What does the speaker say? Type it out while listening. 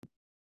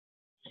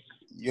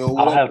Yo,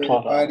 what I'll up, have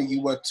 12 everybody? hours.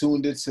 You are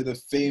tuned into the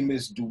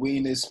famous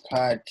Dwayne's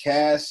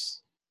podcast.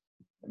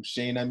 I'm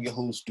Shane. I'm your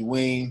host,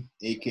 Dwayne,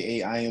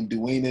 aka I am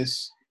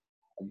Dwayne's.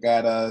 I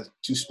got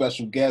two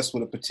special guests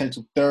with a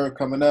potential third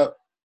coming up.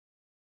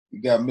 We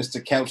got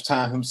Mr. Couch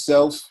Time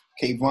himself,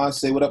 Kavohn.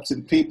 Say what up to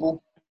the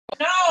people.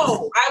 No,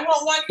 I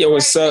want one. Yo,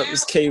 what's right up? now.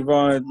 It's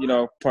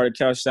Kavohn, part of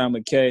Couch Time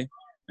with K.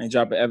 I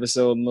drop an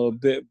episode in a little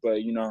bit, but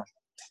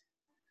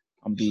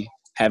I'll be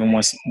having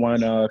one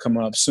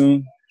coming up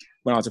soon.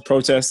 Went out to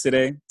protest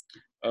today.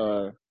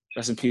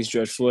 Rest in peace,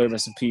 George Floyd.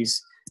 Rest in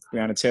peace,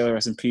 Breonna Taylor.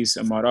 Rest in peace,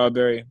 Ahmaud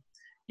Arbery.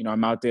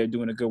 I'm out there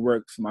doing a good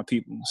work for my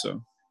people. So,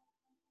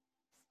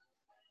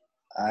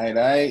 All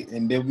right.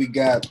 And then we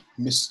got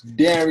Mr.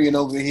 Darian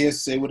over here.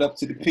 Say what up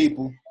to the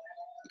people.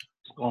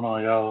 What's going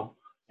on, y'all?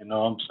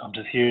 I'm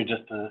just here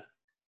just to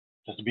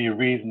be a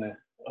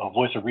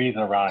voice of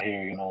reason around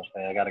here. You know what I'm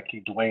saying? I got to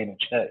keep Dwayne in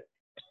check.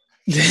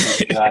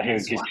 Get out here,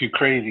 get too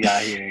crazy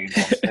out here. You know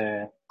what I'm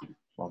saying?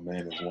 My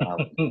man is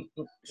wild.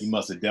 He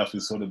must have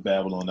definitely saw the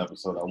Babylon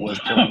episode. I was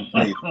telling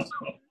crazy.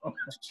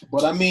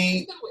 But I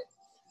mean,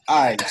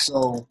 all right,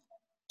 so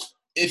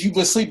if you've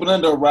been sleeping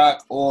under a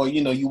rock or,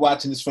 you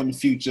watching this from the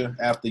future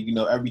after,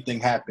 everything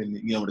happened,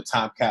 the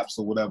time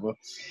capsule, whatever.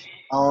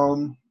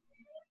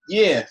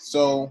 Yeah,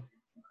 so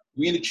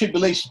we're in the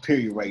tribulation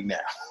period right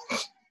now. You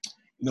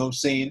know what I'm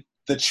saying?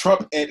 The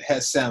trumpet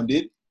has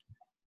sounded.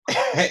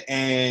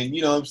 And,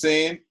 you know what I'm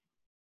saying?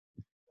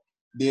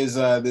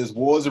 There's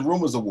wars and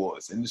rumors of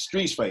wars in the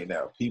streets right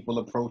now. People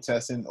are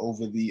protesting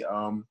over the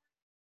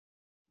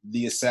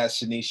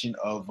assassination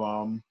of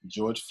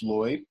George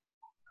Floyd.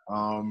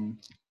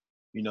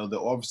 The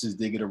officers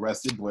did get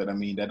arrested, but I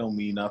mean that don't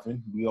mean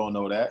nothing. We all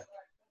know that.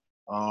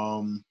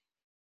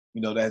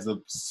 There's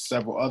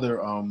several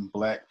other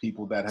black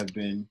people that have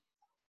been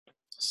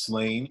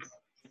slain.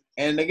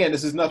 And again,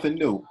 this is nothing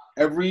new.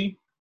 Every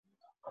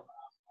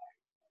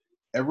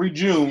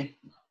June,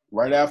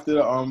 right after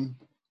the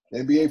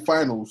NBA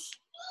Finals,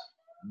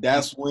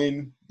 that's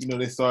when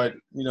they start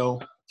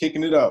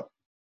kicking it up.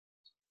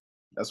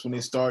 That's when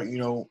they start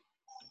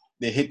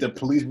they hit the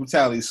police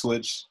brutality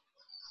switch,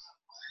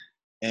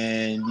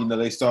 and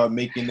they start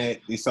making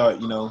it. They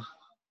start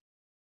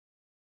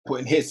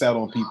putting hits out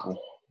on people.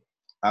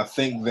 I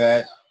think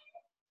that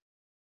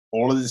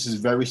all of this is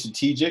very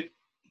strategic.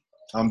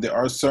 There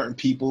are certain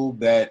people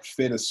that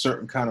fit a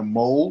certain kind of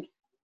mold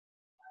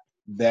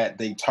that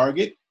they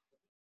target.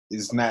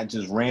 It's not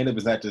just random.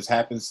 It's not just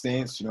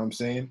happenstance. You know what I'm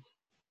saying?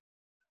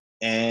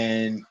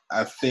 And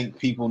I think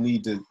people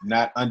need to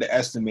not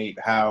underestimate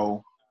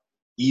how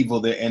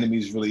evil their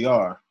enemies really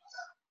are,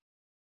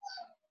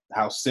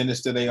 how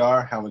sinister they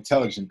are, how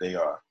intelligent they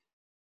are.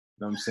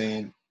 You know what I'm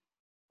saying?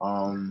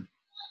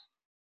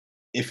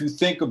 If you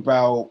think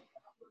about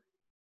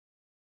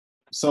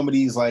some of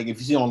these, like if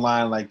you see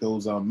online, like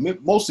those,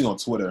 mostly on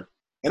Twitter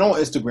and on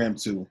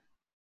Instagram too,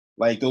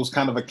 like those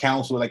kind of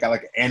accounts where like got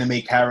like an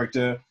anime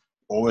character,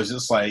 or it's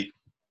just like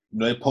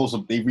they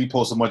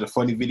repost a bunch of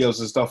funny videos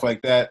and stuff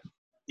like that.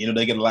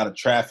 They get a lot of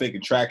traffic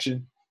and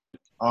traction.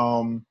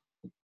 Those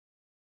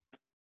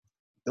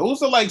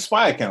are like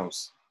spy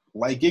accounts.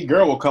 Like your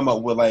girl will come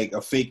up with like a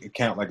fake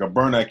account, like a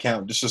burner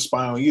account, just to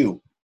spy on you.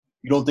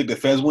 You don't think the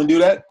feds wouldn't do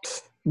that?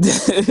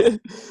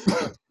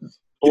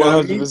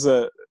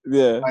 100%.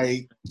 Yeah.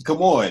 Like,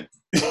 come on.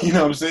 You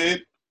know what I'm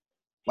saying?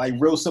 Like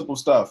real simple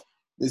stuff.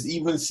 There's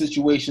even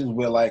situations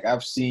where like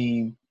I've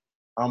seen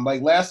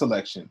like last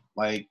election,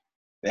 like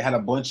they had a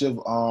bunch of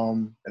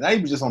and not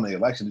even just on the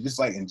election, just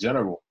like in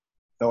general,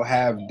 they'll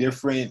have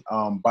different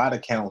bot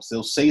accounts.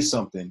 They'll say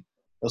something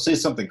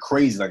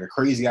crazy, like a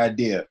crazy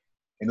idea,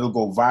 and it'll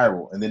go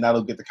viral, and then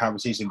that'll get the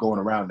conversation going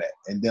around that.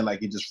 And then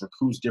like it just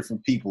recruits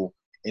different people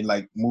and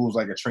like moves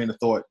like a train of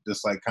thought,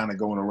 just like kind of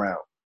going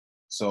around.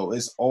 So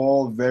it's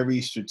all very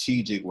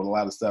strategic with a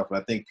lot of stuff.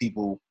 But I think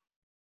people,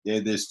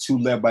 there's too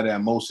led by their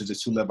emotions,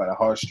 there's too led by the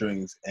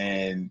heartstrings,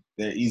 and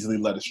they're easily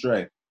led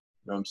astray.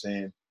 You know what I'm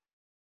saying?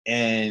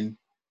 And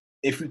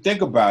if you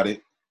think about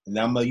it, and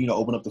I'm gonna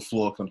open up the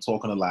floor because I'm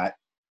talking a lot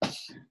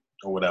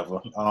or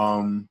whatever.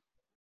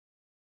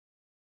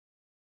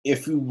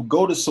 If you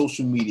go to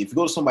social media, if you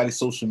go to somebody's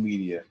social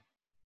media,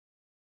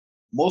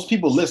 most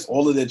people list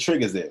all of their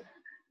triggers there.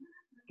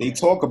 They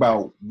talk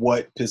about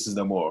what pisses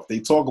them off.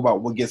 They talk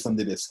about what gets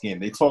under their skin.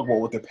 They talk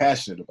about what they're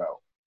passionate about.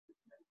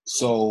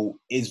 So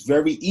it's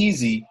very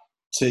easy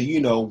to,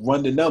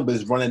 run the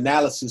numbers, run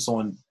analysis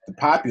on the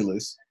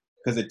populace,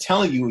 because they're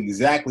telling you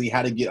exactly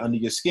how to get under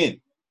your skin.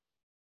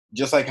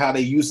 Just like how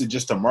they use it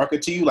just to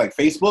market to you, like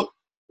Facebook.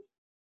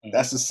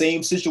 That's the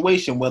same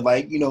situation with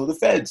like, the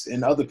feds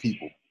and other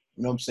people.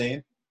 You know what I'm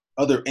saying?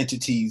 Other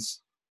entities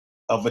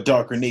of a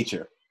darker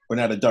nature, but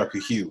not a darker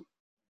hue.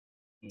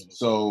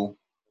 So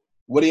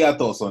what are your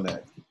thoughts on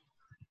that?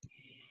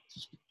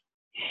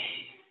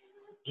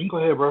 You can go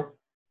ahead, bro.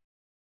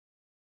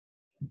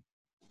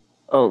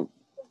 Oh,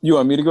 you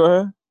want me to go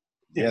ahead?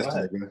 Yes,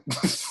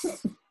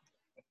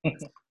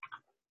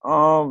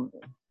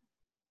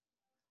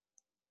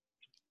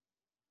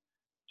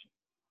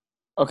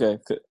 Okay.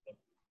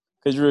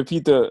 Could you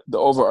repeat the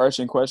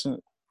overarching question?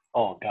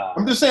 Oh God.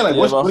 I'm just saying, like,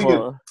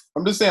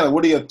 Yeah,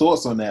 what are your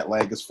thoughts on that?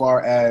 Like, as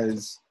far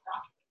as,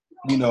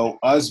 you know,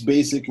 us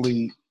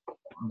basically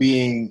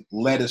being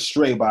led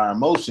astray by our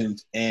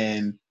emotions,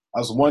 and I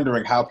was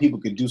wondering how people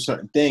could do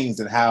certain things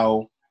and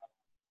how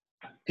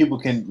people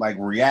can like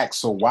react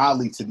so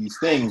wildly to these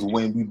things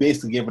when we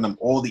basically giving them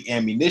all the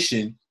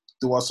ammunition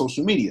through our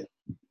social media.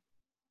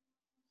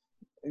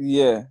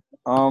 Yeah.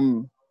 I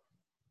don't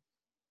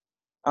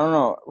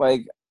know.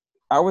 Like,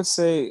 I would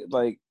say,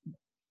 like,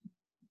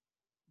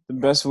 the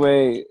best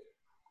way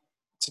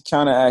to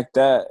counteract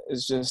that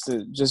is just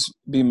to just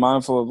be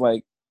mindful of,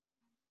 like,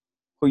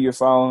 who you're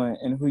following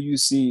and who you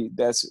see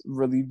that's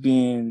really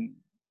being,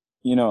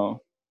 you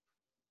know,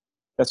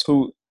 that's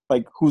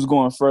who's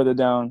going further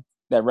down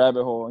that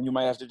rabbit hole. And you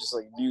might have to just,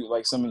 like, mute,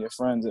 like, some of your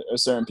friends or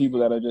certain people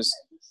that are just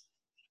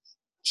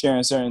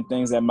sharing certain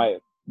things that might,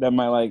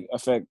 like,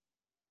 affect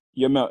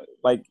your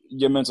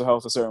mental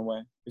health a certain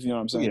way, if you know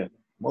what I'm saying. Yeah,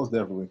 most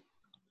definitely.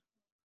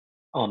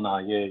 Oh no,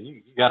 yeah,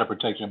 you got to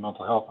protect your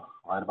mental health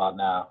right about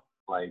now.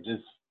 Like,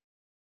 just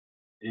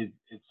it's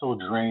so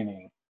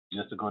draining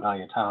just to go down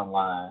your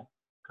timeline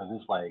because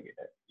it's like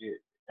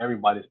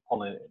everybody's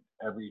pulling it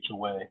every each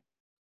way.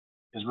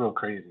 It's real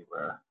crazy,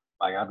 bro.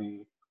 Like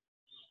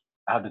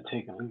I have to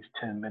take at least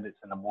 10 minutes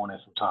in the morning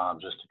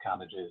sometimes just to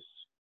kind of just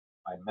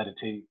like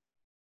meditate,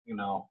 you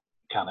know,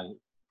 kind of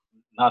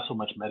not so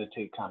much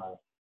meditate, kind of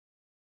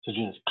to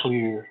just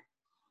clear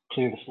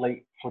the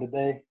slate for the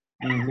day.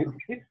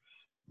 Mm-hmm.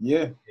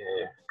 Yeah,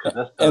 because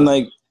that's and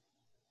like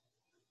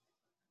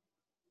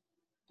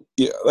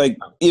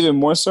even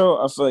more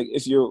so, I feel like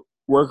if you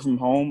work from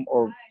home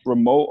or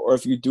remote, or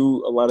if you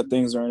do a lot of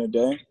things during the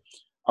day,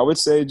 I would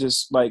say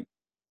just like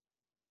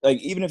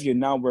even if you're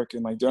not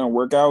working, like during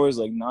work hours,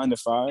 like 9 to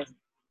 5,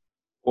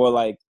 or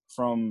like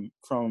from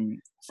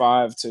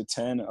 5 to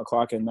 10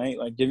 o'clock at night,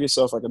 like give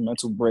yourself like a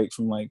mental break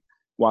from like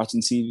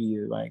watching TV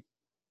or like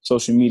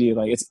social media.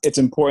 Like it's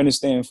important to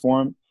stay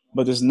informed,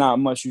 but there's not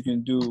much you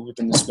can do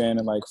within the span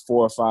of like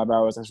 4 or 5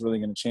 hours that's really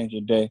going to change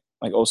your day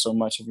like oh so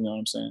much, if you know what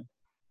I'm saying.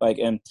 Like,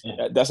 and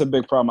that's a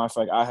big problem I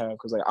feel like I have,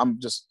 because like I'm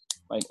just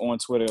like on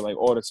Twitter like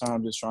all the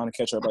time, just trying to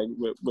catch up like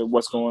with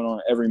what's going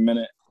on every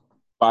minute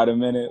by the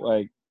minute,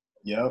 like.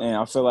 Yep. And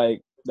I feel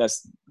like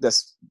that's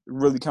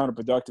really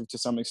counterproductive to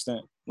some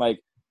extent. Like,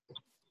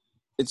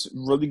 it's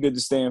really good to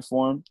stay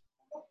informed,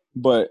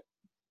 but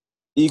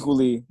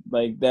equally,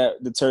 like,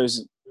 that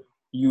deters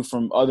you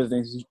from other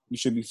things you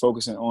should be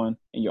focusing on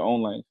in your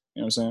own life.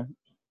 You know what I'm saying?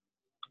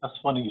 That's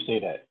funny you say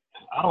that.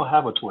 I don't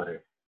have a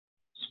Twitter,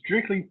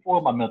 strictly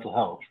for my mental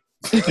health.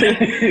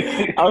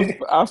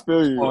 I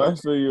feel you. I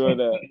feel you on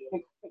that.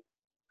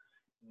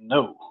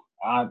 No,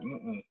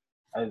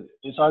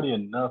 it's already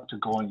enough to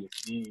go on your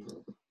feed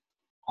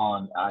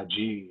on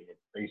IG and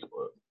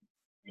Facebook.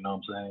 You know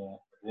what I'm saying?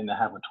 Then to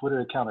have a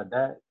Twitter account of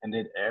that, and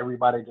then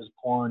everybody just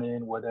pouring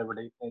in whatever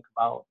they think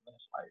about.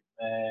 It's like,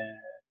 man,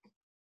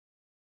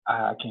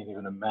 I can't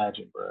even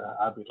imagine, bro.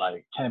 I'd be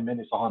like 10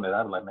 minutes on it.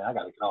 I'd be like, man, I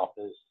got to get off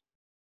this.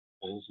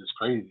 This is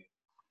crazy.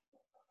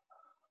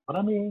 But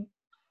I mean,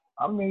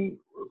 I want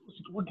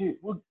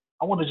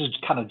to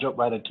just kind of jump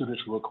right into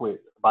this real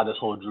quick about this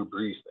whole Drew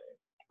Brees thing,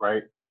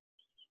 right?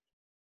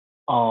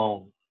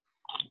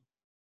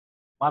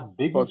 My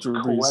biggest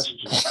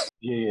question,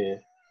 yeah,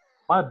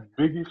 my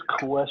biggest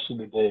question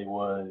today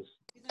was,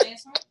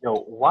 yo,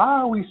 why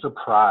are we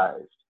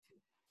surprised?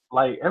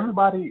 Like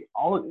everybody,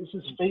 this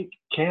is fake,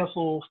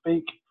 cancel,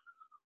 fake.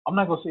 I'm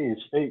not gonna say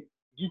it's fake.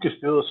 You could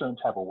feel a certain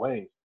type of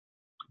way,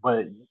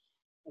 but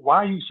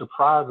why are you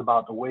surprised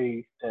about the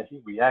way that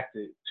he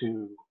reacted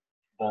to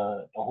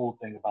the whole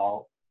thing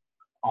about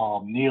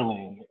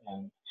kneeling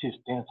and his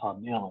stance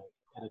on kneeling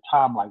at a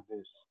time like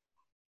this?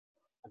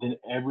 And then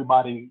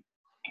everybody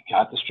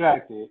got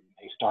distracted.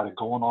 They started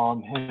going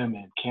on him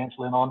and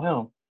canceling on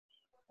him.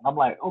 And I'm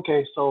like,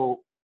 okay, so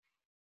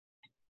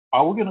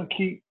are we gonna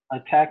keep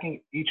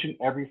attacking each and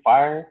every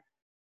fire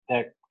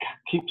that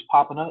keeps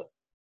popping up,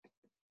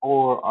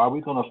 or are we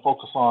gonna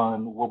focus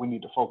on what we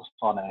need to focus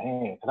on at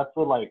hand? Because I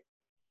feel like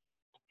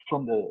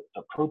from the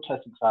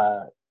protesting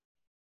side,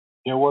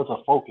 there was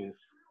a focus.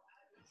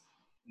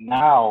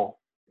 Now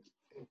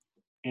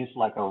it's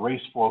like a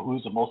race for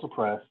who's the most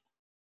oppressed,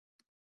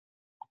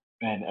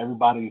 and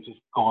everybody's just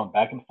going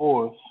back and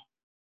forth.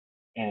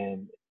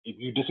 And if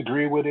you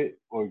disagree with it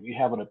or you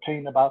have an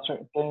opinion about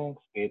certain things,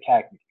 they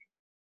attack you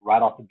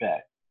right off the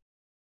bat.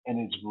 And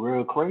it's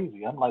real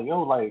crazy. I'm like,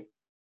 yo, like,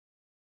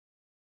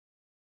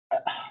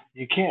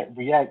 you can't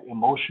react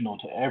emotional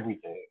to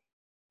everything,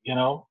 you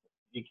know?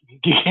 You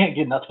can't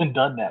get nothing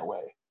done that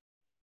way.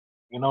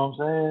 You know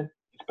what I'm saying?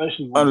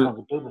 Especially when it comes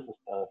to business and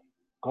stuff.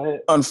 Go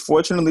ahead.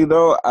 Unfortunately,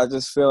 though, I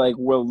just feel like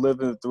we're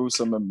living through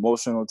some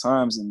emotional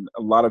times, and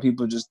a lot of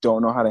people just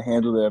don't know how to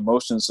handle their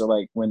emotions. So,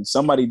 like, when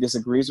somebody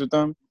disagrees with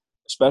them,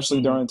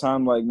 especially during a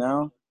time like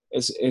now,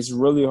 it's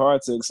really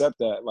hard to accept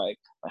that. Like,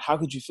 how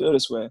could you feel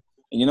this way?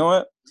 And you know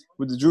what?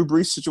 With the Drew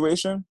Brees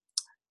situation,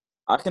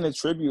 I can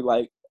attribute,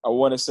 like, I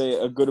want to say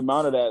a good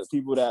amount of that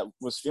people that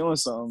was feeling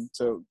something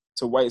to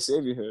white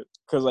saviorhood.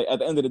 Because, like, at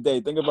the end of the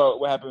day, think about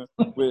what happened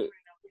with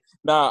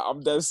Nah,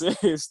 I'm dead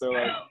serious though.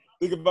 Like,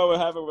 think about what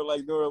happened with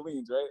like New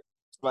Orleans,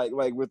 right?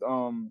 Like with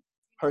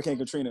Hurricane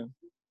Katrina.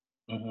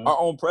 Mm-hmm. Our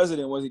own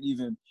president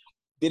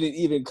didn't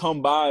even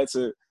come by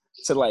to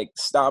like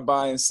stop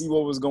by and see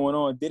what was going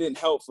on. Didn't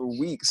help for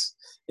weeks.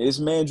 And this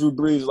man Drew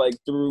Brees like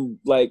threw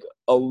like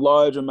a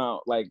large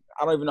amount. Like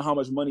I don't even know how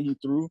much money he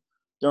threw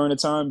during the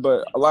time,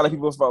 but a lot of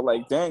people felt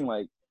like, dang,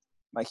 like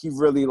he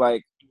really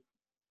like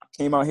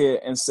came out here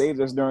and saved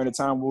us during the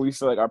time where we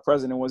feel like our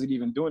president wasn't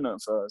even doing nothing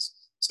for us.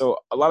 So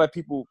a lot of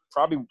people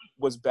probably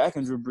was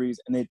backing Drew Brees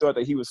and they thought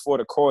that he was for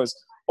the cause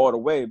all the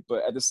way.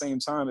 But at the same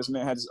time, this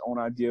man had his own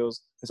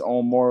ideals, his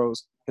own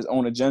morals, his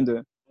own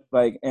agenda.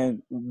 Like,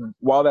 and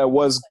while that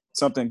was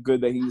something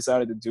good that he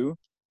decided to do,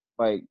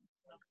 like,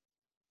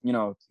 you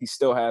know, he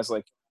still has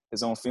like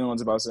his own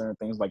feelings about certain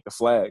things like the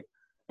flag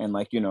and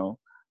like, you know,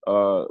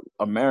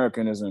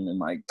 Americanism and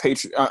like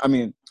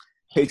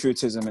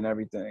patriotism and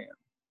everything.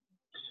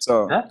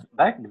 So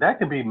that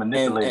could be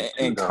manipulated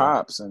and too,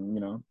 cops and, you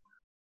know.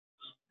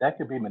 That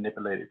could be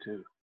manipulated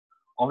too.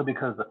 Only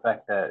because the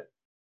fact that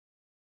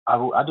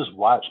I just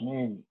watched,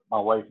 me and my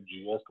wife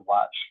just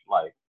watched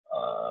like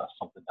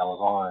something that was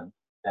on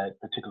that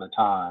particular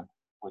time.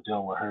 We're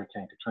dealing with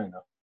Hurricane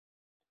Katrina.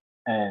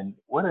 And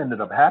what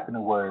ended up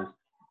happening was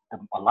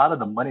a lot of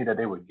the money that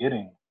they were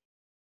getting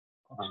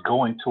was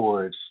going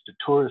towards the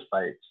tourist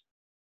sites.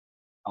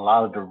 A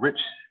lot of the rich,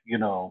 you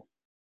know,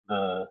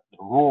 the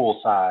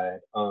rural side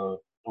of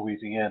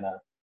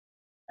Louisiana,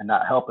 and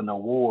not helping the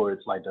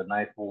wards like the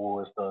ninth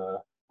wards,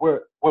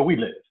 where we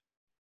live.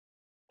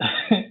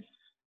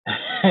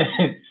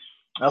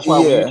 That's why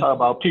when you talk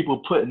about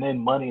people putting in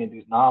money in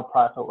these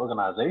nonprofit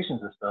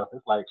organizations and stuff,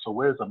 it's like, so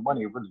where's the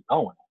money really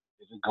going?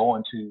 Is it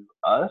going to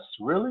us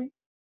really,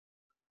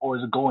 or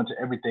is it going to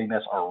everything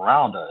that's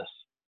around us?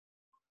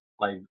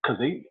 Like, cause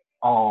they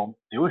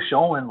were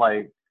showing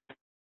like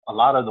a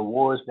lot of the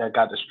wards that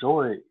got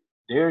destroyed.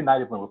 They're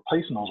not even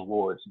replacing those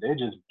wards. They're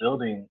just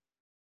building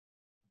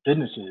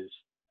businesses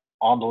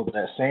on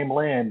that same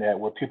land that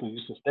where people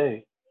used to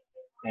stay,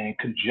 and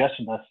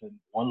congesting us in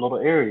one little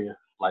area.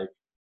 Like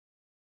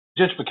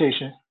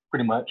gentrification,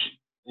 pretty much.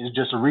 It's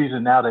just a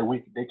reason now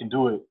that they can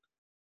do it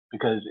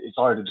because it's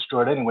already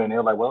destroyed anyway. And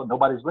they're like, well,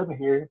 nobody's living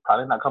here,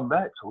 probably not coming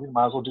back, so we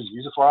might as well just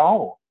use it for our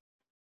own.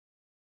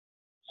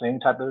 Same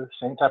type of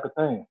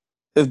thing.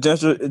 If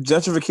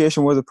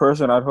gentrification was a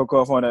person, I'd hook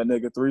off on that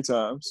nigga 3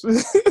 times.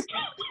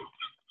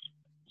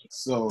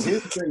 So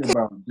here's the thing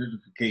about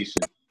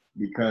gentrification,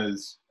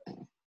 because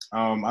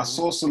I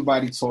saw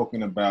somebody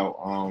talking about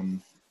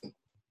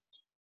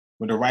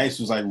when the riots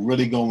was like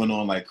really going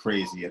on like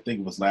crazy. I think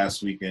it was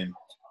last weekend,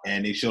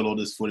 and they showed all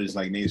this footage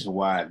like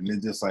nationwide, and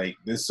it's just like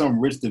there's some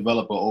rich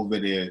developer over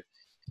there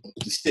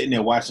just sitting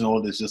there watching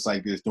all this, just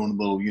like this, doing a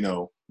little, you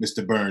know,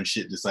 Mr. Burns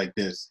shit, just like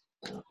this.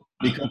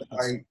 Because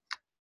like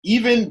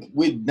even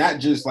with not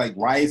just like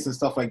riots and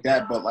stuff like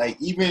that, but like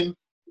even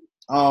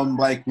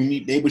like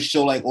when they would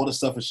show like all the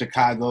stuff in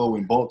Chicago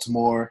and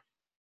Baltimore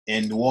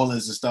and New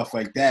Orleans and stuff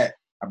like that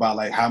about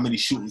like how many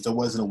shootings there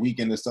was in a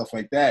weekend and stuff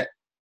like that.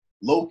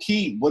 Low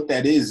key, what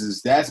that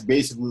is that's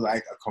basically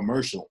like a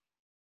commercial.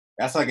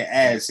 That's like an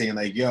ad saying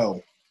like,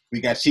 yo,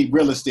 we got cheap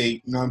real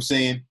estate, you know what I'm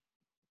saying?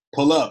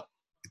 Pull up.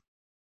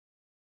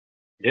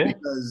 Yeah.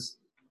 Because,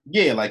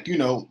 yeah, like, you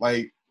know,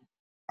 like,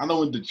 I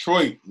know in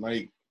Detroit,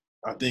 like,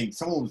 I think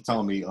someone was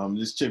telling me,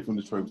 this chick from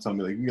Detroit was telling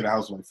me, like, you get a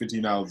house for like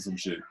 $15 or some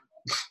shit.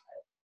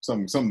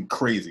 something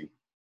crazy.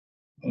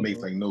 It makes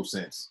like no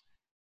sense.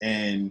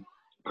 And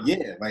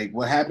yeah, like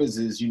what happens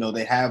is, you know,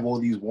 they have all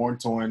these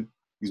war-torn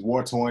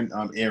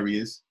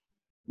areas,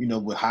 you know,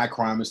 with high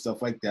crime and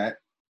stuff like that.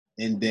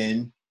 And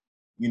then,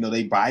 you know,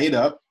 they buy it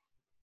up,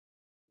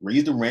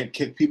 raise the rent,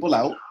 kick people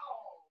out,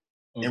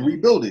 and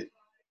rebuild it.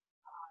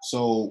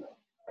 So,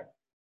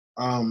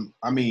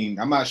 I mean,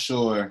 I'm not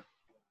sure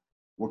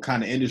what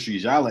kind of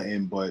industries y'all are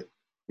in, but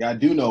yeah, I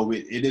do know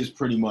it is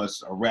pretty much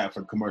a wrap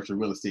for commercial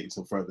real estate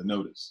until further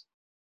notice.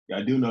 Yeah,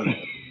 I do know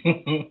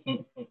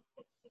that.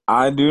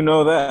 I do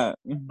know that.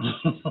 You know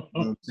what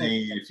I'm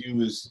saying? If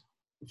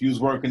you was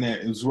working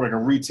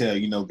retail,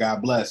 you know,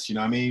 God bless, you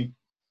know what I mean?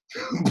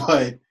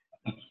 But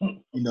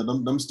you know,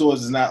 them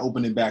stores is not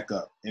opening back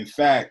up. In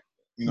fact,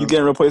 you know, you're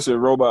getting replaced with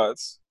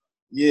robots.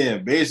 Yeah,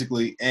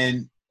 basically.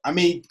 And I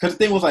mean, because the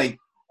thing was like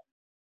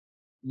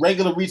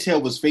regular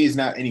retail was phasing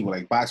out anyway,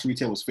 like box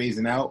retail was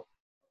phasing out.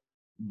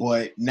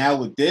 But now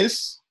with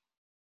this,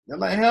 they're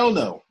like, hell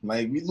no.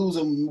 Like we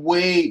losing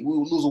way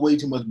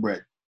too much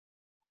bread.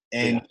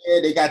 And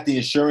yeah, they got the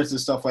insurance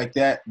and stuff like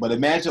that. But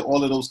imagine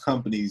all of those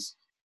companies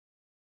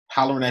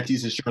hollering at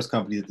these insurance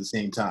companies at the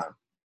same time.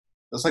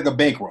 That's like a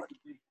bank run.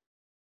 You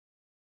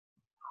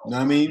know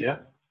what I mean? Yeah.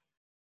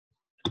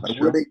 Like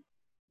where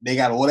they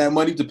got all that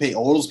money to pay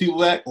all those people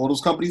back, all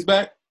those companies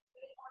back?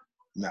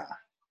 Nah.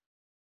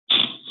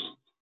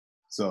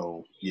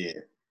 So yeah,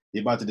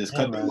 they're about to just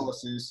cut their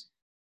losses,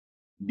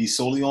 be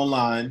solely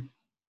online,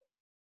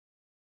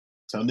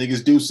 tell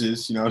niggas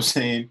deuces, you know what I'm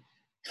saying?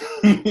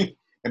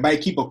 It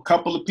might keep a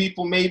couple of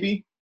people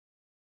maybe,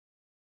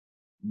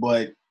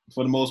 but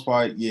for the most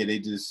part, yeah,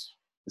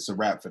 it's a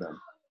wrap for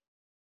them.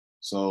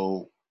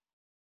 So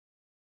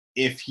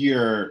if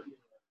you're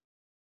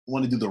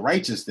want to do the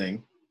righteous thing,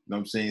 you know what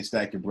I'm saying,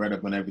 stack your bread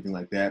up and everything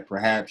like that,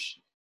 perhaps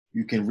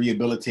you can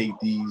rehabilitate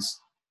these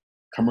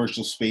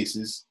commercial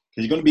spaces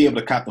because you're going to be able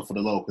to cop them for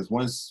the low. Because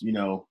once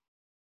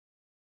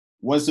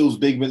those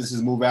big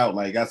businesses move out,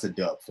 like that's a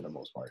dub for the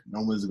most part.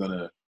 No one's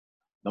gonna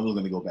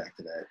go back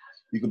to that.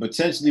 You could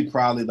potentially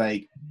probably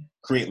like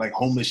create like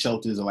homeless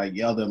shelters or like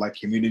other like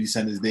community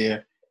centers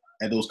there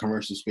at those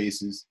commercial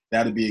spaces.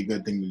 That'd be a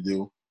good thing to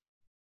do.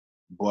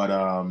 But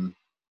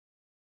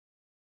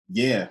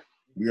yeah,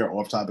 we are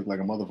off topic like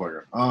a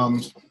motherfucker.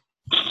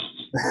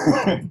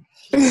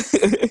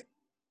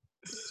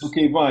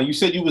 Okay, Vaughn, you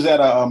said you was at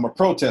a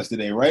protest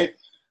today, right?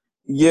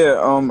 Yeah,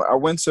 I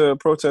went to a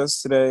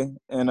protest today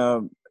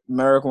in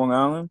Merrick, Long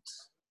Island,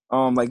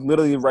 like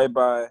literally right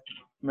by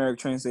Merrick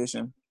train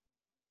station,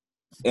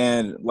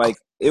 and like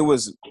we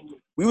was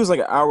like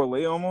an hour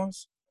late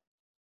almost,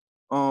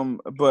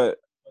 but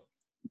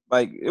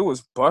like it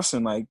was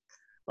busting. Like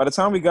by the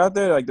time we got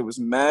there, like there was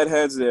mad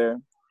heads there,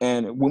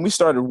 and when we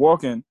started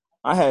walking,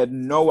 I had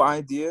no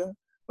idea.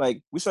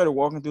 Like we started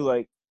walking through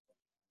like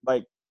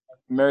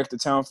Merrick the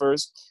town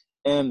first,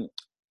 and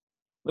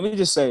let me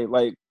just say,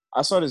 like,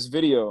 I saw this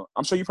video.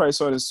 I'm sure you probably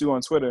saw this too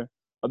on Twitter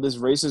of this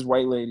racist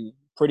white lady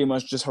pretty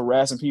much just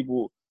harassing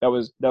people that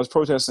was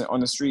protesting on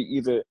the street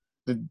either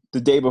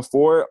the day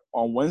before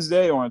on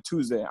Wednesday or on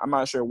Tuesday. I'm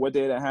not sure what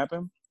day that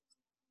happened.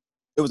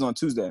 It was on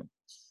Tuesday.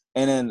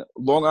 And then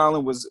Long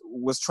Island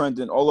was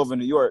trending all over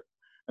New York.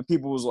 And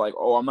people was like,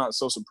 oh, I'm not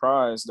so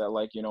surprised that,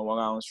 like, you know, Long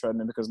Island's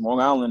trending because Long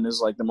Island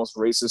is like the most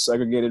racist,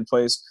 segregated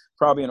place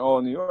probably in all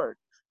of New York.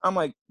 I'm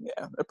like,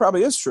 yeah, it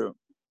probably is true.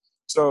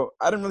 So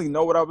I didn't really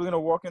know what I was going to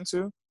walk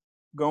into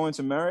going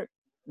to Merrick.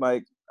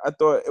 Like, I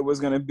thought it was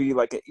going to be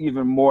like an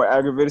even more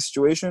aggravated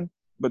situation.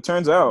 But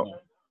turns out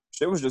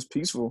shit was just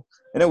peaceful.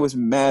 And it was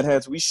mad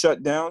heads. We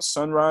shut down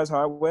Sunrise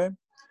Highway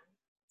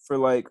for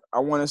like, I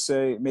want to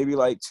say maybe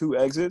like 2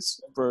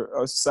 exits for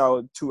a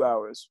solid 2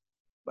 hours.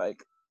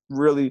 Like,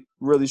 really,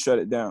 really shut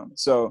it down.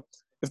 So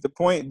if the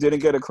point didn't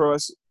get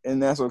across in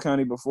Nassau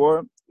County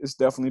before, it's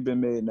definitely been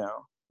made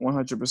now,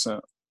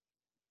 100%.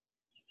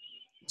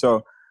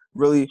 So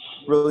really,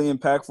 really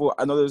impactful.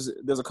 I know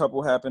there's a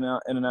couple happening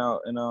out in and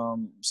out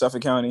in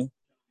Suffolk County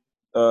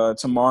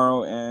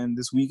tomorrow and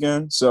this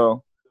weekend.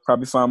 So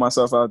probably find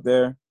myself out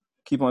there.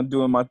 Keep on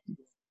doing my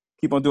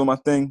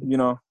thing. You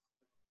know,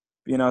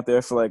 being out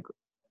there for like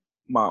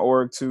my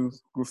org too,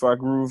 Groove for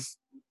Groove,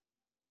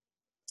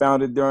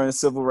 founded during the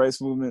civil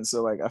rights movement.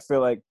 So like I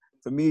feel like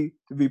for me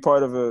to be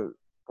part of a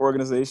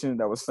organization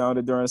that was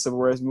founded during the civil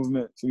rights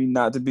movement, for me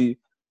not to be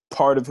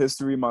part of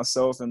history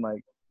myself and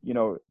like, you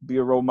know, be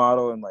a role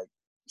model and like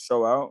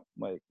show out,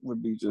 like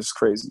would be just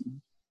crazy.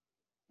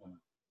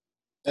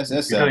 That's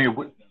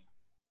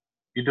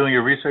You're doing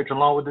your research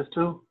along with this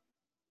too?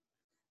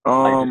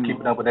 Like just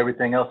keeping up with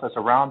everything else that's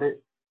around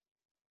it?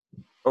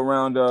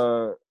 Around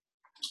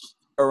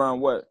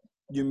what?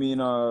 You mean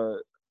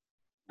the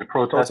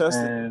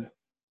protesting,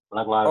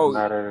 Black Lives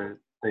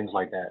Matter, things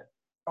like that.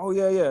 Oh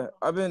yeah.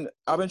 I've been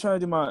trying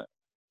to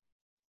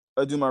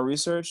do my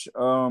research.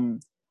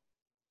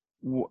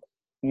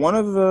 One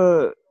of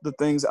the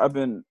things I've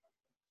been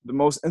the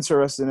most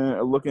interested in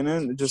looking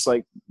in, just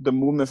like the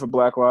movement for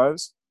Black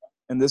Lives.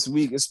 And this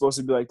week is supposed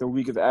to be like the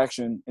week of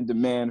action and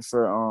demand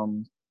for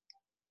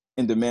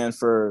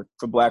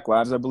Black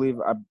Lives, I believe.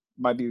 I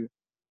might be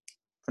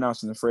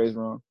pronouncing the phrase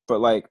wrong.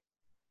 But like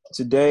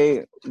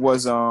today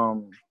was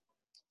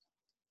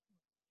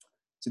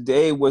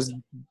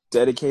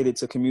dedicated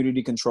to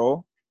community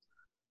control,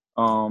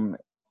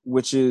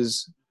 which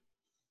is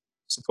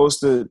supposed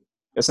to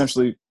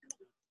essentially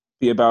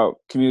be about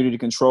community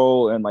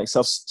control and like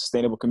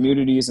self-sustainable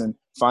communities and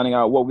finding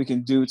out what we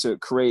can do to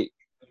create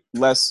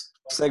less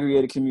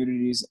segregated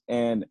communities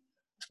and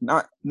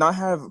not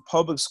have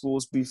public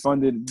schools be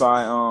funded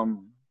by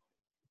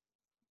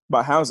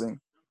housing,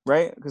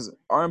 right? Because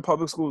aren't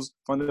public schools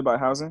funded by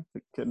housing?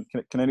 Can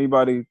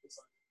anybody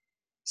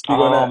speak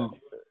on that?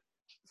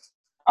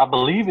 I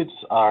believe it's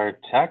our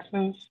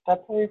taxes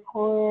that pay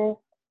for.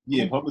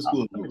 Yeah, public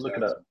schools. Let me look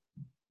it up.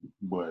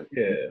 But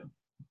yeah,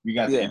 we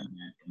got the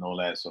internet and all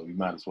that, so we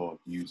might as well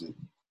use it.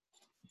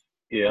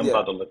 Yeah, I'm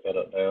about to look that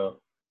up now.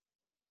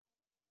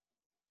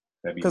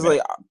 Because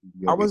like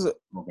I was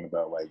talking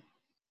about like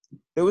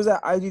there was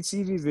that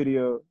IGTV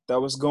video that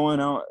was going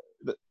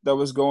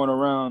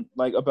around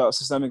like about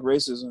systemic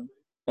racism,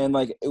 and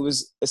like it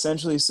was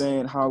essentially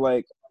saying how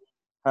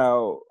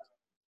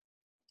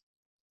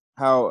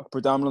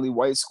predominantly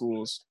white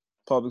schools,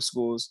 public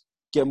schools,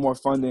 get more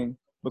funding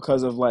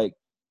because of like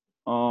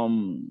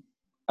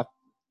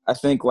I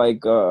think like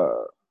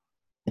the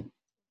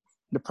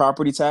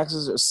property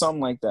taxes or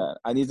something like that.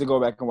 I need to go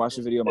back and watch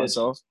the video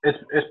myself.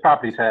 It's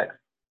property tax.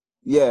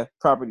 Yeah,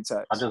 property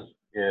tax.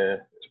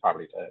 It's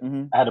property tax.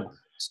 Mm-hmm. I had to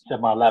set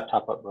my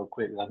laptop up real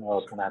quick. I knew I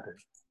was gonna have to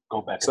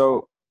go back.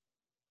 So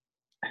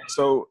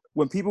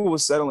when people were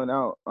settling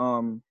out,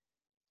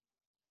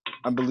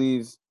 I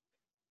believe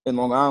in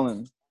Long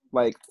Island,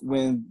 like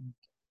when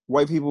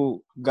white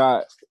people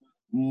got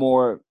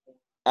more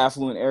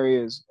affluent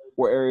areas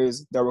or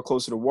areas that were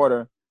closer to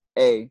water,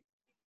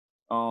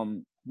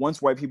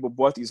 once white people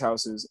bought these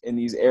houses in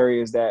these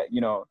areas that,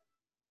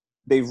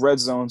 they've red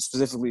zoned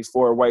specifically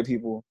for white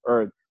people,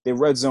 or they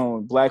red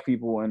zone black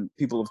people and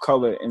people of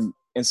color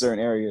in certain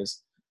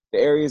areas. The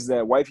areas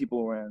that white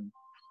people were in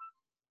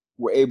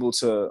were able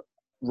to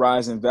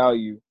rise in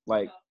value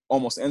like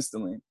almost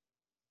instantly.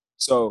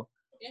 So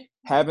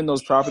having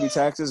those property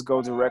taxes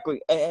go directly,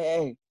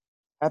 having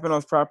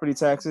those property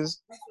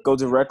taxes go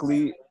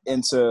directly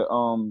into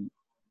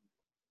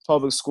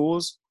public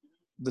schools,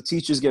 the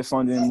teachers get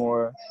funded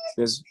more.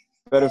 There's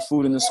better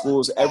food in the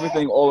schools.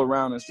 Everything all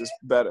around is just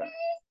better.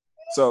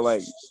 So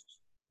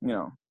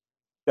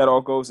that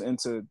all goes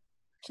into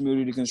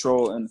community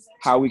control and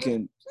how we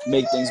can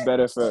make things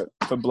better for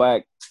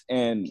Black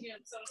and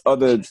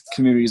other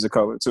communities of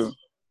color too,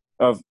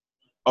 of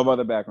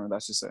other backgrounds, I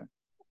should say.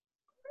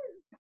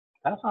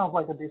 That sounds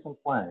like a decent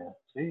plan.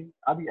 See,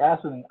 I be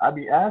asking,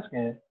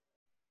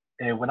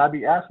 and when I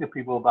be asking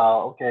people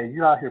about, okay,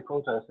 you out here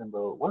protesting,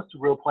 but what's the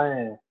real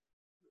plan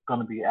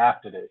going to be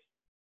after this?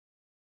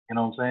 You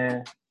know what I'm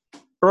saying?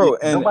 Bro,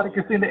 and nobody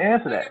can seem to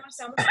answer that.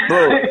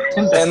 Bro,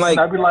 and like,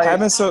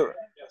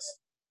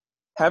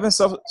 having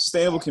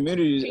self-sustainable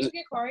communities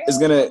is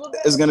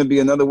gonna be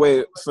another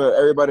way for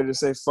everybody to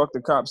say fuck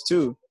the cops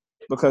too,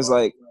 because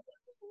like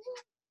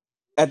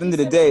at the end of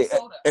the day,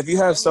 if you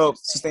have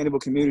self-sustainable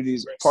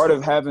communities, part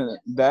of having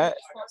that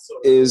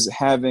is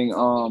having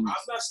part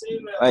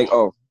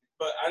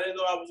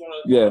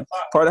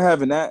of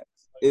having that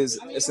is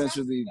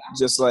essentially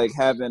just like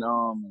having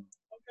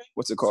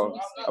what's it called?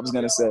 I was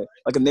gonna say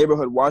like a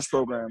neighborhood watch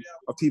program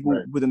of people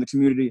within the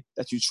community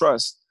that you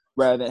trust,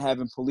 rather than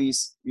having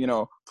police in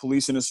a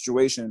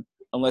situation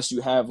unless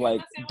you have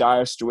like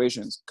dire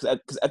situations.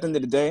 Because at the end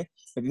of the day,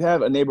 if you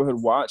have a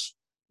neighborhood watch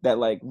that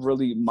like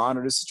really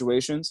monitors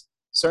situations,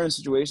 certain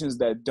situations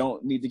that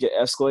don't need to get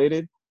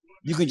escalated,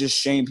 you can just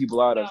shame people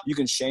out of. You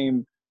can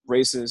shame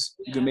racists.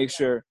 You can make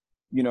sure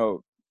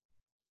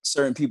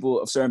certain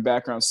people of certain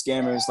backgrounds,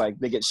 scammers, like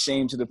they get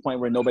shamed to the point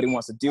where nobody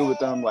wants to deal with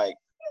them.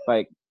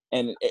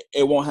 And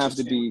it won't have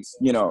to be,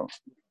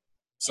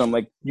 some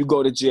like you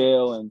go to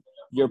jail and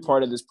you're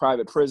part of this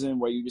private prison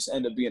where you just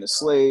end up being a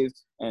slave.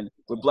 And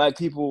with Black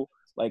people,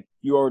 like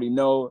you already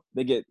know,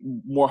 they get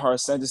more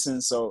harsh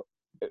sentences. So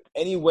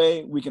any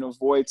way we can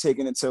avoid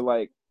taking it to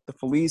like the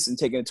police and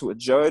taking it to a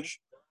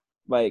judge,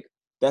 like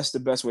that's the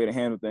best way to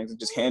handle things, and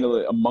just handle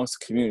it amongst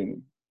the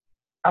community.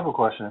 I have a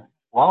question.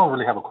 Well, I don't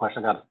really have a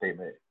question. I got a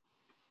statement.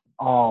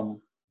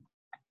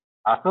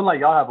 I feel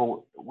like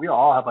we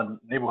all have a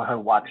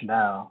neighborhood watch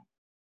now.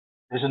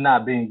 This is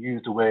not being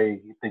used the way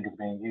you think it's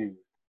being used.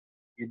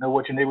 You know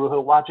what your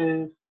neighborhood watch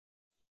is?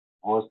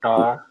 World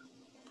Star.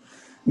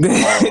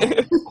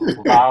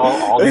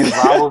 All these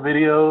viral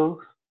videos.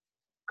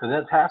 Because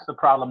that's half the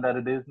problem that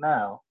it is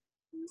now.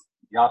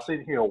 Y'all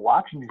sitting here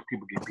watching these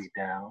people get beat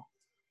down,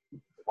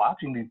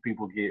 watching these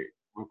people get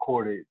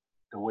recorded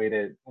the way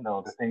that,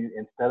 the thing,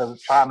 instead of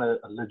trying to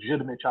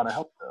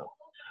help them.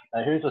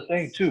 Now, here's the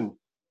thing, too.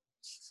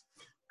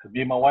 Because me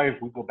and my wife,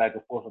 we go back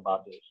and forth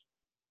about this.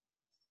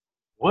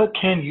 What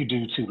can you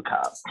do to the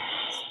cops?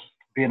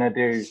 Being that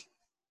there's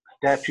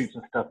statutes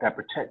and stuff that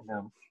protect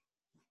them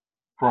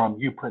from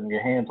you putting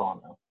your hands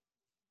on them.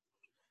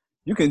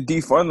 You can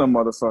defund them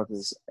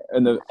motherfuckers.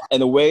 And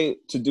the way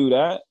to do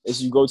that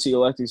is you go to your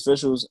elected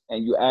officials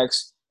and you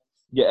ask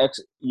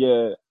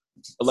your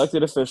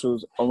elected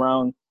officials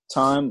around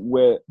time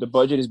where the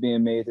budget is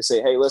being made to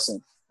say, hey,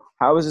 listen,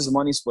 how is this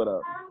money split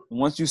up? And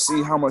once you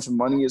see how much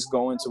money is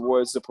going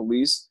towards the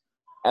police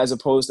as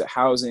opposed to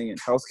housing and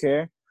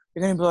healthcare,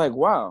 you're going to be like,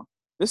 wow,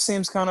 this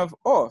seems kind of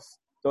off,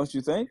 don't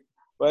you think?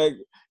 Like,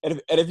 and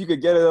if you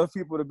could get enough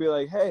people to be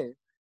like, hey,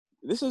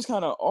 this is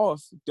kind of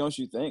off, don't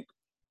you think?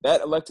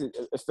 That elected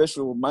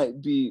official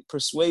might be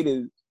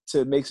persuaded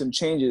to make some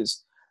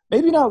changes.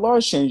 Maybe not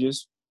large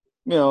changes,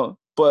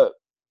 but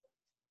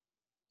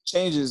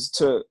changes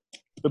to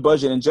the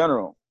budget in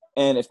general.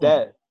 And if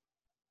that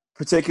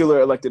particular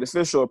elected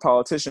official or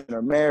politician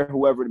or mayor,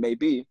 whoever it may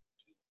be,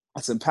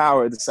 that's in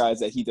power, decides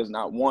that he does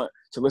not want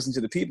to listen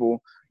to the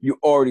people, you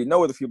already know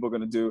what the people are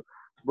going to do.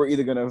 We're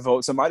either going to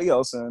vote somebody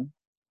else in,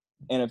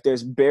 and if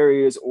there's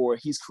barriers or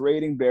he's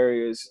creating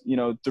barriers,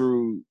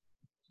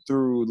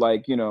 through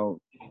like,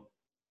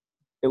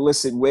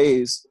 illicit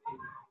ways,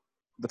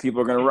 the people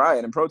are going to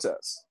riot and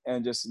protest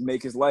and just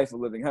make his life a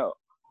living hell.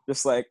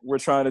 Just like we're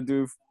trying to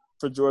do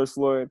for George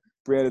Floyd,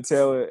 Breonna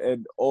Taylor,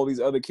 and all these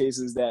other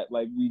cases that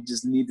like we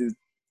just need to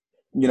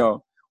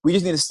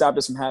stop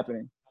this from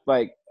happening.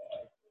 Like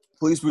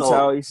police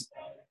brutality.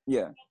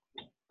 Yeah.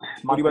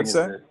 What are you about to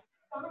say?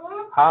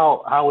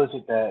 How is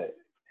it that,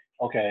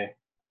 okay,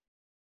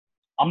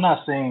 I'm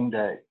not saying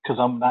that because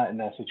I'm not in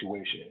that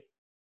situation,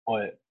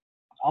 but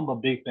I'm a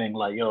big thing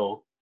like,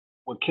 yo,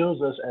 what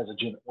kills us as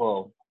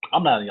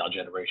I'm not in y'all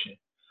generation,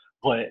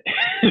 but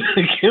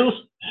it kills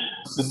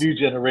the new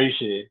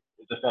generation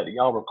is the fact that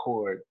y'all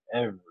record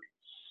every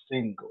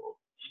single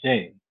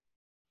thing.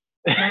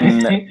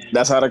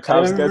 That's how the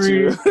cops get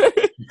you.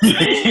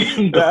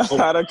 That's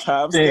how the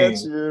cops get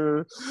thing.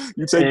 you.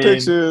 You take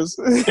pictures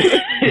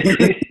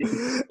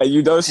and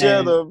you don't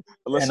share them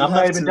unless And you I'm not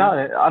have even to.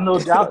 doubting it. I know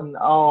doubting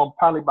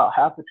probably about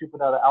half the people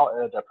that are out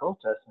there that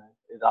protesting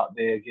is out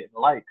there getting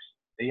likes.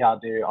 They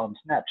out there on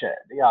Snapchat.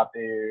 They out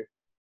there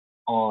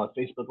on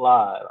Facebook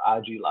Live,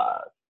 IG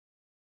Live.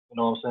 You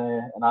know what I'm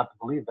saying? And I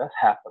believe that's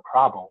half the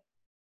problem.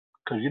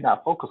 Because you're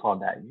not focused on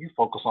that. You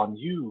focus on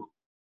you,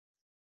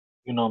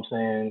 you know what I'm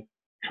saying,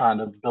 trying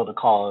to build a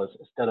cause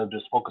instead of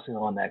just focusing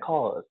on that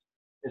cause.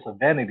 It's a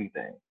vanity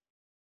thing.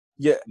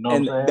 Yeah, You know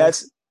and what I'm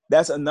saying?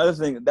 that's another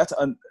thing.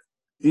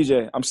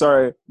 DJ, I'm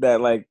sorry that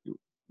like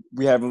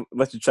we haven't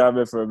let you chime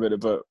in for a minute,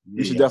 but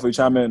you should definitely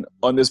chime in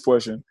on this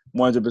portion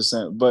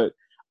 100%. But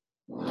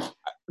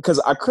because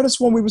I could have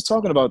sworn we was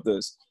talking about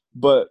this,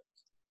 but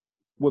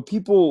with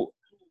people,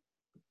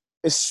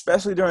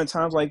 especially during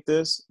times like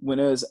this, when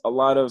there's a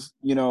lot of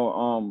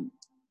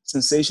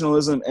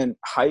sensationalism and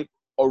hype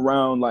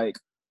around like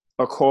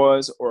a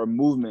cause or a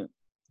movement,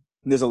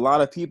 there's a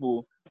lot of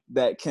people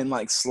that can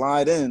like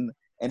slide in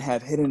and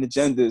have hidden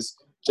agendas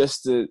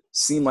just to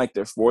seem like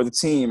they're for the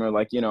team or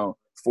like,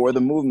 for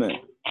the movement.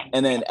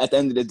 And then at the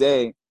end of the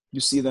day, you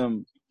see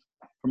them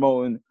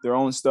promoting their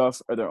own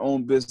stuff or their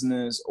own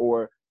business,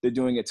 or they're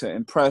doing it to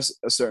impress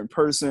a certain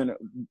person,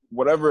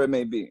 whatever it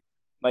may be.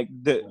 Like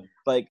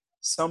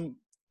some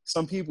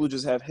people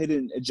just have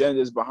hidden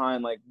agendas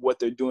behind like what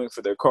they're doing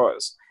for their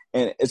cause.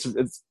 And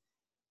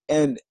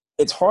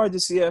it's hard to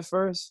see at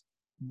first,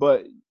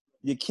 but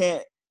you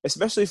can't,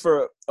 especially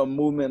for a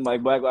movement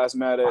like Black Lives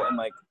Matter and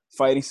like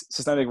fighting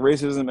systemic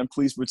racism and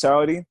police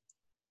brutality.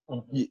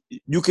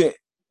 You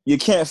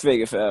can't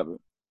fake it forever.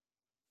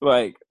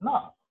 Like,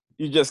 no,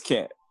 you just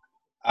can't.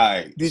 All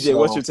right, DJ, so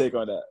what's your take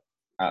on that?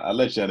 I'll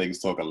let y'all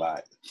niggas talk a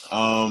lot.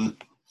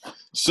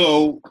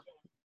 So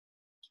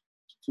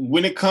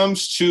when it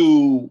comes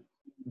to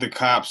the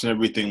cops and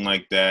everything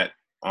like that,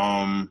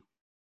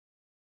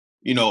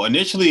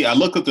 initially I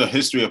look at the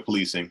history of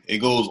policing. It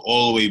goes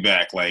all the way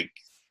back like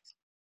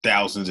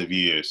thousands of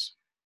years.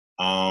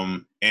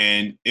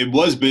 And it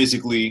was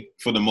basically,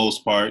 for the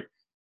most part,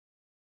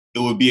 it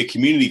would be a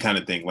community kind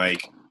of thing.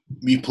 Like,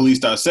 we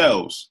policed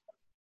ourselves.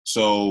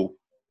 So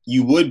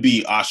you would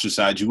be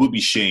ostracized, you would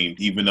be shamed,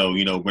 even though,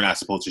 we're not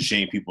supposed to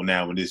shame people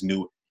now in this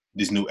new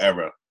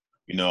era.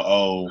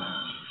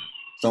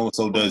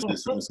 So-and-so does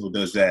this, so-and-so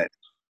does that.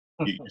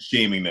 You're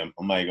shaming them.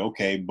 I'm like,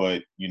 okay,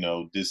 but,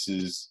 this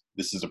is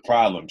a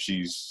problem.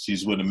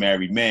 She's with a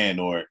married man,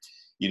 or,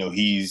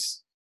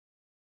 he's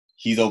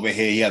over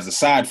here, he has a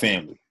side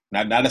family.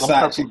 Not a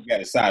side chick, he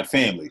got a side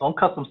family. Some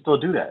customs still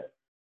do that.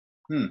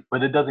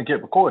 But it doesn't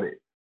get recorded.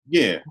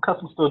 Yeah. Some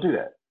customs still do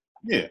that.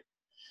 Yeah.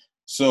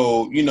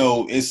 So,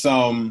 it's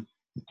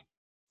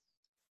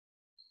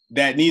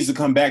that needs to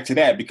come back to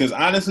that, because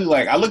honestly,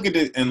 like, I look at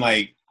it and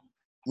like,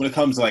 when it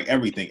comes to like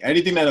anything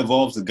that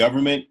involves the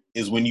government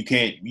is when you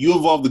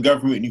involve the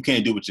government and you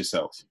can't do it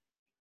yourself.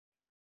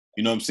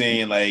 You know what I'm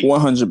saying? Like,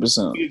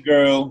 100%. Your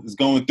girl is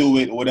going through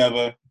it or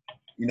whatever,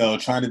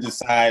 trying to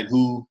decide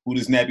who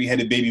this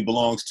nappy-headed baby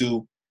belongs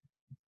to,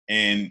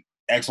 and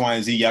X, Y,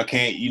 and Z. Y'all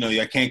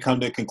can't come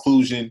to a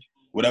conclusion,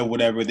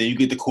 whatever. Then you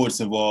get the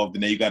courts involved,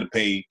 and then you got to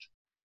pay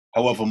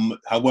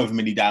however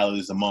many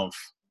dollars a month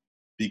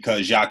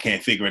because y'all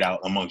can't figure it out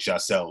amongst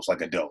yourselves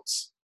like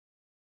adults.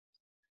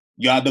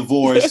 Y'all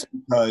divorced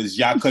because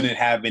y'all couldn't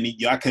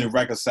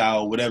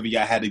reconcile whatever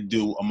y'all had to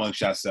do amongst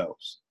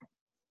yourselves.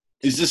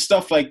 It's just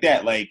stuff like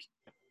that. Like,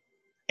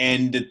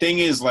 and the thing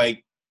is,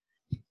 like,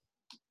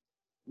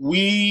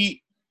 the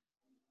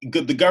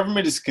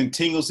government is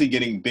continuously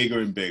getting bigger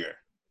and bigger.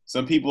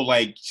 Some people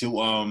like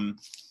to,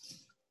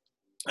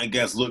 I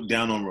guess, look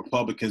down on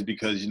Republicans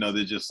because,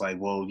 they're just like,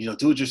 well,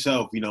 do it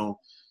yourself,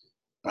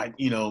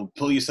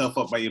 pull yourself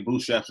up by your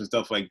bootstraps and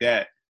stuff like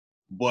that.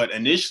 But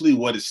initially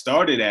what it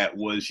started at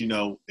was,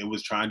 it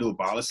was trying to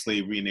abolish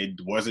slavery, and it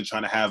wasn't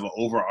trying to have an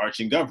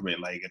overarching government,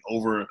 like an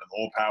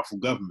all-powerful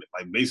government,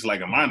 like basically like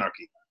a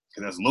monarchy,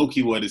 because that's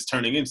low-key what it's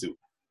turning into. You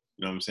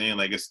know what I'm saying?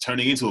 Like, it's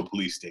turning into a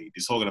police state.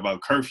 It's talking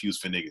about curfews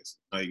for niggas.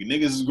 Like,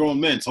 niggas is grown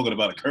men talking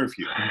about a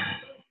curfew.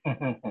 You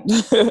know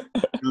what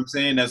I'm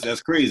saying?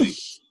 That's crazy.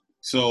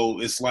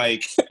 So it's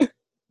like,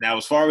 now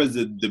as far as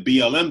the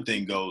BLM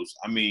thing goes,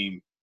 I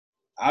mean,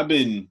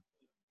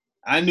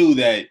 I knew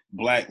that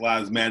Black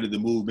Lives Matter, the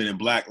movement, and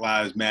Black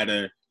Lives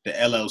Matter, the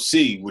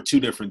LLC, were two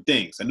different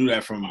things. I knew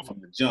that from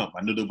the jump.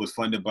 I knew that it was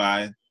funded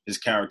by this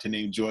character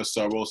named George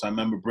Soros. I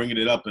remember bringing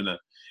it up in a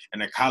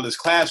college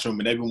classroom,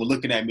 and everyone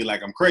looking at me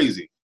like I'm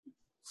crazy.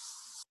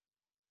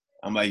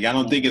 I'm like, I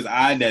don't think it's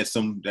odd that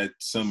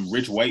some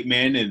rich white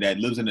man and that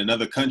lives in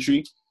another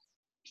country,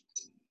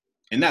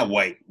 and not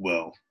white.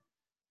 Well,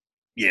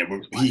 yeah,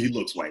 he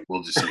looks white.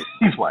 We'll just say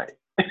he's white.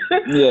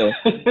 Yeah,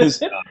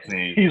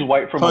 he's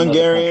white from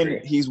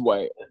Hungarian. He's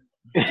white.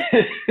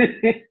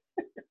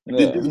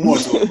 There's more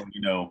to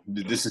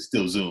it, this is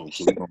still Zoom,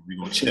 so we're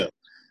gonna chill.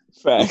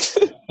 Facts.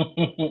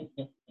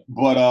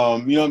 But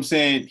you know what I'm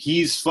saying?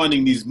 He's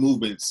funding these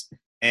movements,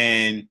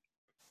 and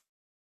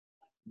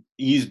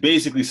he's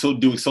basically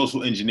doing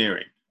social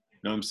engineering. You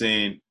know what I'm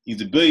saying?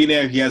 He's a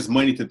billionaire. He has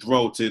money to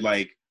throw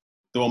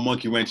a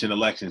monkey wrench in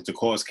elections to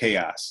cause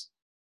chaos.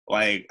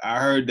 Like I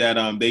heard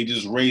that they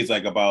just raised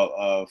like about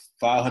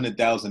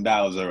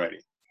 $500,000 already.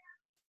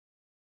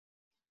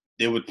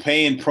 They were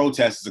paying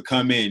protesters to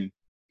come in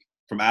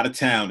from out of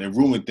town and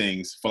ruin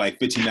things for like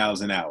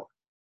 $15 an hour.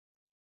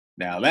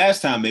 Now,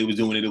 last time they was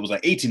doing it, it was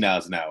like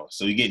 $18 an hour.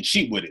 So you're getting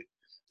cheap with it.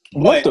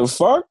 What the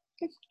fuck?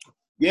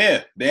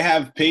 Yeah, they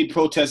have paid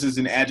protesters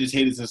and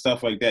agitators and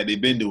stuff like that. They've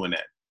been doing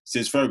that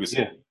since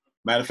Ferguson. Yeah.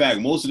 Matter of fact,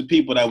 most of the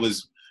people that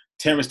was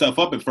tearing stuff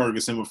up in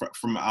Ferguson were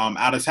from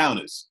out of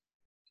towners.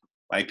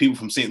 Like people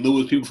from St.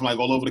 Louis, people from like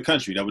all over the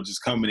country that would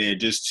just come in there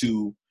just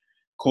to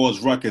cause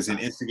ruckus and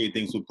instigate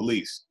things with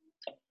police.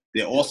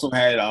 They also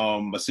had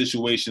a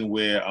situation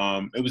where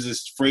it was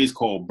this phrase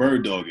called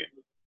bird dogging.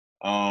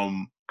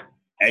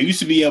 I used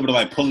to be able to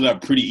like pull it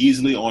up pretty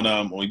easily on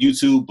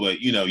YouTube, but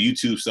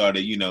YouTube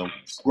started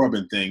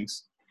scrubbing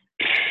things.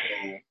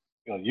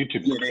 So,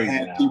 YouTube. Yeah, they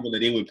had people that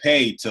they would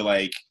pay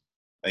to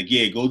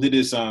go to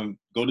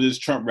this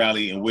Trump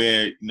rally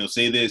and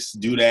say this,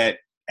 do that,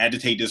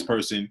 agitate this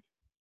person,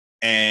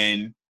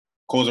 and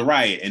cause a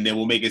riot, and then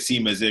we'll make it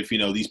seem as if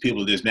these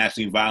people are just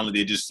naturally violent.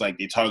 They're just like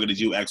they targeted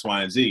you X,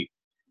 Y, and Z.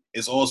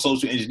 It's all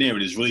social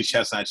engineering. It's really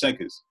chess not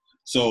checkers.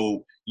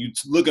 So you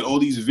look at all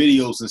these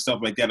videos and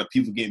stuff like that of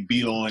people getting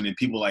beat on and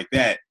people like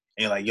that,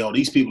 and you're like, yo,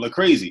 these people are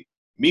crazy.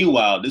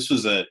 Meanwhile, this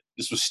was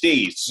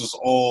staged. This was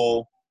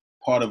all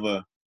part of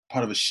a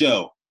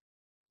show,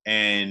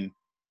 and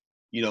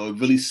it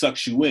really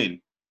sucks you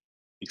in,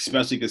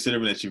 especially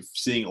considering that you're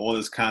seeing all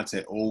this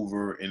content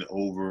over and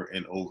over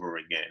and over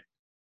again.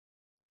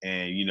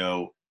 And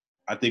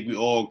I think we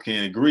all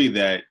can agree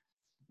that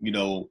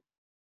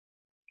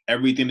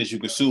everything that you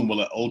consume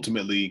will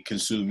ultimately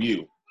consume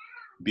you,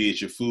 be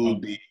it your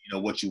food, be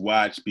it what you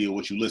watch, be it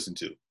what you listen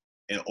to,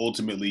 and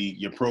ultimately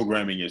you're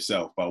programming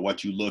yourself by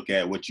what you look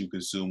at, what you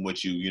consume,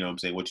 what you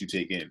what you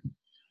take in.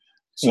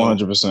 So,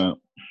 100%.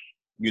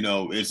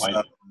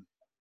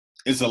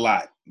 It's a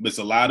lot. It's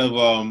a lot of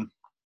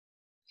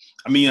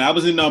I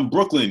was in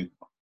Brooklyn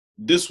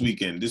this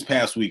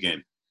past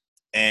weekend,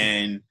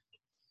 and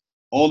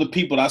all the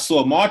people that I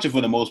saw marching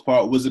for the most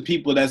part was the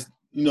people that's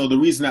the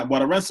reason why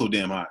the rent's so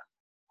damn high.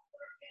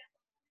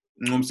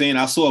 You know what I'm saying?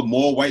 I saw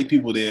more white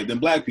people there than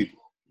black people.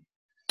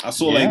 I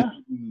saw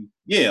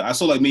I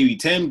saw like maybe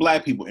 10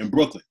 black people in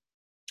Brooklyn.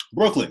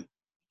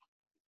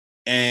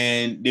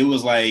 And there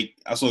was like,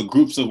 I saw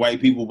groups of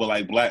white people with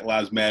like Black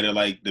Lives Matter,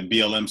 like the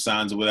BLM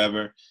signs or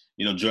whatever,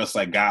 dressed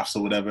like goths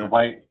or whatever.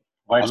 White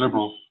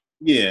liberals.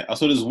 Yeah. I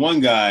saw this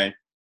one guy,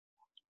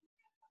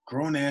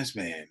 grown ass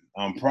man,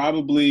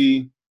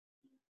 probably,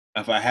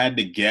 if I had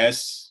to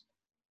guess,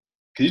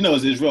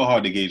 because it's real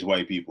hard to gauge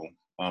white people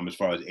as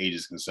far as age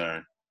is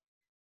concerned.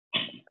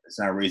 It's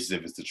not racist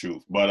if it's the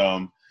truth, but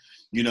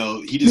he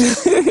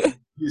just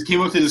he just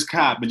came up to this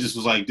cop and just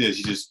was like this.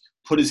 He just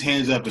put his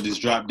hands up and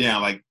just dropped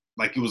down like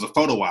it was a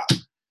photo op.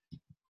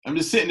 I'm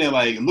just sitting there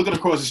like looking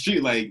across the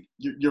street like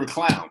you're a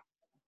clown.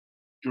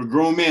 You're a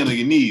grown man on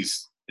your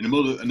knees in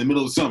the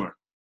middle of summer.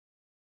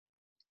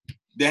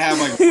 They have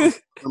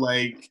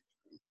like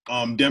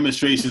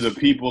demonstrations of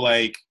people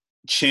like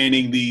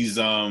chanting these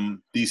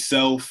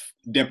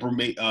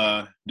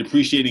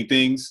depreciating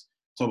things.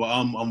 So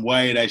I'm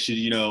white. I should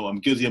I'm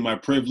guilty of my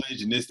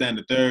privilege and this, that, and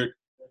the third.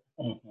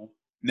 Mm-hmm.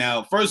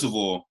 Now, first of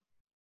all,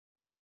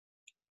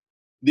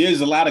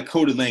 there's a lot of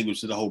coded language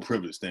to the whole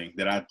privilege thing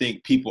that I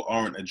think people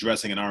aren't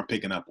addressing and aren't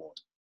picking up on.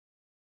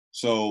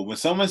 So when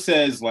someone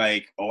says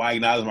like, "Oh, I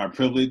acknowledge my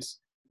privilege,"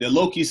 they're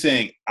low-key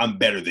saying, "I'm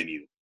better than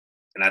you,"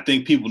 and I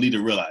think people need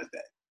to realize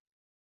that.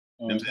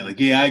 Mm-hmm. You know what I'm saying? Like,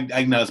 yeah, I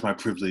acknowledge my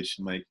privilege.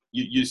 I'm like,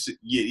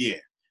 yeah.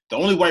 The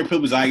only white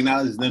privilege I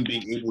acknowledge is them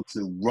being able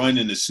to run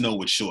in the snow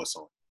with shorts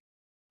on.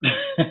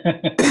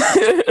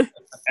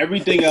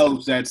 Everything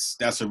else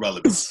that's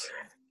irrelevant.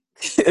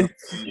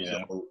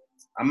 Yeah. So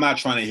I'm not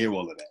trying to hear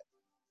all of that.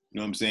 You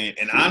know what I'm saying?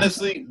 And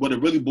honestly, what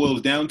it really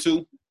boils down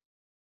to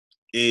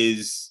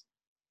is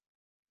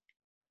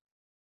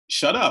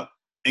shut up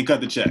and cut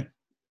the check.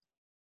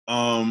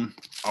 I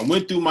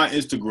went through my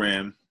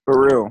Instagram.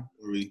 For real.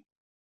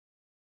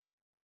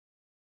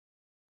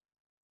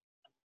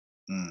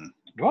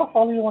 Do I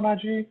follow you on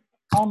IG?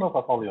 I don't know if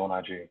I follow you on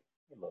IG.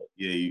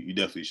 Yeah, you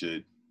definitely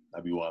should. I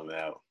be wilding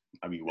out.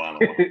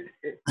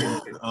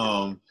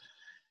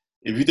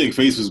 If you think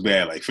Facebook's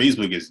bad, like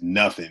Facebook is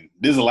nothing.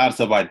 There's a lot of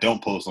stuff I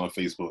don't post on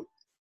Facebook.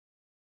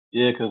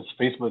 Yeah, because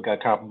Facebook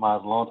got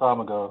compromised a long time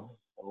ago.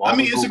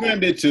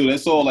 Instagram did too.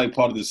 That's all like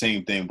part of the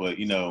same thing, but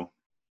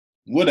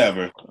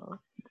whatever.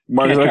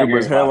 Mark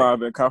Zuckerberg's hairline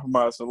been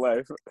compromised for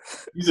life.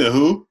 You said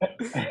who?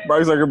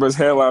 Mark Zuckerberg's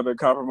hairline been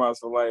compromised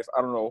for life.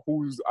 I don't know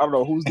who's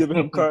giving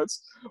him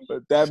cuts,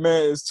 but that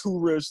man is too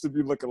rich to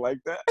be looking like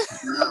that.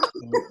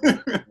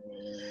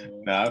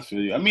 Nah, I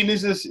feel you.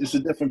 It's a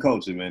different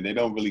culture, man. They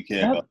don't really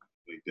care about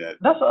like that.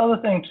 That's the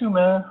other thing too,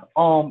 man.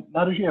 Now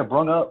that you have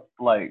brung up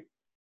like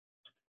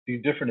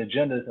these different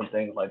agendas and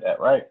things like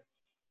that, right?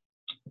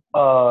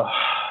 I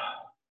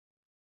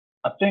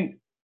think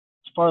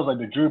far as like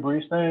the Drew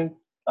Brees thing,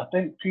 I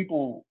think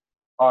people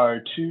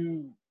are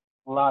too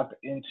locked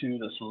into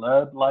the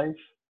celeb life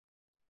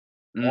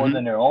more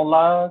than their own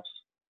lives.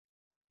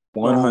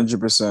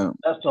 100%.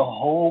 That's the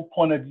whole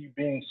point of you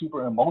being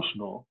super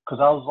emotional. Because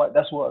I was like,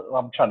 that's what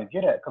I'm trying to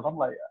get at. Because I'm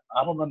like,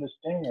 I don't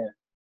understand.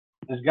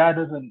 This guy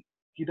doesn't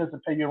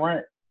pay your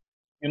rent.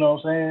 You know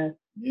what I'm saying?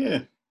 Yeah.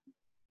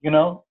 You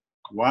know?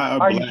 Why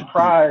are you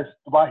surprised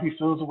why he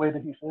feels the way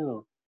that he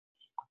feels?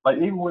 Like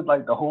even with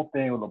like the whole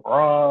thing with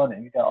LeBron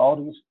and you got all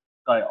these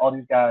guys.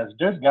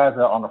 There's guys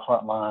that are on the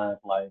front lines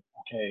like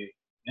okay,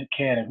 Nick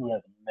Cannon who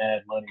has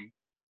mad money,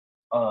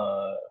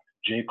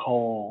 J.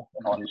 Cole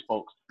and all these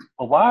folks.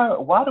 But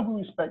why do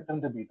we expect them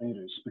to be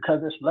leaders?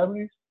 Because they're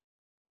celebrities?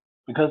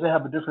 Because they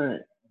have a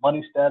different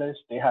money status,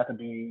 we have to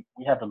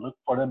look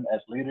for them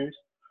as leaders.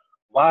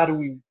 Why do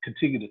we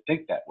continue to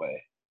think that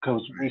way?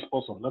 Because we're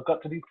supposed to look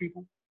up to these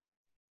people?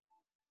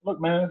 Look,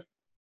 man,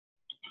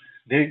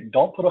 they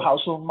don't put a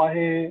house over my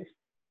head.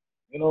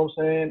 You know what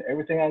I'm saying?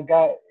 Everything I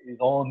got is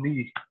on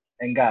me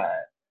and God.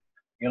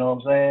 You know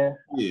what I'm saying?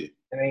 Yeah.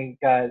 And ain't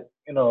got,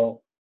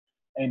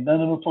 ain't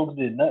none of them folks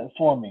did nothing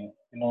for me.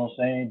 You know what I'm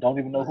saying? Don't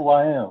even know who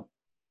I am.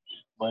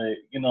 But,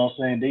 you know what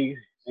I'm saying?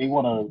 They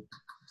want to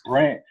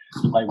grant,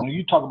 like when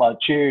you talk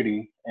about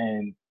charity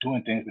and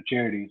doing things for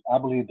charities, I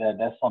believe that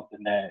that's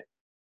something that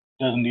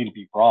doesn't need to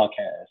be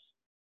broadcast.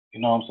 You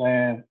know what I'm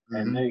saying?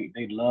 Mm-hmm. And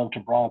they love to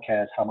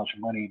broadcast how much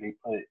money they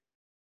put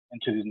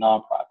into these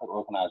nonprofit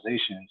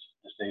organizations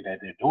to say that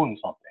they're doing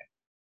something.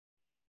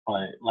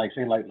 But like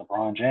say like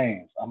LeBron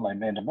James, I'm like,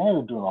 man, the man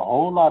is doing a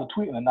whole lot of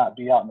tweeting and not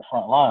be out in the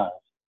front lines.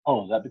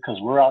 Oh, is that because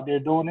we're out there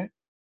doing it?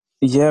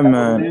 Yeah,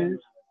 man.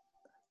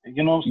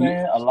 You know what I'm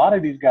saying? A lot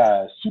of these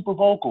guys, super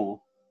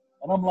vocal.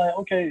 And I'm like,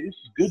 okay, it's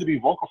good to be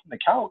vocal from the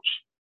couch.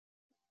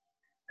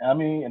 I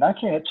mean, and I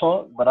can't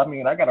talk, but I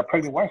mean, I got a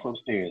pregnant wife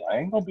upstairs. I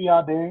ain't gonna be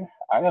out there.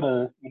 I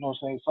gotta, you know what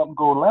I'm saying, something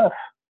go left.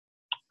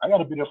 I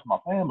gotta be there for my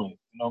family.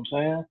 You know what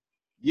I'm saying?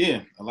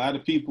 Yeah, a lot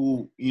of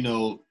people,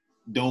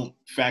 don't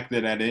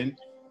factor that in.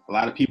 A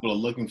lot of people are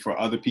looking for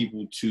other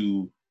people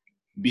to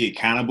be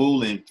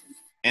accountable, and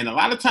a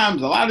lot of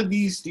times, a lot of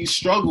these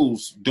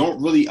struggles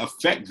don't really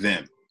affect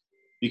them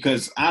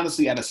because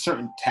honestly, at a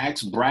certain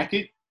tax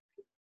bracket,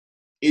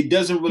 it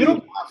doesn't really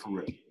apply for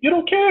real. You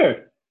don't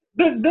care.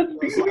 You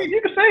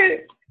can say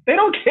it. They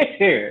don't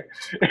care.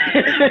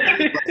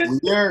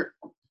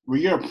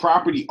 when you're a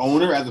property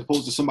owner as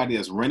opposed to somebody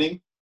that's renting,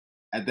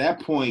 at that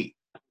point,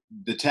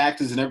 the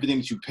taxes and everything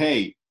that you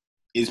pay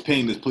is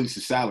paying the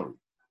police's salary.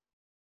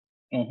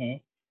 Mm-hmm.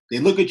 They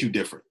look at you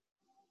different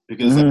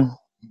because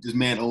this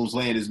man owns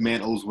land, this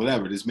man owns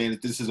whatever. This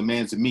is a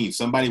man's means.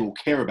 Somebody will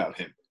care about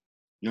him.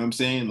 You know what I'm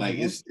saying? Like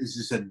it's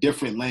just a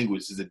different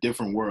language. It's a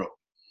different world.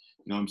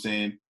 You know what I'm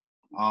saying?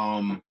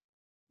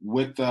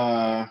 With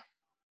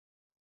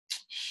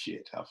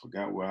shit, I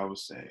forgot what I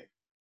was saying.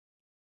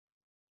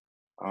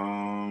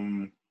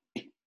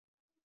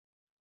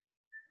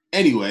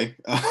 Anyway,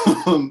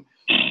 but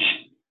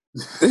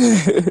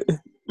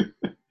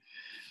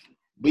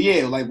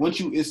yeah, like once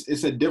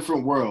it's a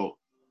different world.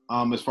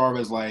 As far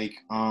as like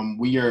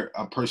when you're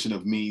a person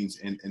of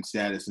means and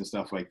status and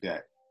stuff like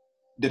that.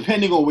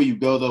 Depending on where you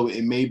go, though,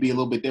 it may be a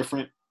little bit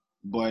different.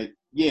 But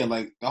yeah,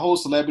 like the whole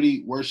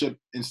celebrity worship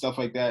and stuff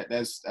like that,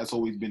 that's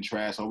always been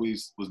trash.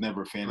 Always was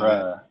never a fan of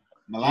that.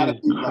 And a lot of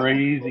people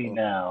crazy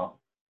now.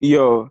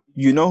 Yo,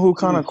 you know who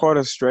kind of caught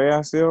a stray,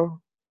 I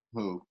feel?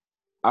 Who?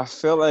 I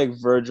feel like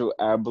Virgil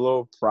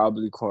Abloh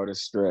probably caught a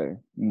stray.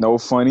 No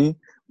funny.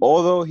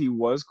 Although he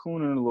was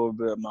cooning a little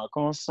bit, I'm not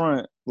going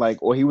front.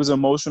 Like, or he was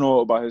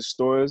emotional about his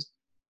stores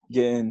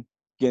getting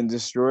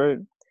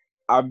destroyed.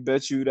 I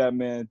bet you that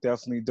man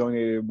definitely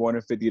donated more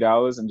than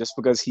 $50, and just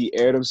because he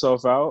aired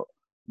himself out,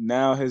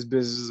 now his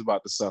business is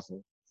about to suffer.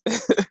 Do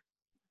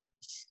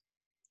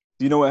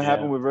you know what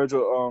happened with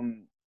Virgil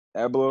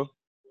Abloh?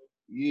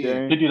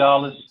 Yeah,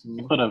 $50.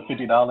 He put up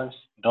 $50.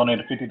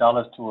 Donated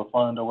 $50 to a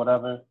fund or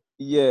whatever.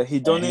 Yeah, he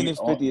donated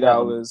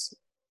 $50.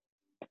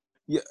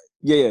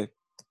 Yeah.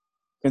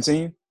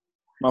 Continue.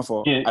 My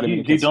fault. Yeah,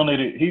 he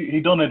donated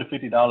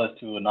 $50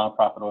 to a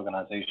nonprofit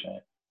organization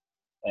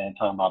and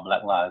talking about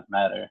Black Lives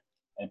Matter.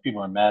 And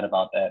people are mad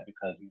about that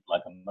because he's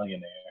like a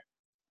millionaire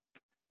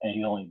and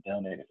he only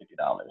donated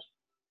 $50.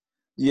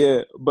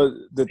 Yeah, but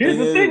here's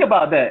the thing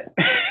about that.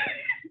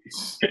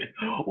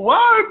 Why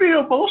are we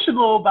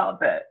emotional about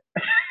that?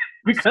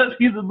 Because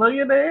he's a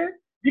millionaire?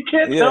 You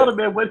can't tell the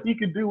man what he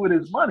can do with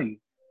his money.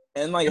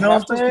 And like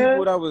half those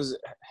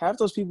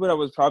people that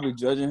was probably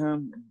judging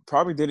him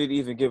probably didn't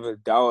even give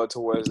 $1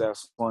 towards that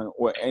fund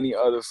or any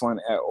other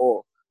fund at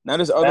all. Now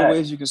there's other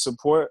ways you can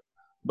support,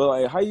 but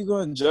like how you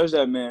gonna judge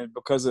that man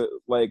because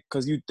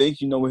you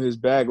think you know what his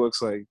bag looks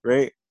like,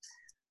 right?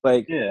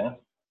 Like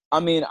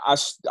I mean, I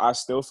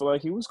still feel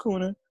like he was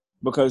cooning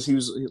because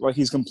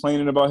he's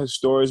complaining about his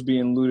stores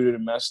being looted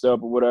and messed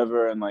up or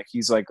whatever, and like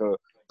he's like a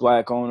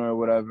black owner or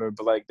whatever.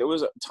 But like there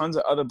was tons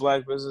of other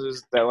black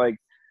businesses that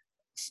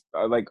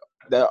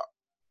that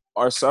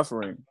are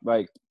suffering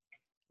like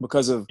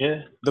because of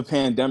the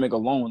pandemic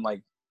alone.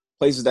 Like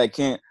places that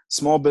can't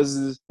small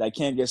businesses that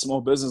can't get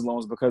small business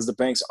loans because the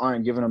banks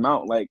aren't giving them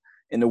out like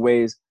in the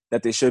ways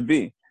that they should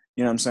be.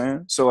 You know what I'm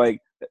saying? So like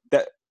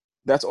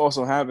that's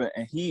also happened,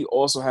 and he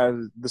also has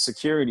the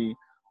security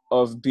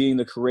of being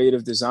the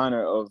creative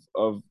designer or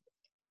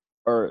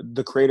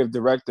the creative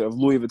director of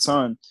Louis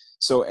Vuitton.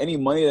 So any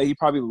money that he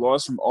probably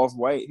lost from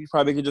Off-White, he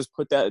probably could just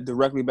put that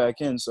directly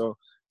back in. So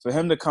for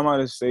him to come out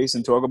his face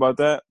and talk about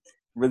that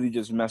really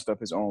just messed up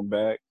his own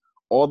bag.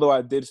 Although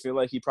I did feel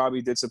like he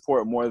probably did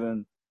support more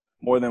than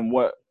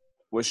what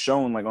was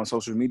shown like on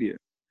social media,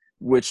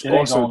 which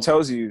also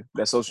tells you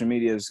that social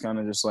media is kind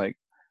of just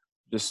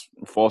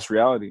false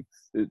reality.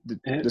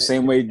 The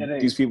same way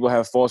these people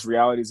have false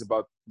realities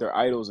about their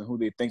idols and who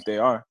they think they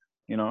are,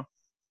 you know?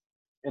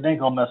 It ain't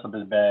gonna mess up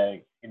his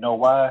bag. You know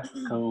why?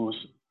 Because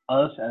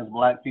us as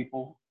Black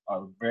people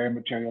are very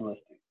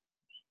materialistic.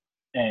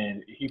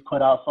 And if he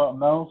put out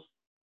something else,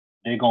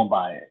 they're gonna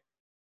buy it.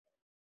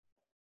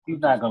 He's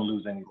not gonna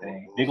lose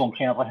anything. They're gonna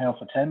cancel him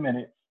for 10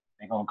 minutes.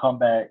 They're gonna come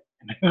back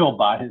and they're gonna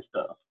buy his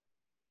stuff.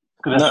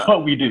 Because that's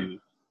what we do.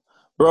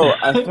 Bro,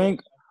 I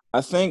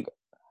think,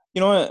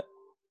 you know what?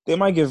 They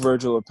might give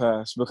Virgil a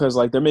pass because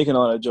like they're making a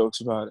lot of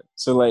jokes about it.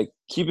 So like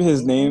keeping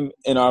his name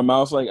in our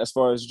mouth, like as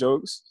far as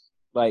jokes,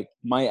 like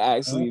might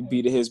actually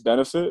be to his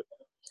benefit.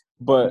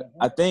 But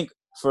I think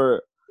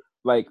for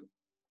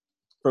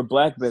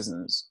Black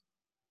business,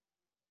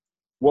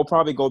 we'll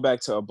probably go back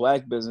to a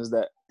Black business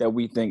that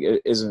we think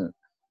isn't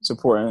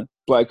supporting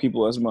Black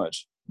people as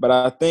much. But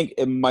I think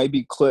it might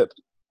be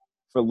clipped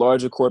for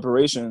larger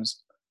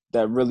corporations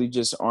that really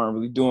just aren't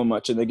really doing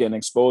much, and they're getting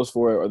exposed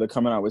for it, or they're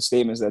coming out with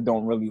statements that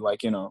don't really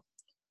like, you know,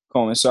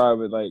 coincide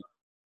with like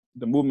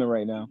the movement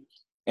right now.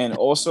 And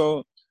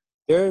also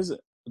there's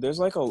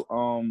like a like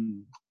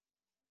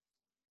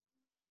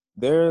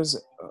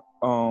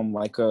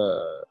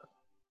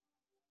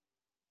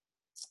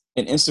an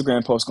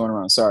Instagram post going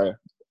around, sorry.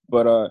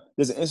 But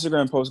there's an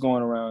Instagram post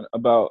going around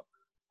about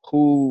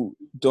who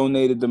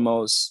donated the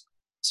most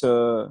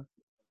to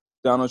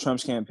Donald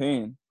Trump's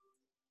campaign.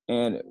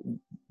 And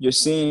you're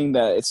seeing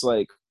that it's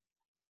like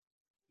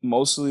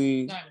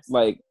mostly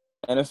like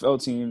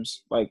NFL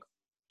teams, like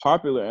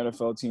popular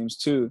NFL teams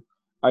too.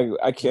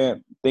 I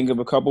can't think of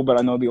a couple, but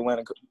I know the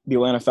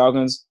Atlanta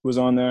Falcons was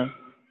on there.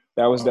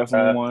 That was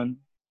definitely one.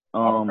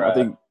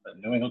 I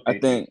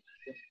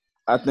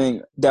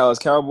think Dallas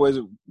Cowboys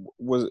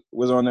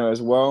was on there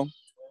as well.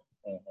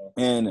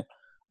 And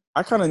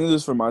I kind of knew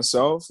this for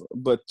myself,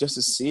 but just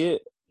to see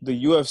it,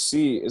 the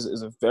UFC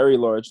is a very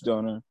large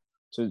donor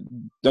to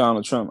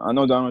Donald Trump. I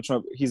know Donald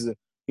Trump, he's an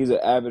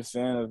avid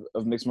fan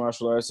of mixed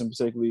martial arts, and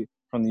particularly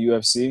from the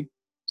UFC.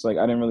 So like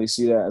I didn't really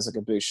see that as like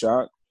a big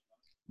shock.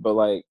 But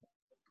like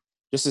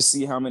just to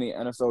see how many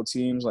NFL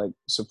teams like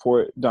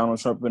support Donald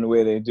Trump in the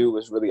way they do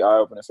was really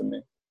eye-opening for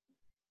me.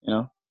 You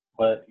know?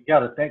 But you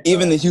gotta think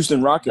even the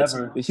Houston Rockets,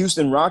 the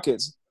Houston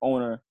Rockets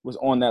owner was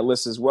on that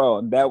list as well,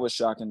 and that was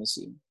shocking to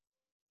see.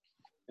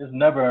 It's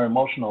never an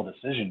emotional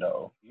decision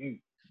though.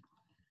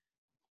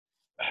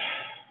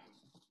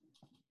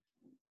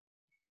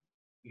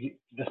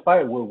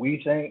 Despite what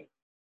we think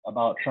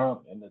about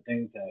Trump and the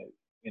things that,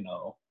 you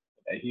know,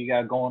 that he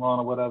got going on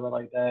or whatever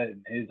like that,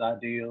 and his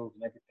ideals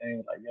and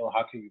everything, like, yo,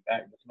 how can you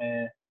back this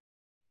man?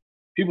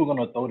 People are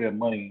gonna throw their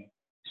money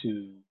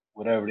to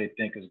whatever they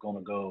think is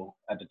gonna go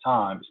at the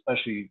time,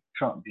 especially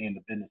Trump being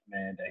the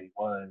businessman that he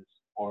was,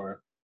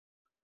 or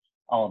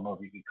I don't know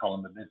if you could call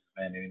him a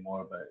businessman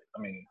anymore, but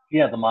I mean, he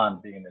has a mind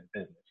of being in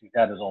business. He's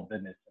had his own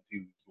business since he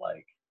was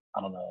like,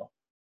 I don't know,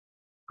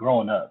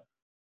 growing up.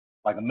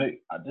 Like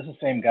this is the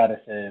same guy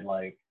that said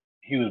like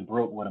he was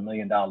broke with $1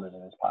 million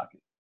in his pocket.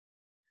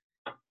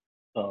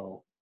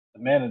 So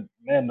the man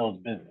knows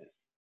business.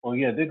 Well,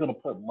 yeah, they're gonna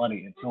put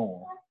money into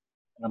him,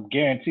 and I'm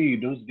guarantee you,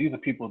 these are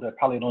people that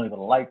probably don't even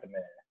like the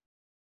man.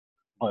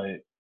 But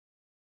it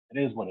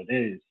is what it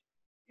is,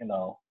 you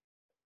know.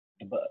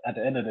 But at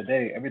the end of the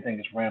day, everything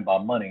is ran by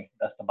money.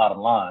 That's the bottom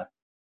line.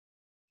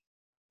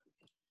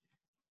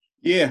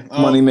 Yeah,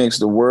 money makes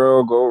the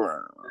world go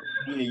round.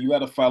 Yeah, you got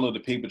to follow the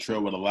paper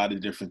trail with a lot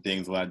of different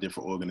things, a lot of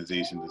different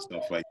organizations and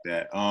stuff like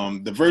that.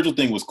 The Virgil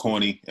thing was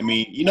corny. I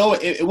mean, you know,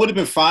 it would have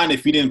been fine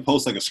if he didn't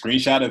post like a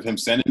screenshot of him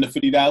sending the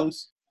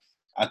 $50.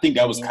 I think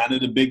that was kind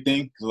of the big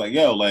thing. Cause like,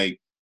 yo,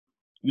 like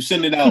you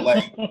send it out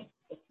like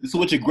this is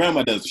what your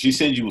grandma does. She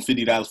sends you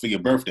 $50 for your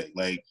birthday.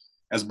 Like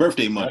that's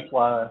birthday money. That's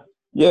why.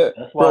 Yeah,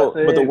 bro.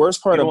 But the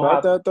worst part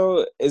about that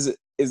though is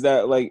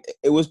that like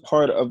it was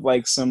part of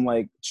like some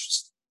like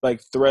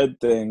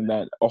thread thing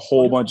that a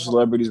whole bunch of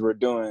celebrities were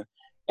doing,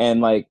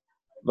 and like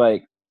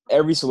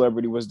every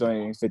celebrity was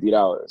donating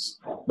 $50.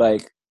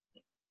 Like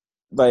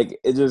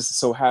it just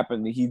so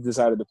happened that he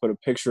decided to put a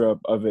picture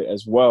up of it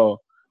as well,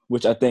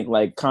 which I think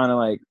like kind of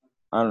like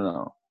I don't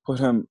know, put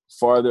him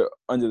farther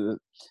under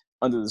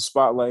the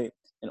spotlight,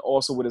 and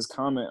also with his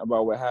comment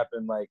about what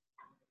happened like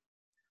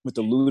with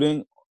the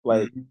looting,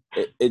 like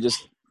it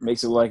just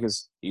makes it like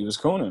he was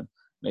cooning.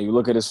 Now you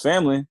look at his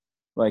family,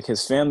 like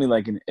his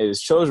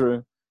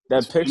children.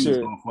 That his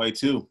picture, off white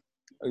too.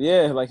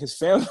 Yeah, like his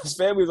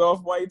family's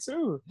off white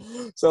too.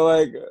 So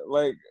like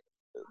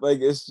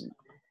it's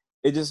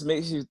it just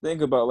makes you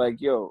think about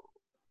like, yo,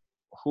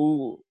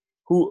 who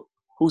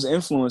who's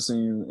influencing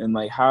you, and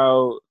like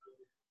how,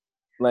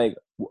 like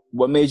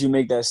what made you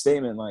make that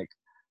statement? Like,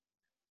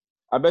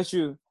 I bet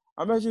you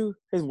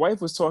his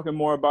wife was talking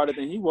more about it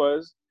than he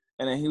was,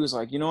 and then he was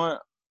like, you know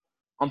what,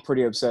 I'm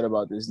pretty upset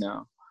about this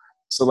now.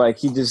 So like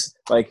he just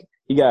like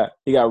he got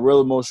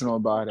real emotional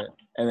about it,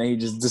 and then he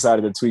just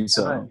decided to tweet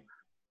something.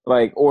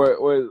 Like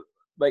or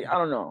like I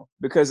don't know,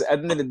 because at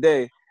the end of the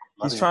day,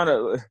 he's trying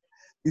to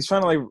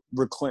like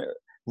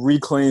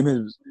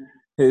reclaim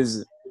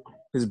his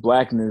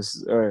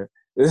blackness, or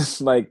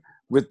like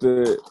with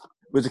the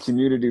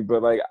community.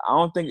 But like I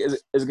don't think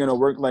it's gonna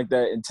work like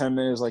that in 10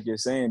 minutes, like you're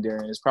saying,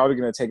 Darian. It's probably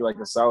gonna take like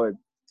a solid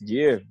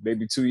year,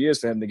 maybe 2 years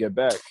for him to get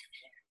back.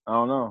 I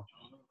don't know.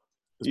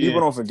 Because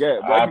people don't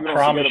forget. Black people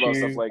don't forget about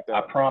stuff like that.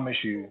 I promise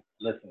you.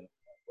 Listen,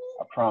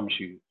 I promise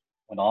you.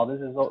 When all this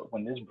is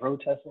when this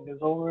protesting is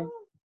over,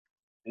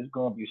 there's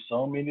gonna be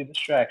so many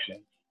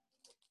distractions,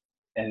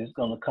 and it's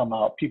gonna come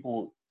out.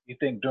 People, you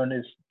think during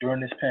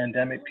this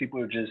pandemic, people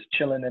are just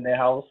chilling in their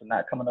house and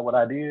not coming up with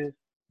ideas?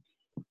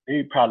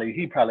 He probably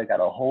got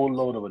a whole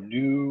load of a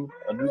new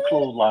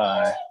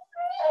clothesline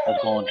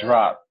that's gonna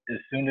drop as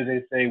soon as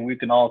they say we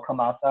can all come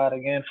outside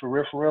again for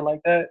real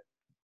like that.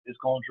 It's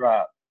gonna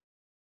drop,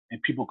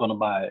 and people gonna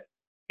buy it.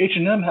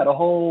 H&M had a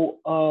whole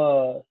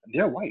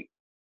they're white.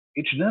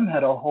 H&M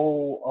had a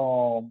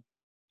whole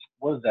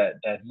what was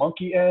that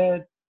monkey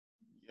ad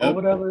or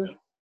whatever,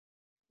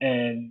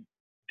 and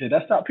did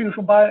that stop people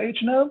from buying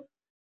H&M?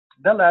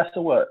 That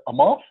lasted what, a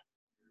month?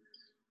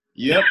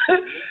 Yep.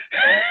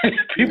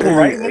 People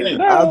writing H&M.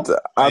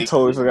 I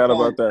totally forgot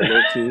about that,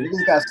 low key.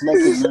 Niggas got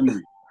selective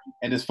memory.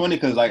 And it's funny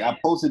because like I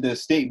posted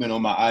this statement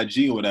on my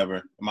IG or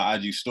whatever, my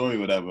IG story or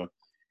whatever,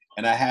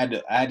 and I had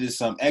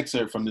this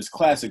excerpt from this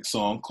classic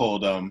song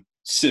called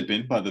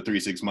 "Sippin'" by the 3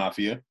 6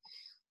 Mafia,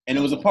 and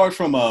it was a part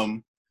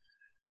from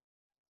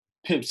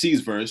Pimp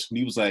C's verse. And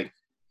he was like,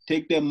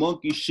 "Take that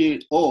monkey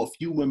shit off,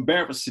 you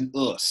embarrassing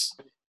us."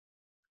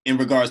 In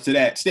regards to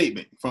that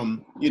statement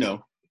from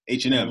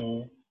H&M.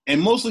 Mm-hmm.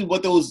 And mostly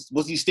what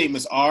these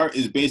statements are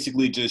is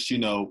basically just,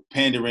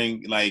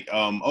 pandering, like,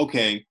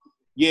 okay,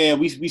 yeah,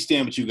 we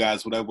stand with you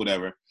guys,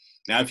 whatever.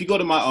 Now, if you go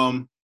to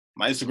my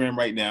my Instagram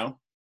right now,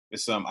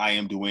 it's I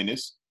am doing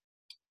this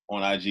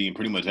on IG and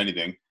pretty much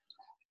anything.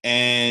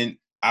 And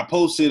I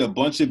posted a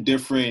bunch of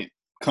different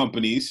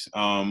companies.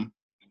 I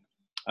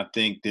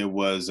think there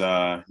was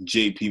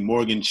JP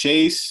Morgan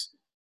Chase,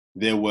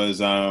 there was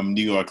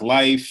New York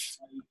Life,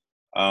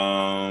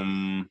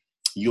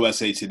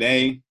 USA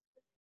Today.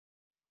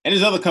 And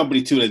there's other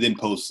company too that didn't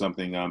post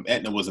something.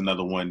 Aetna was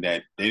another one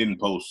that they didn't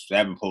post. They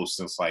haven't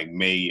posted since like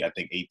May, I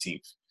think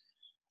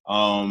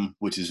 18th,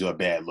 which is a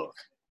bad look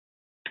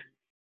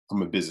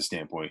from a business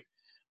standpoint.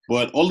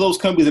 But all those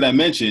companies that I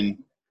mentioned,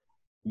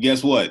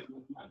 guess what?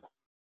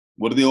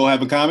 What do they all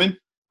have in common?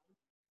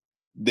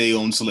 They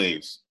own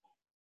slaves.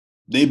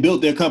 They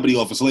built their company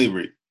off of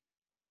slavery,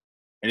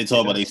 and they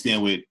talk about they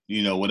stand with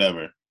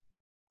whatever.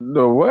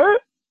 The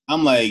what?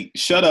 I'm like,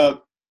 shut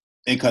up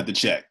and cut the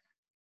check.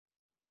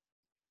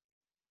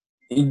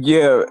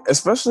 Yeah,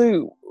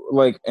 especially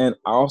like, and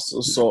I also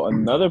saw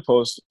another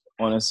post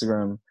on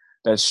Instagram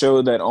that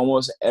showed that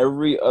almost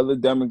every other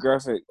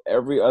demographic,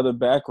 every other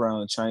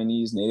background,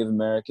 Chinese, Native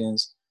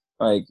Americans,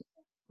 like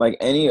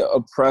any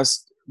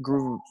oppressed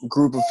group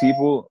of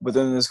people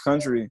within this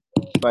country,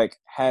 like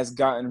has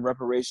gotten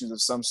reparations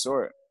of some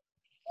sort.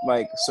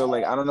 Like, so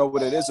like, I don't know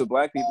what it is with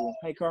black people.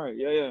 Hey,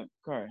 Kari, yeah,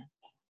 Kari.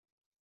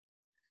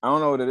 I don't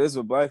know what it is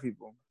with black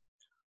people.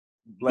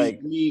 Like,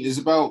 it's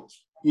about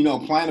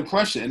applying the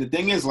pressure. And the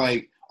thing is,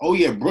 like, oh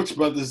yeah, Brooks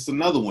Brothers is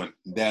another one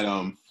that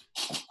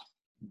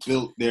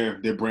built their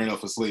brand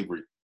off of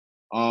slavery.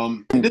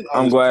 I'm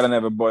glad I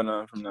never bought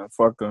nothing from them.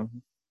 Fuck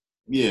them.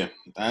 Yeah,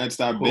 I had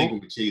stopped banking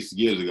with Chase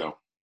years ago.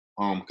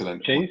 Because I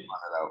Chase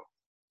found it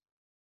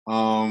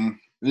out.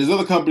 There's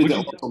other companies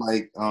that also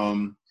like.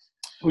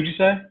 Who'd you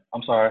say?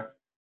 I'm sorry.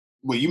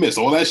 Wait, you missed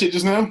all that shit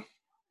just now?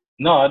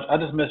 No, I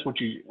just missed what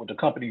the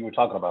company you were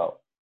talking about.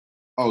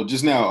 Oh,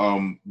 just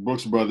now,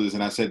 Brooks Brothers,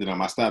 and I said that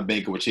I stopped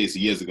banking with Chase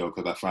years ago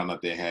because I found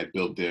out they had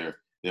built their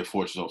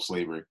fortune off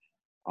slavery.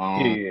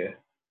 Yeah.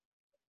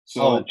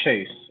 So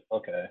Chase.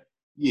 Okay.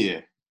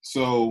 Yeah.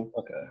 So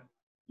okay.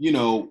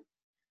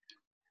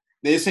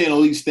 They're saying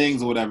all these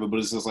things or whatever, but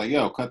it's just like,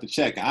 yo, cut the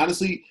check.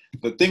 Honestly,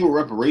 the thing with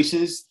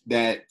reparations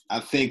that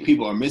I think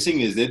people are missing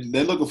is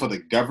they're looking for the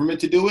government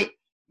to do it.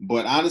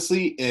 But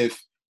honestly,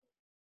 if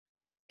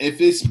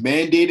it's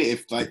mandated,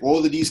 if like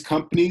all of these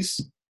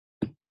companies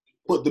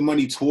put the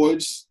money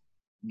towards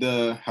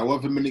the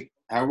however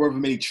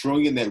many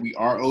trillion that we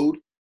are owed,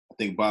 I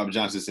think Bob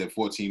Johnson said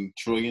 14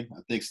 trillion.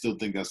 Still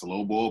think that's a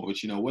low ball, but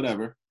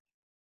whatever.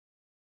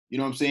 You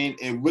know what I'm saying?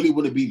 It really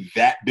wouldn't be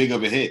that big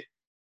of a hit.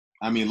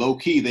 I mean, low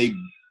key,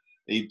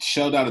 they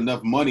shelled out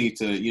enough money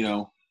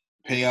to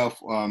pay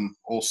off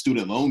all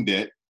student loan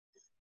debt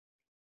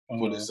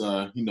for this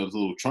this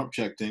little Trump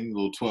check thing,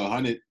 little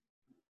 $1,200.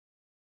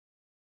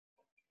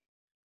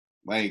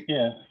 Like,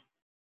 yeah,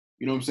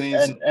 You know what I'm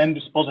saying? And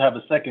they're supposed to have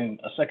a second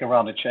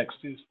round of checks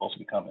too. Supposed to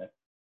be coming,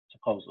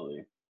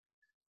 supposedly.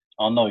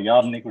 I don't know.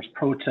 Y'all niggas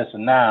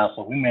protesting now,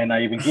 so we may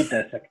not even get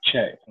that second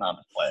check. Not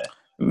just playing.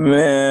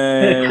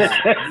 Man,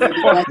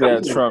 fuck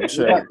that Trump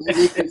check.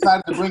 They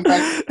decided to bring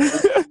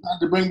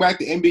back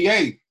the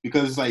NBA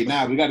because it's like,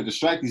 nah, we got to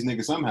distract these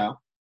niggas somehow.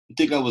 You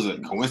think that was a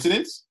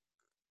coincidence?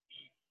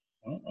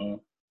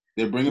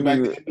 They're bringing back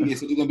the NBA.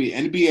 So it's gonna be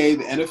NBA,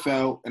 the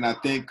NFL, and I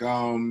think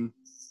the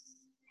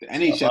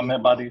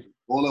NHL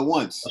all at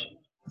once.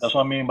 That's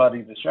what I mean by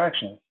these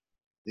distractions.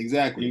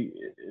 Exactly.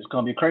 It's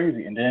gonna be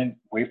crazy, and then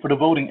wait for the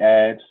voting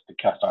ads to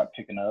start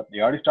picking up. They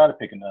already started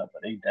picking up,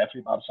 but they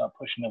definitely about to start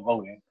pushing the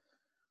voting.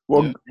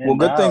 Well,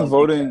 good thing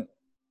voting.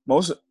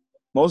 Most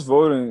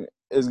voting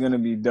is gonna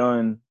be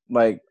done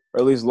or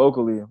at least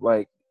locally,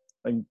 like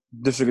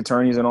district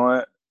attorneys and all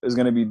that is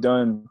gonna be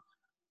done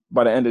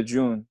by the end of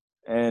June.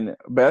 And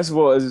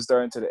basketball isn't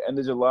starting to the end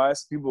of July,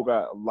 so people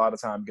got a lot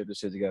of time to get this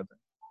shit together.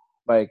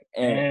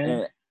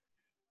 And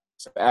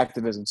some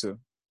activism too.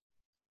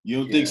 You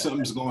don't think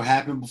something's gonna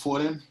happen before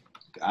then?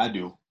 I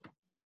do.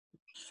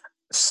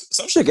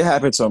 Some shit can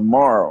happen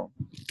tomorrow.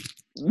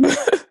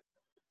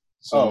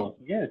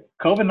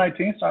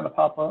 COVID-19 starting to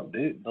pop up.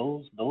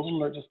 Those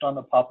alerts are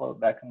starting to pop up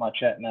back in my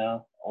chat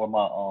now or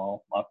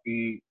my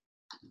feed,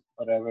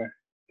 whatever.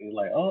 They're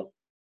like, oh,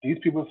 these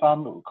people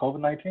found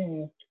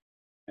COVID-19.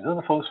 These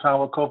other folks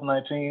found with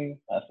COVID-19.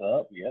 I said,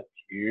 oh, yep,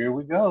 here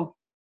we go.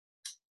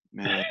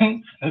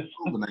 Man,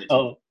 COVID-19.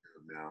 Oh,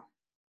 now.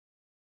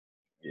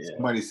 Yeah.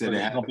 Somebody said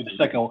it's gonna be the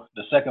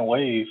second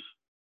wave.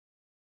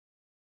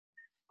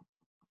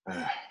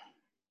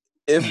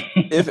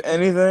 If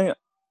anything,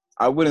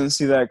 I wouldn't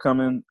see that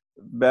coming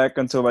back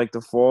until like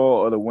the fall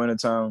or the winter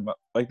time,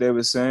 like they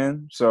were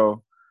saying.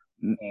 So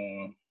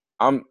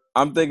I'm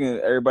thinking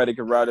everybody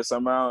could ride it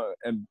somehow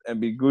and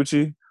be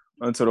Gucci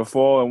until the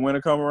fall and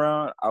winter come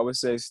around. I would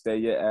say stay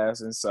your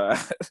ass inside.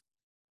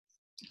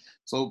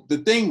 So the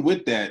thing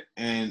with that,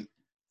 and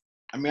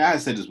I mean I had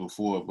said this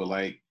before, but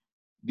like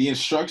the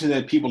instructions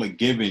that people are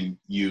giving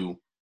you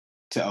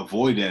to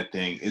avoid that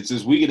thing, it's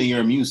just weakening your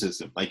immune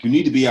system. Like you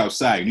need to be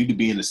outside, you need to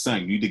be in the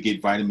sun, you need to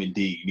get vitamin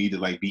D, you need to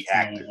like be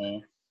active.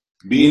 You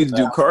need to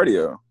do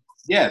cardio.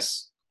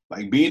 Yes.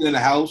 Like being in the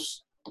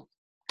house,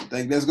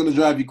 like that's gonna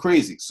drive you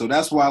crazy. So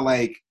that's why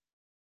like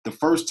the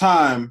first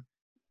time,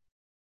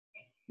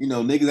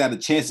 niggas had a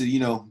chance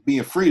to, be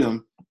in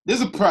freedom,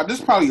 there's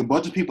probably a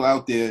bunch of people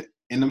out there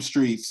in them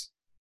streets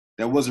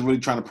that wasn't really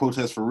trying to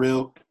protest for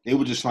real. They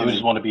were just trying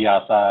to want to be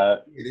outside.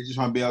 Yeah, they just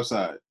want to be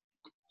outside.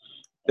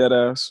 Dead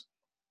ass.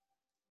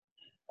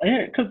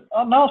 Yeah, because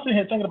I'm now sitting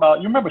here thinking about,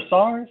 you remember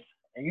SARS?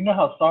 And you know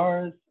how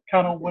SARS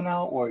kind of went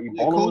out, or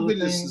Ebola was a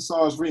thing? Is the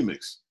SARS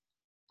remix.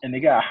 And they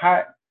got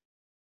hot,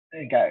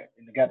 and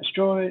they got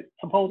destroyed,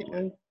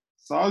 supposedly. Yeah.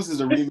 SARS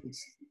is a remix.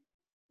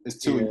 It's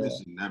to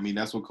ignition. I mean,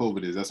 that's what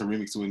COVID is. That's a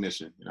remix to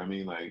ignition. You know what I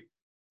mean? Like,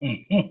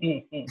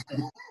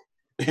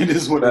 it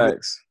is what it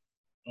is.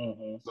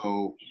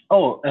 So.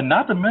 Oh, and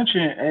not to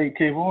mention,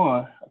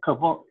 Kavohn,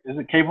 is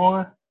it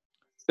Kavohn?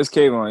 It's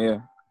Kavohn,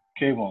 yeah.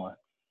 Kavohn.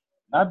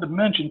 Not to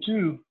mention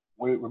too.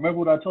 Remember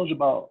what I told you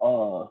about?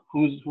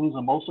 Who's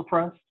the most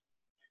oppressed?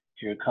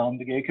 Here come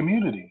the gay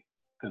community,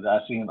 because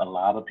I've seen a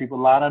lot of people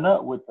lining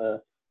up with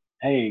the,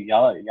 hey,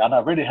 y'all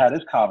not ready to have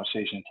this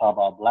conversation, talk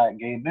about black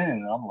gay men.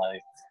 And I'm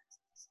like,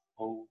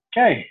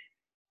 okay.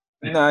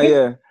 Nah,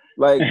 yeah.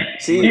 Like,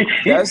 see,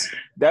 that's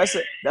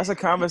a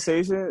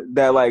conversation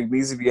that like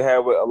needs to be had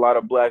with a lot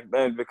of black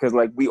men, because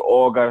like we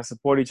all gotta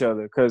support each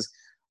other. Because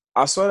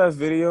I saw that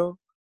video.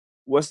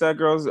 What's that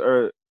girl's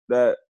or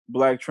that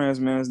black trans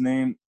man's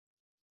name?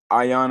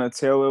 Ayanna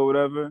Taylor or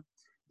whatever.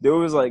 There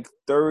was like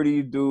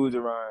 30 dudes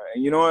around,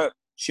 and you know what?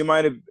 She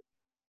might have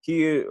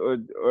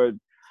or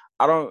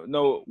I don't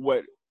know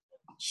what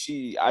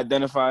she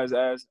identifies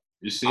as.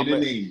 Just say the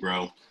name,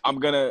 bro. I'm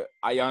gonna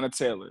Ayanna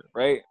Taylor,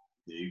 right?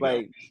 There you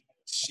like go.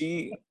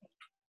 She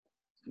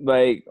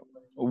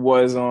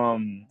was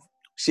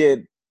she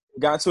had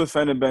got to a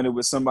fender bender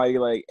with somebody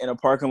like in a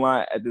parking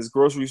lot at this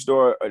grocery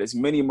store or this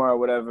mini mart or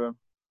whatever.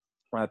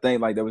 I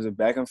think like there was a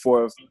back and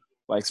forth,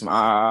 like some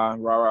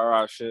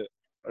rah shit,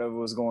 whatever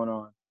was going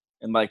on.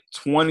 And like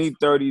 20,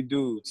 30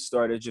 dudes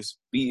started just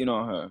beating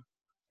on her,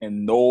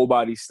 and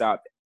nobody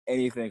stopped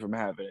anything from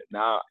happening.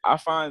 Now, I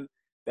find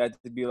that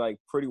to be like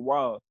pretty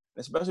wild,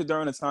 especially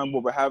during a time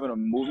where we're having a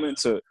movement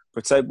to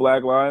protect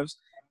Black lives.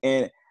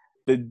 And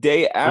the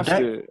day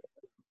after,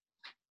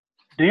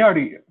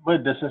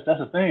 but that's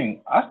the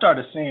thing. I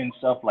started seeing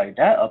stuff like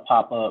that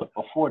pop up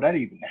before that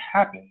even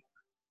happened.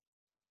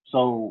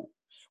 So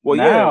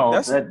now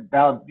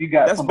you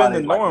got that's been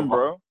the norm,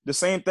 bro. The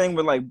same thing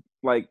with like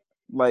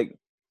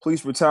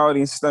police brutality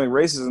and systemic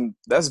racism.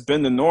 That's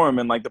been the norm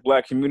in like the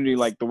Black community,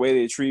 like the way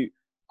they treat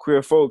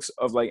queer folks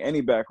of like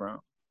any background.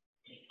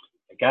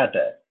 I got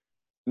that.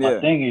 Yeah.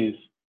 My thing is,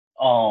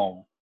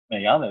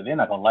 man, y'all know they're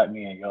not gonna like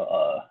me in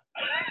your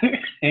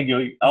in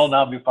your. I don't know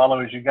how many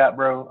followers you got,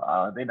 bro.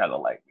 They're not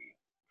gonna like me.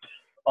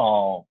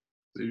 So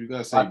you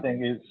gotta say. My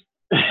thing is,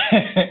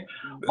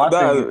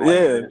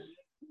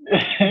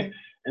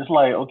 it's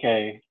like,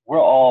 okay, we're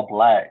all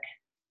black.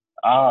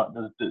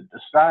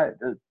 Despite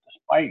your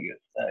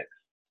sex,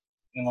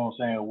 you know what I'm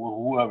saying,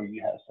 whoever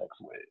you have sex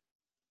with,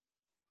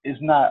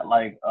 it's not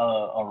like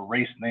a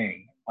race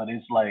thing, but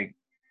it's like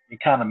you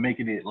kind of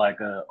making it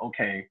like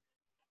okay,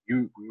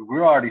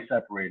 we're already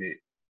separated.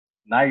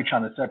 Now you're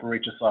trying to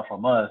separate yourself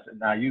from us, and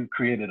now you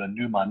created a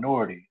new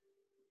minority.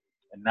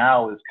 And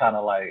now it's kind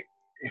of like,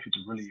 if it's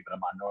really even a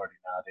minority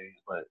nowadays,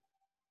 but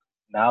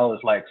now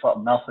it's like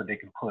something else that they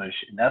can push,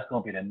 and that's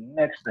going to be the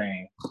next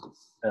thing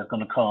that's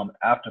going to come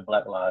after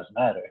Black Lives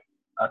Matter.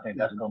 I think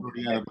that's going to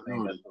be the next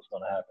thing that's what's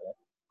going to happen.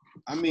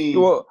 I mean,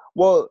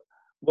 well,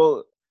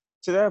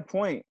 to that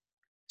point,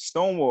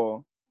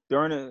 Stonewall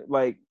during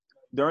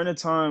the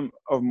time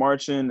of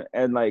marching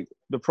and like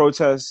the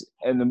protests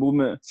and the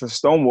movement for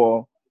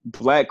Stonewall,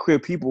 Black queer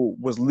people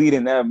was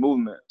leading that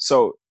movement.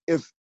 So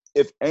if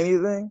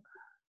anything,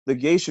 the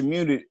gay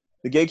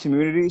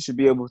community should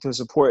be able to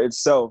support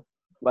itself.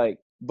 Like,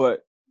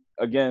 but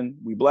again,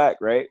 we Black,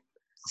 right?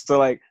 So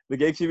like the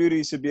gay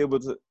community should be able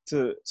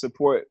to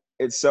support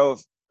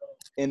itself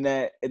in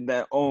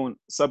that own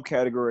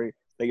subcategory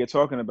that you're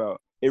talking about.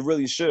 It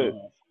really should.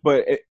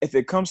 But if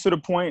it comes to the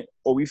point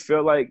or we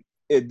feel like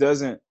it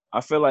doesn't,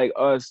 I feel like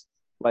us,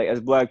 like as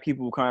Black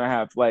people, kind of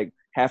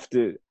have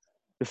to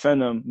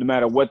defend them no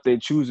matter what they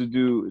choose to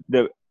do,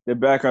 their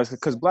backgrounds,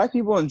 because Black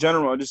people in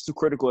general are just too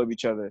critical of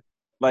each other.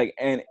 Like,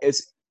 and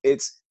it's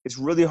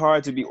really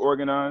hard to be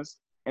organized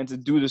and to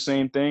do the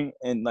same thing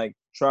and like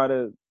try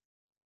to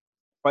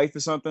fight for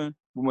something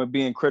when we're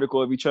being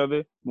critical of each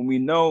other, when we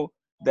know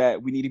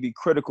that we need to be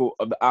critical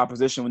of the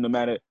opposition, no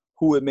matter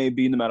who it may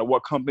be, no matter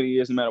what company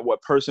it is, no matter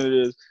what person it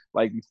is,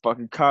 like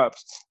fucking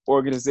cops,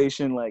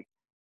 organization, like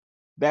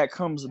that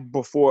comes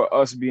before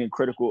us being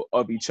critical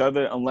of each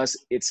other, unless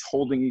it's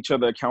holding each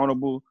other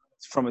accountable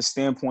from a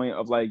standpoint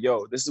of like,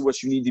 yo, this is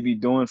what you need to be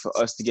doing for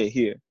us to get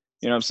here.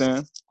 You know what I'm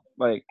saying?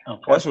 Like,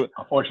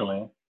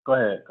 Unfortunately, go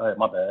ahead,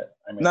 my bad.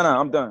 No,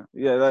 I'm done.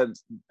 Yeah,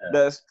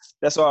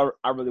 that's all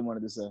I really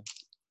wanted to say.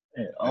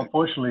 Yeah,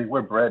 unfortunately,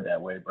 we're bred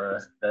that way, bro.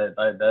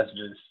 That's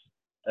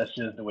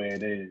just the way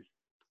it is.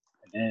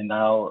 And then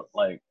now,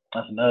 like,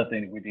 that's another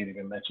thing that we didn't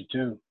even mention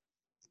too.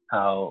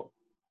 How,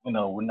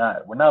 we're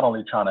not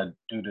only trying to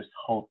do this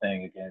whole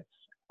thing against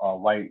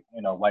white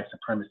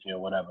supremacy or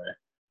whatever.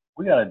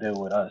 We got to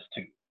deal with us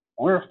too.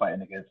 We're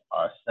fighting against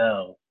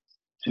ourselves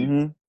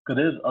too, because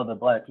there's other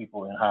Black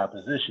people in higher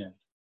positions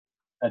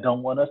that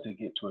don't want us to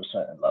get to a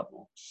certain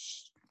level.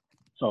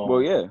 So,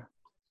 well, yeah,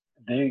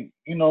 they,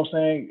 what I'm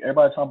saying,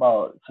 everybody talking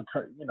about,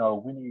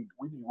 we need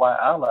white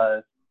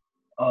allies.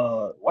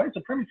 White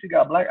supremacy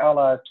got Black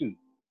allies too,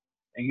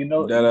 and you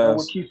know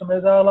what keeps them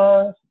as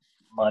allies?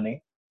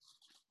 Money.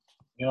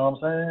 You know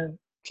what I'm saying?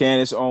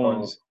 Candace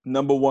Owens,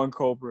 number one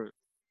culprit.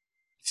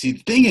 See,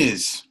 the thing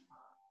is,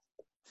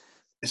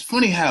 it's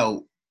funny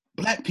how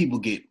Black people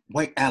get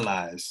white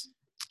allies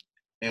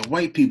and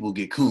white people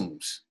get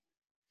coons.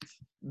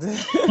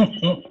 Yeah,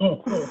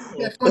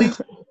 funny.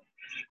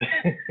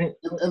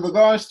 In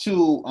regards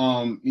to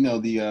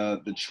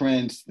the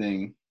trans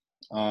thing,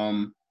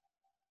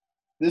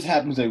 this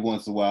happens every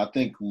once in a while. I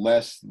think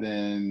less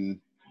than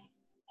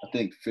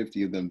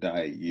 50 of them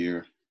die a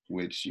year,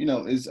 which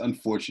is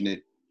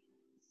unfortunate.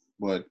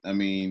 But I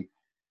mean,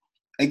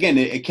 again,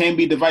 it can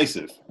be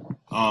divisive.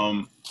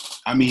 I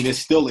mean, it's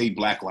still a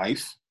Black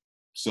life,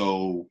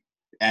 so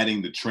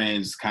adding the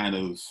trans kind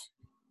of,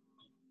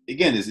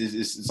 again,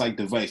 it's like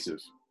divisive.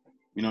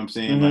 You know what I'm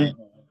saying? Mm-hmm. Like,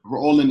 we're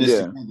all in this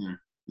together.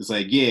 It's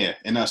like, yeah,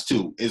 and us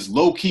too. It's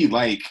low key,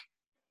 like,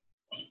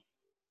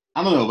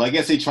 I don't know. I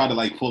guess they try to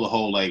like pull a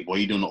whole like, well,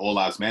 you're doing the all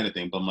lives matter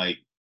thing, but I'm like,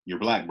 you're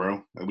Black,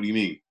 bro. Like, what do you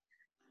mean?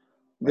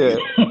 Like,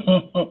 yeah.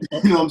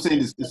 You know what I'm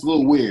saying? It's a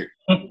little weird.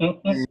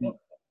 And,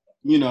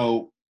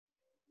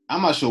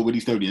 I'm not sure where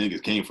these 30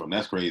 niggas came from.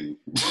 That's crazy.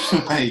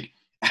 Like,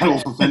 I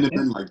don't offend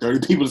them. Like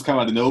 30 people just come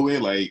out of nowhere.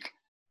 Like,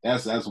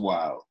 that's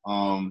wild.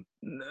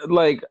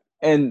 Like,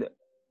 and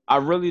I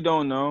really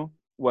don't know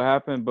what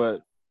happened,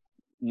 but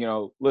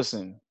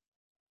listen,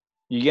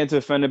 you get into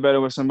offended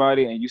better with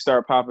somebody and you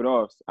start popping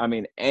off. I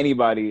mean,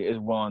 anybody is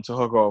willing to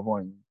hook off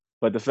on you.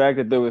 But the fact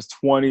that there was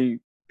 20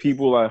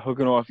 people like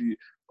hooking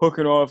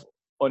off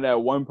on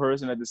that one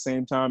person at the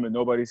same time, and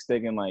nobody's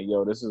thinking like,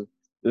 yo, this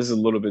is a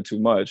little bit too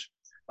much.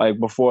 Like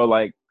before,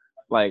 like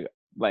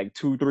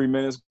 2-3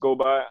 minutes go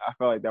by, I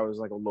felt like that was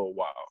like a little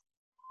wild.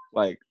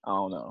 Like, I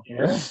don't know.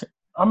 Yeah.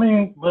 I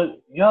mean,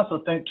 but you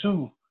also think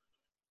too,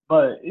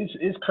 but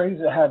it's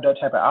crazy to have that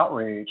type of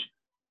outrage.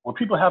 Were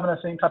people having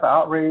that same type of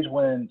outrage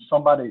when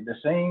somebody the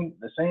same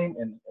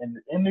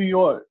in New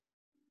York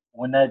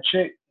when that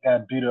chick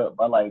got beat up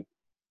by like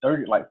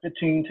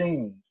 15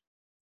 teens?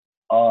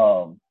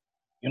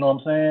 You know what I'm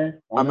saying?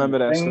 I remember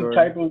that story.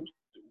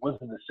 Was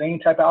it the same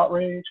type of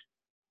outrage,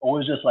 or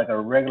was it just like a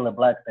regular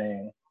Black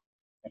thing,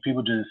 and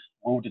people just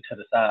moved it to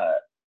the side?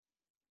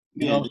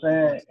 You know what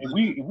I'm saying? If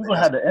we're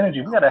gonna have the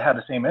energy, we gotta have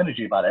the same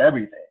energy about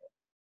everything.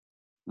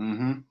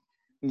 Mm-hmm.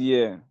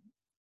 Yeah,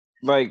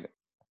 like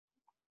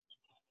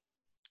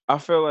I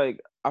feel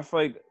like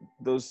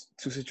those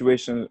two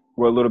situations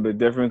were a little bit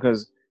different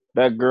because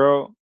that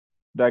girl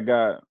that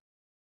got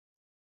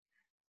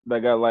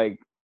like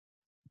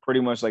pretty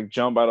much like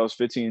jumped by those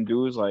 15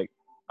 dudes, like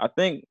I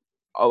think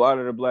a lot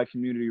of the black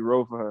community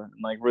wrote for her and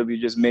like really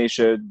just made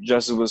sure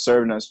justice was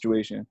served in that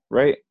situation,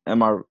 right?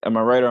 Am I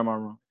right or am I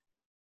wrong?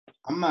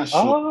 I'm not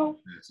sure.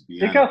 To be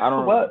It honest.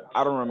 got swept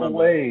I don't remember.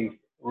 away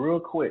real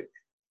quick.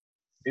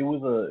 It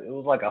was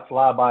like a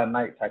fly by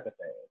night type of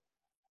thing.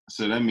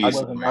 So that means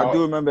I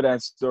do remember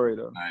that story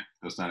though.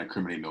 Let's not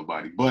incriminate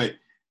nobody, but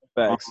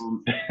Facts.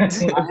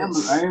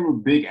 I am a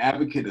big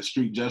advocate of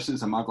street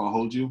justice. I'm not gonna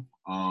hold you.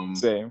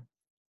 Same.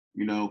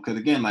 You know, because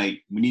again,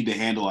 like we need to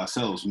handle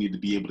ourselves. We need to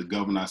be able to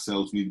govern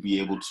ourselves. We need to be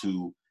able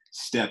to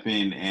step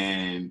in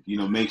and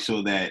make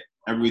sure that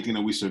everything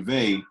that we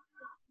survey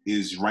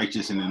is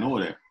righteous and in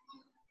order.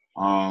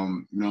 You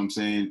know what I'm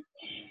saying?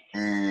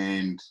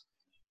 And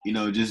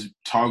just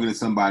targeting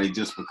somebody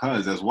just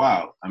because, that's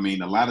wild. I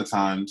mean, a lot of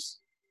times,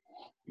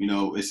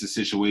 it's a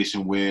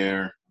situation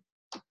where,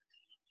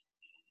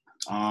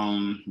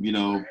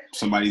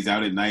 somebody's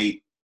out at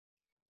night.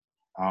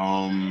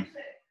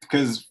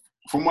 Because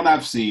from what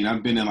I've seen,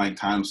 I've been in like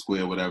Times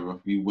Square, whatever.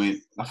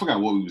 I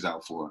forgot what we was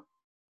out for,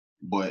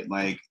 but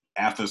like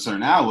after a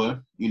certain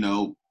hour,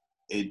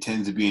 it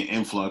tends to be an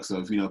influx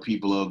of,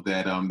 people of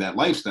that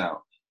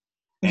lifestyle.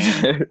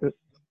 And,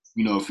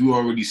 if you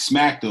already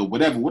smacked or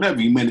whatever,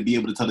 you meant to be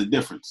able to tell the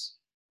difference.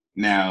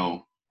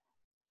 Now,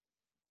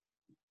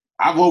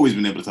 I've always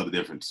been able to tell the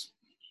difference.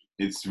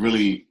 It's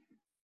really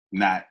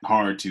not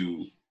hard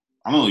to,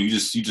 I don't know, you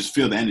just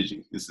feel the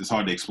energy. It's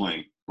hard to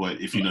explain, but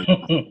if you know.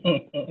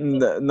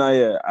 No,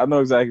 yeah, I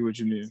know exactly what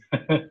you mean.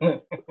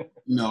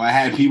 I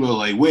had people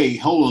like, wait,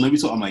 hold on, let me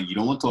talk. I'm like, you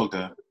don't want to talk to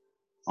her.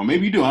 Or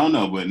maybe you do, I don't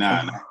know, but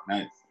nah,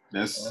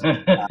 that's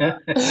not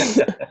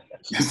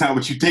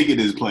what you think it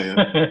is, player.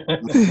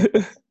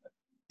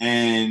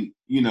 And,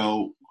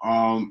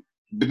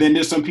 but then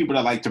there's some people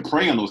that like to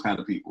prey on those kind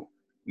of people.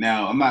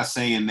 Now, I'm not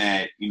saying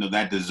that,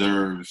 that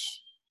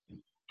deserves,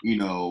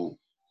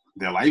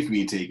 their life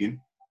being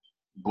taken.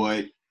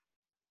 But,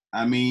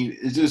 I mean,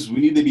 it's just, we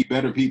need to be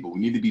better people.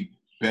 We need to be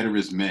better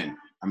as men.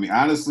 I mean,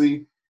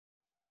 honestly,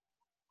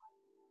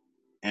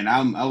 and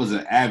I was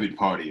an avid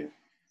partier.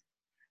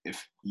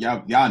 If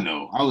y'all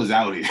know, I was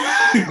out here.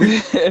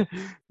 I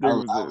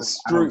was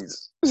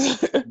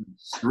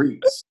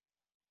streets.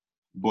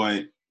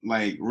 But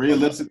like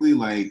realistically,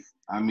 like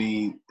I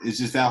mean, it's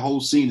just that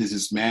whole scene is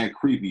just mad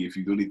creepy if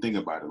you really think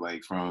about it.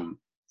 Like from,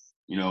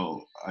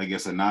 I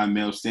guess a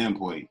non-male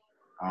standpoint.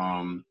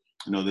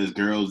 There's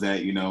girls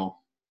that, I mean,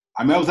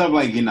 I was up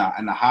like in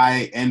a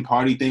high end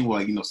party thing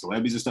where like,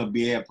 celebrities and stuff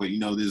be at, but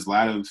there's a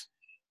lot of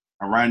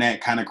around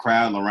that kind of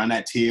crowd, around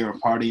that tier of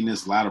partying,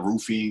 there's a lot of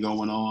roofing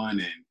going on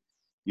and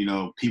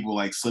people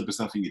like slipping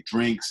stuff in your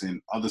drinks and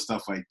other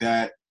stuff like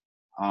that.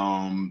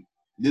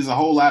 There's a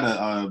whole lot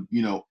of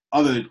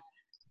other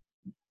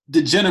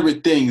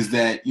degenerate things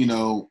that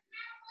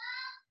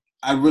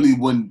I really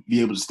wouldn't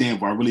be able to stand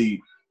for. I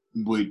really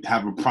would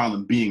have a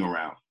problem being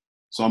around.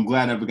 So I'm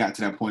glad I never got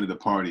to that point of the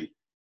party.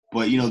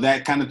 But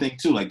that kind of thing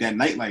too, like that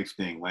nightlife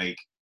thing, like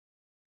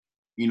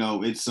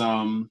it's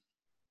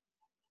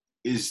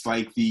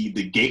like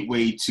the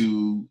gateway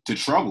to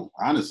trouble.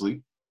 Honestly,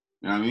 you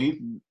know what I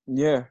mean?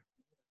 Yeah.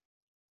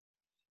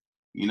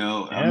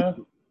 Yeah.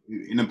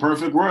 In a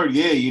perfect world,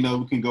 yeah, we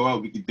can go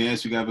out, we can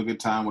dance, we can have a good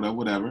time,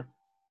 whatever.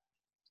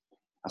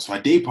 That's why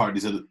day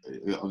parties are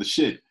the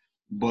shit.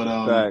 But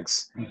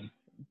facts.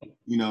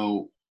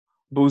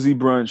 Boozy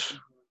brunch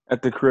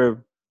at the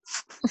crib.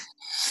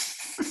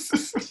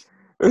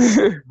 You know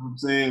what I'm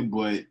saying,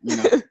 but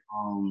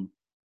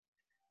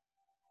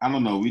I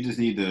don't know. We just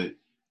need to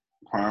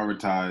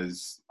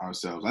prioritize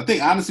ourselves. I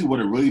think honestly, what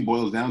it really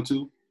boils down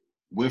to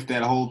with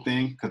that whole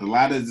thing, because a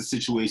lot of the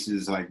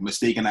situations is like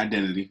mistaken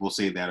identity. We'll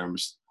say that,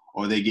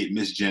 or they get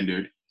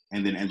misgendered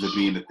and then ends up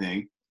being the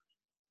thing.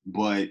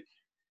 But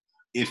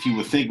if you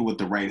were thinking with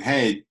the right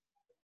head,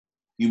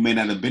 you may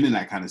not have been in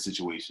that kind of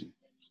situation.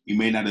 You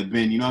may not have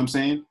been, you know what I'm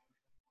saying?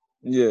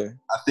 Yeah.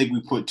 I think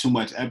we put too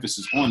much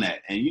emphasis on that.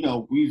 And,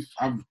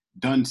 I've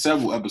done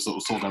several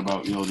episodes talking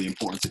about, the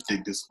importance of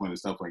dick discipline and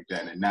stuff like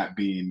that and not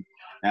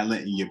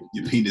letting your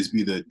penis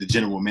be the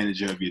general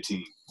manager of your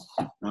team.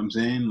 You know what I'm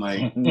saying?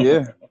 Like,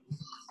 yeah.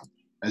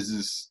 That's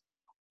just.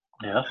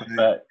 Yeah, that's a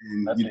fact.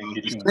 And,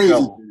 it's crazy.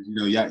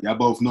 Y'all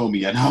both know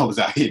me. I know I was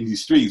out here in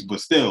these streets, but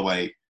still,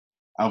 like,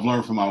 I've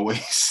learned from my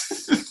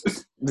ways.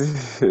 You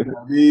know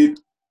what I mean?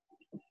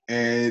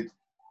 And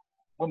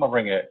where my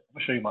ring at? I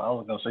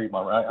was gonna show you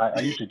my ring.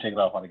 I usually take it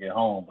off when I get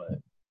home, but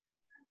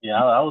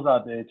yeah, I was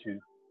out there too.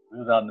 We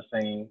was out in the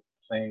same.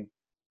 It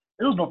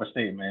was Norfolk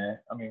State, man.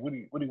 I mean, what do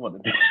you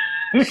want to do?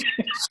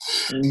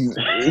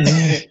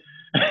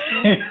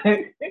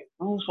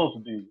 What was supposed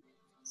to do?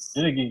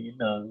 Then again,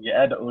 you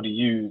add the ODUs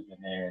in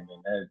there, and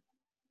then that.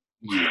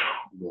 Yeah,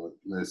 Lord,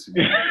 listen.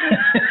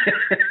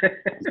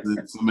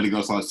 Somebody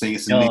gonna start saying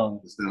some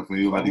names and stuff.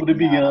 I want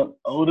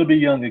to be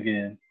young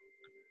again.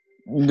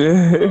 But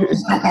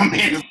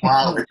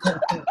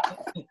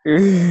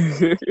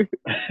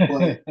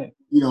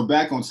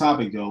back on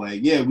topic though,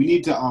 like, yeah, we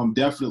need to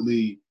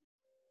definitely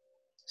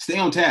stay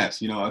on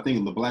task. I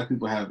think the black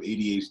people have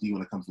ADHD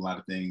when it comes to a lot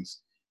of things.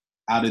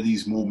 Out of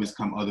these movements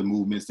come other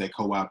movements that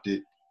co-opt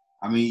it.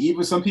 I mean,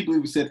 even some people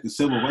even said the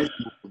civil rights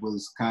movement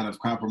was kind of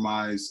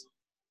compromised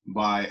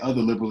by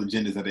other liberal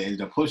agendas that they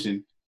ended up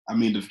pushing. I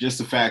mean, just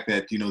the fact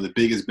that the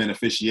biggest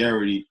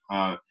beneficiary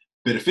of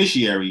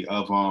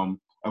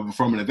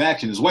affirmative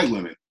action is white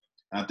women.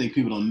 I think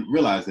people don't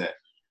realize that,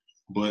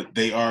 but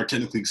they are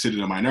technically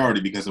considered a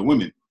minority because of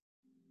women.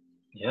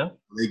 Yeah,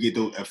 they get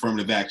those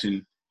affirmative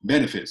action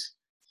benefits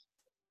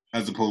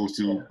as opposed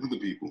to other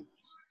people.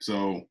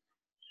 So,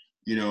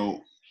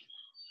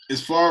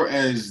 as far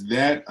as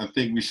that, I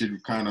think we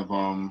should kind of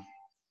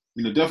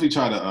definitely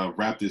try to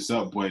wrap this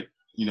up. But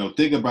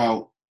think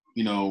about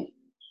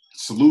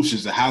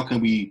solutions to how can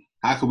we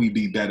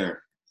be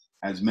better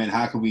as men?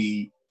 How can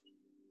we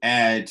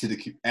add to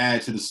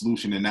the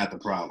solution and not the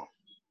problem?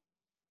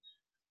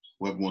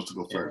 Whoever wants to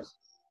go first.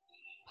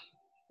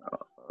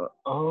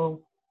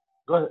 Go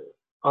ahead.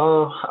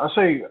 I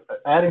say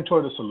adding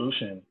toward the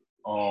solution.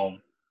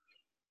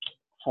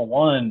 For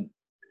one,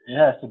 it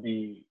has to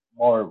be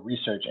more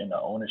research into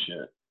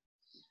ownership,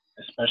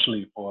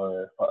 especially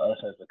for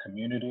us as a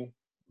community.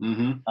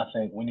 Mm-hmm. I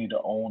think we need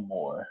to own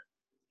more.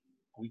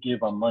 We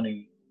give our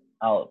money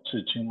out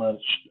to too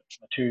much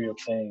material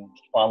things,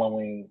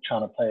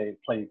 trying to play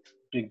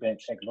big bank,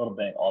 take little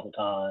bank all the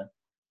time,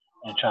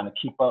 and trying to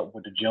keep up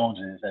with the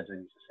Joneses, as they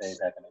used to say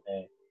back in the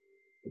day,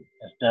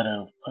 instead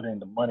of putting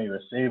the money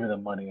or saving the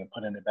money and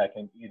putting it back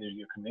in either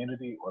your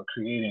community or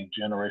creating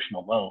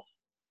generational wealth.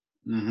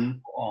 Mm-hmm.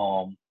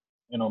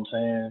 You know what I'm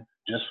saying?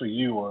 Just for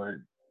you,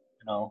 or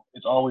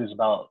it's always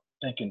about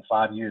thinking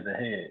 5 years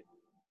ahead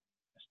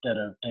instead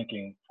of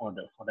thinking for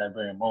that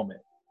very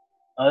moment.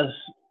 I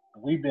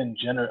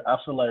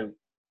feel like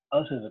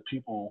us as a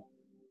people,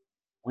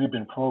 we've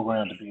been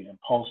programmed to be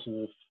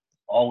impulsive,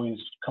 always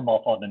come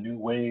off on the new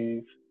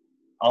wave.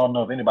 I don't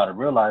know if anybody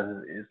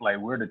realizes it's like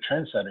we're the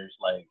trendsetters.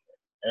 Like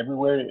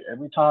everywhere,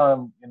 every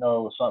time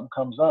something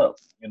comes up,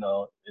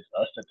 it's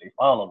us that they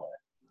follow.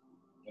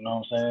 You know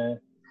what I'm saying?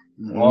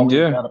 We always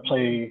gotta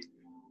play.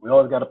 We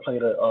always gotta play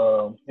the.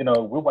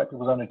 We're white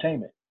people's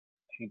entertainment. I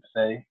hate to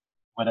say,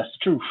 but that's the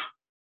truth.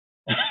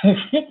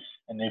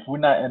 And if we're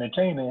not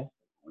entertaining,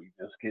 we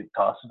just get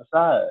tossed to the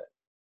side.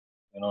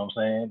 You know what I'm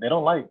saying? They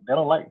don't like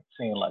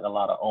seeing like a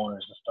lot of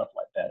owners and stuff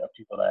like that, or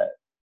people that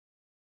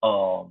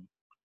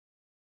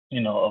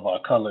of our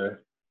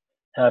color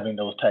having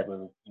those type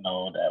of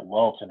that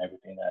wealth and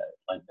everything that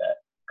like that,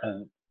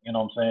 because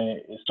what I'm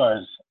saying, it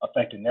starts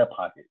affecting their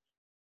pockets.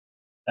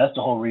 That's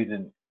the whole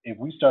reason. If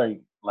we start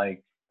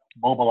like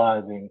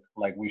mobilizing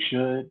like we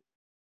should,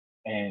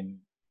 and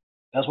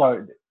that's why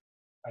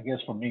I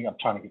guess for me, I'm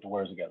trying to get the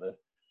words together.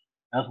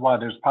 That's why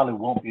there's probably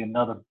won't be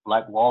another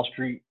Black Wall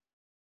Street.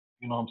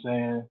 You know what I'm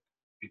saying?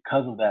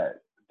 Because of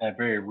that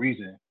very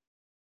reason.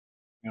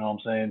 You know what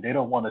I'm saying? They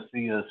don't want to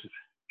see us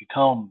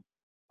become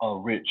a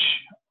rich,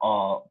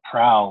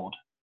 proud,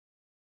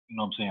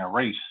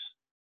 race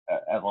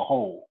as a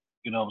whole.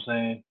 You know what I'm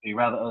saying? They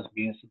rather us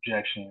be in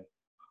subjection,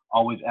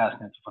 always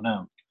asking for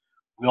them.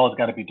 We always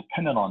got to be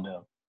dependent on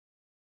them.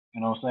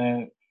 You know what I'm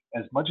saying?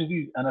 As much as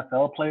these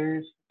NFL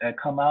players that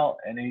come out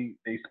and they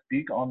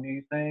speak on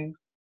these things,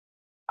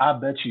 I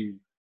bet you,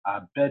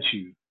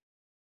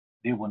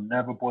 they will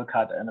never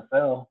boycott the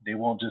NFL. They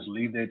won't just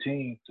leave their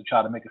team to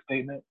try to make a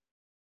statement.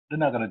 They're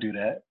not going to do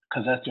that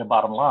because that's their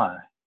bottom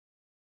line.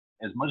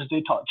 As much as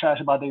they talk trash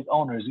about these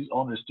owners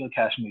still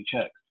cashing their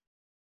checks.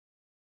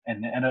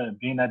 And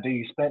being that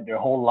they spent their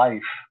whole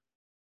life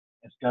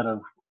instead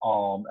of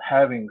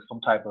having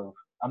some type of,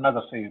 I'm not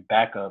going to say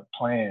backup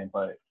plan,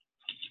 but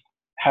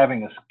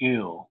having a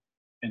skill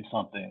in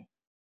something.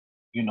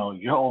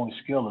 Your only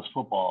skill is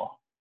football.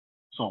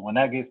 So when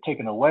that gets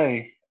taken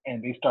away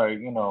and they start,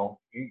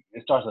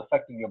 it starts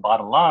affecting your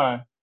bottom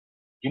line,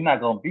 you're not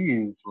going to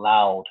be as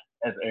loud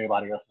as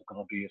everybody else is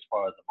going to be as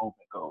far as the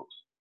movement goes.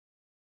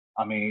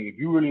 I mean, if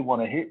you really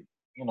want to you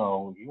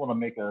want to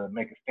make a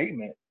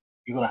statement,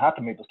 you're going to have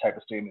to make those type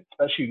of statements,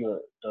 especially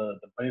the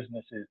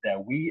businesses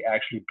that we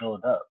actually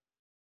build up,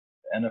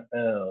 the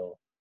NFL,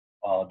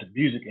 the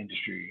music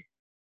industry,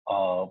 a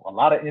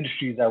lot of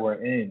industries that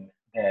we're in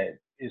that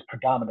is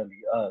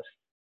predominantly us,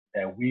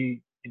 that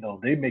we,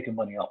 they making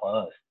money off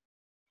of us.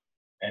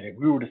 And if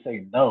we were to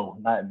say no,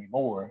 not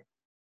anymore,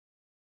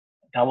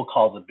 that would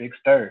cause a big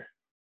stir.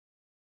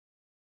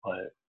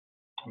 But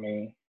I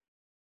mean,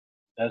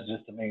 that's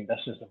just the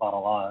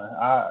bottom line.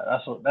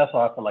 That's how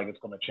I feel like it's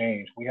going to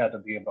change. We have to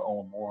be able to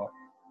own more.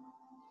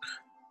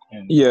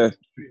 And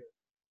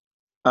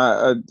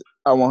I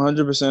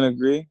 100%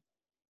 agree,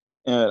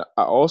 and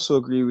I also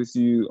agree with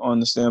you on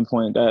the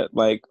standpoint that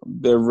like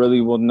there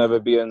really will never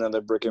be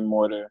another brick and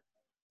mortar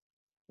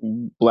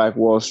Black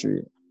Wall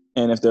Street,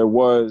 and if there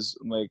was,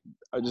 like,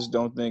 I just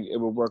don't think it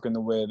would work in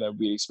the way that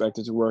we expect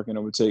it to work, and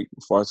it would take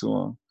far too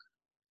long.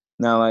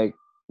 Now, like,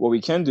 what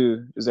we can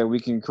do is that we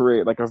can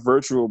create like a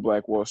virtual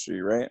Black Wall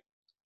Street, right?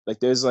 Like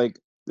there's an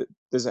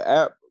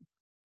app,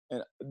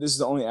 and this is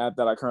the only app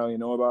that I currently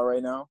know about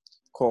right now,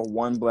 called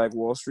One Black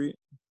Wall Street.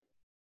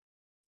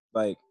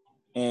 Like,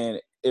 and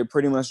it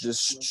pretty much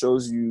just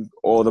shows you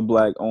all the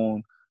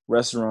Black-owned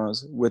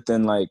restaurants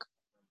within like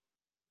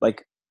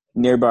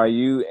nearby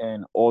you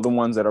and all the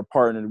ones that are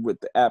partnered with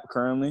the app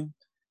currently.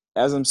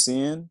 As I'm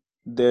seeing,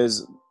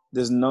 there's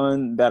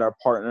none that are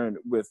partnered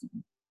with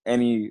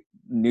any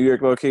New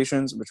York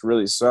locations, which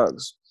really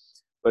sucks.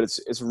 But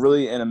it's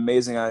really an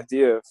amazing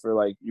idea for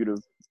like you to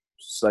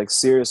like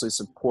seriously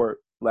support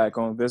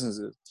Black-owned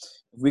businesses.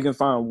 If we can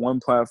find one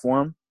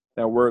platform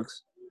that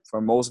works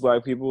for most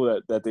Black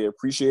people that they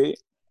appreciate,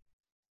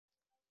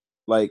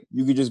 like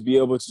you could just be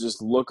able to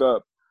just look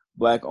up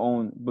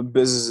Black-owned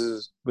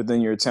businesses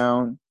within your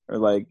town or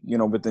like, you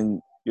know,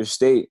 within your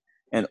state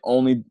and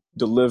only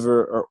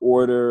deliver or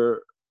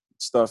order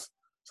stuff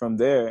from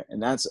there.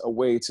 And that's a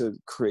way to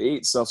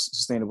create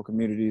self-sustainable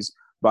communities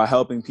by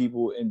helping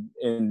people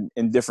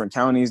in different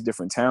counties,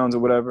 different towns or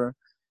whatever.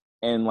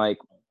 And like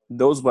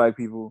those Black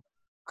people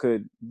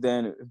could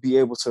then be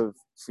able to,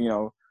 you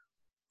know,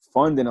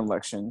 fund an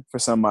election for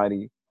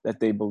somebody that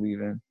they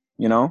believe in,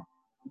 you know?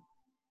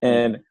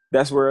 And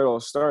that's where it all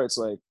starts.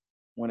 Like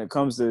when it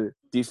comes to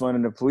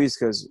defunding the police,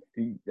 because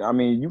I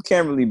mean, you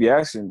can't really be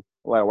asking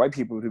a lot of white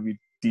people to be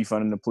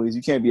defunding the police.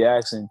 You can't be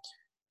asking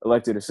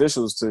elected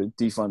officials to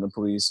defund the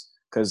police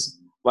because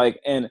like,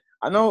 and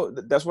I know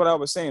that's what I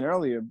was saying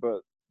earlier,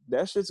 but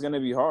that shit's going to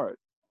be hard.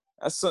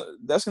 That's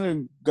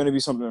going to be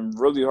something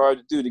really hard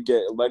to do, to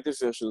get elected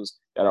officials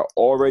that are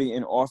already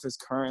in office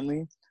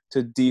currently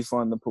to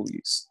defund the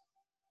police.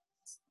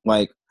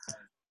 Like,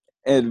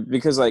 and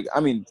because like,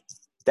 I mean,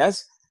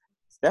 that's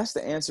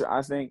the answer,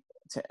 I think,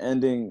 to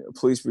ending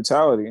police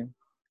brutality.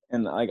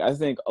 And like, I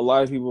think a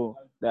lot of people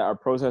that are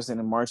protesting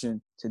and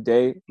marching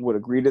today would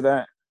agree to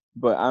that,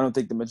 but I don't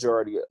think the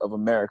majority of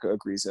America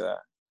agrees to that.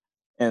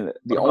 And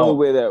the only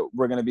way that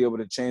we're going to be able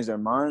to change their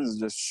minds is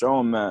just show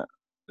them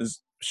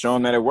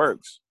that it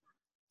works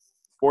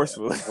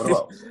forcefully.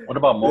 What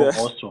about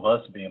most of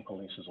us being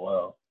police as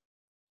well?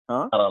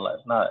 Huh?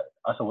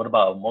 I said, what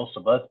about most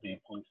of us being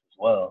police as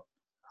well?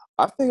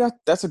 I think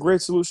that's a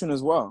great solution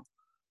as well.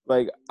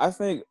 Like, I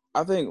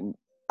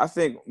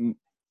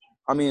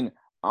mean,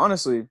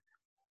 honestly,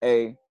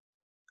 I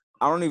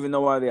don't even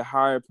know why they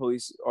hire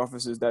police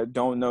officers that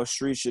don't know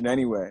street shit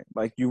anyway.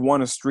 Like, you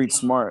want a street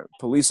smart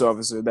police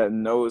officer that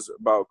knows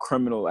about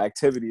criminal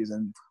activities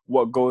and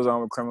what goes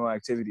on with criminal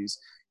activities.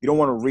 You don't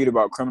want to read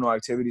about criminal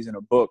activities in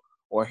a book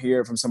or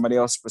hear it from somebody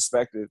else's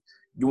perspective.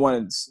 You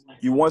want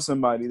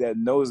somebody that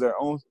knows their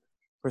own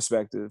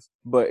perspective,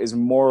 but is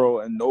moral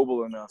and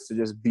noble enough to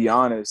just be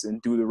honest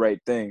and do the right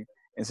thing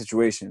in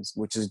situations,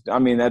 which is, I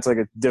mean, that's like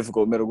a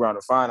difficult middle ground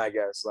to find, I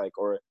guess, like,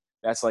 or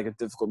that's like a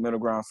difficult middle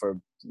ground for,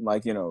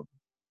 like, you know,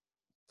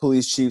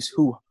 police chiefs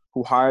who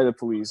hire the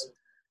police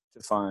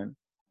to find.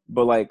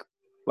 But like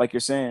you're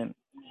saying,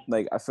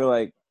 like, I feel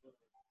like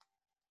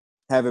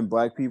having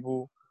Black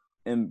people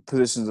in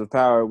positions of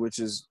power, which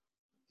is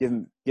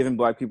giving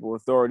Black people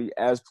authority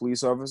as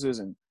police officers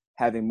and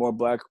having more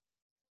Black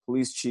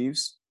police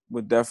chiefs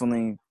would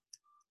definitely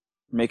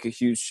make a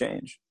huge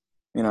change,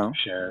 you know?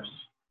 Sheriffs.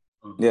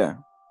 Mm-hmm. Yeah.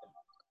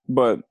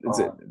 But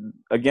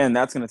again,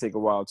 that's going to take a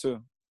while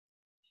too.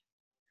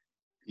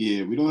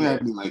 Yeah, we don't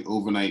have any like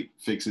overnight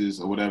fixes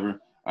or whatever.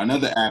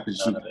 Another app that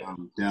you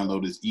can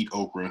download is Eat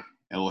Okra.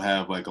 It will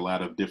have like a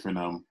lot of different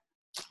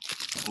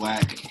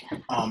Black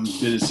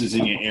businesses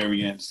in your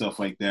area and stuff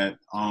like that.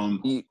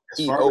 Eat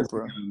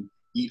okra.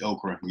 Eat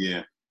Okra,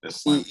 yeah.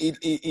 That's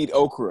eat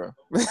okra.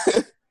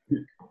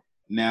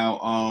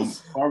 Now, as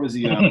far as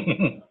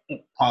the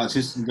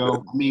politicians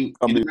go, I mean,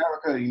 in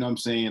America, you know what I'm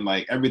saying?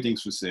 Like,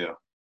 everything's for sale.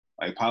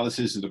 Like,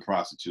 politicians are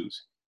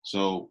prostitutes.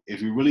 So,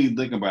 if you really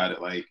think about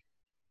it, like,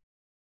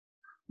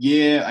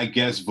 yeah, I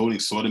guess voting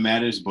sort of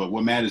matters, but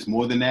what matters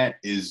more than that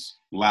is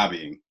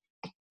lobbying.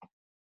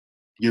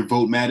 Your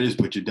vote matters,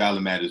 but your dollar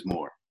matters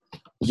more.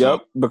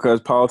 Yep,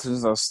 because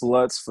politicians are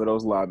sluts for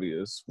those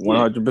lobbyists.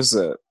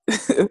 100%.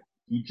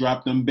 You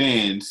drop them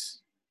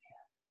bans,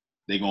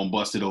 they gonna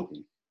bust it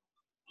open.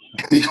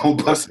 They gonna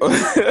bust it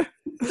open.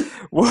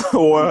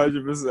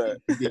 100%.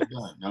 You know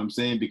what I'm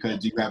saying?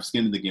 Because you have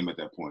skin in the game at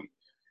that point.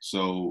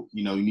 So,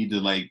 you know, you need to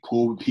like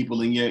pull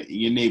people in your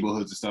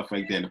neighborhoods and stuff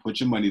like that and put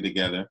your money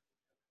together.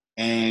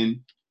 And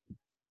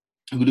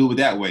you can do it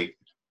that way.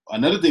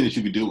 Another thing that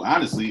you could do,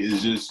 honestly,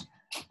 is just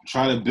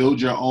try to build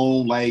your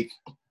own like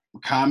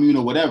commune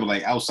or whatever,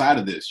 like outside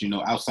of this, you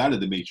know, outside of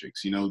the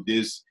matrix. You know,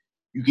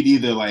 you could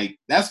either like,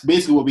 that's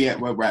basically what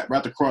we're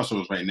at the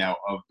crossroads right now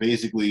of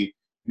basically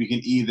we can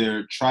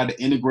either try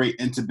to integrate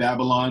into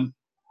Babylon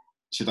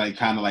to like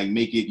kind of like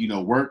make it, you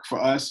know, work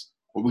for us,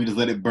 or we just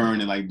let it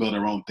burn and like build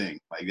our own thing.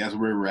 Like that's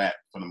where we're at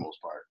for the most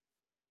part.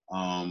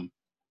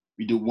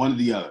 We do one or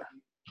the other.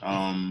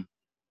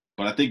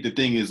 But I think the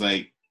thing is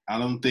like, I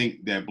don't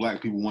think that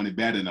Black people want it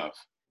bad enough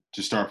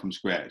to start from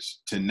scratch,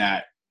 to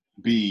not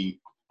be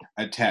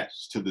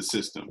attached to the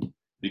system.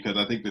 Because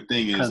I think the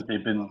thing is,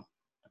 they've been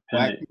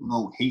Black people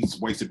don't hate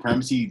white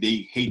supremacy.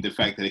 They hate the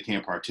fact that they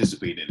can't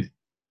participate in it.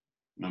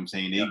 You know what I'm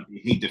saying? They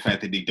hate the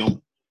fact that they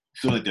don't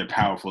feel like they're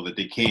powerful, that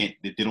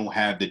they don't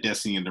have the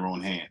destiny in their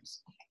own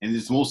hands. And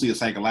it's mostly a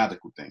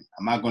psychological thing.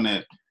 I'm not going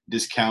to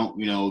discount,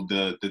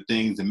 the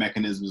things, the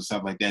mechanisms and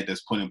stuff like that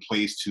that's put in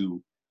place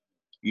to,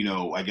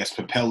 I guess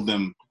propel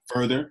them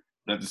further.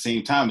 But at the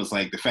same time, it's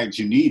like the fact that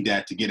you need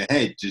that to get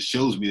ahead just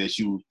shows me that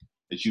you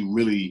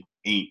really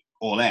ain't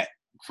all that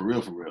for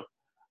real.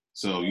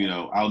 So,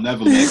 I'll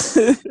never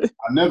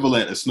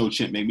let a snow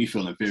chimp make me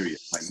feel inferior.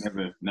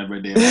 Like never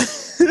a day.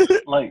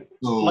 Like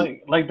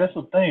that's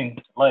the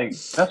thing. Like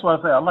that's why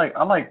I say I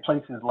like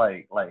places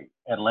like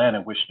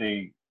Atlanta, which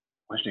they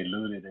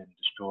looted and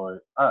destroyed.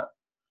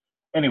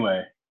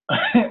 Anyway,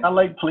 I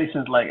like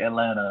places like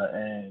Atlanta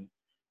and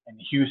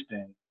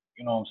Houston.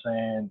 You know what I'm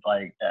saying?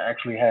 Like that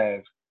actually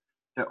have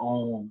their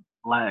own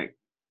black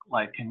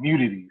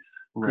communities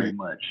pretty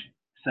much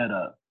set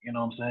up. You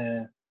know what I'm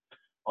saying?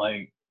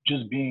 Like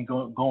just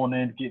going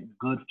in, getting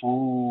good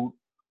food,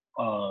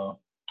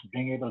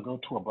 being able to go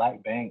to a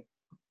black bank.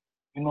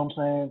 You know what I'm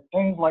saying?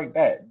 Things like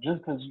that. Just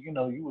because you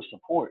would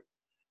support.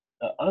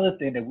 The other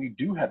thing that we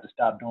do have to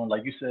stop doing,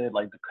 like you said,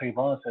 like the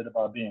Kavohn said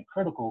about being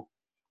critical,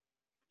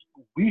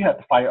 we have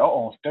to fight our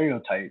own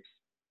stereotypes.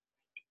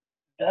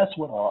 That's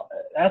what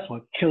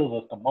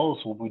kills us the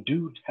most when we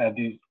do have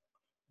these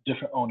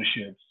different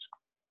ownerships.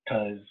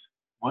 Because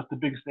what's the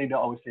biggest thing they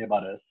always say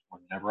about us? We're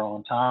never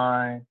on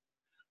time.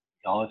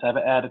 You always have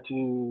an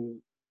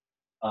attitude.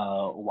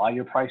 Why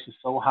your price is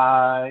so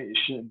high? It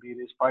shouldn't be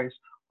this price.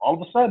 All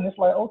of a sudden, it's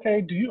like,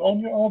 okay, do you own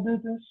your own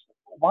business?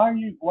 Why are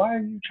you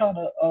trying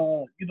to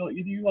either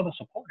you're gonna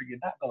support or you're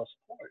not gonna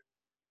support?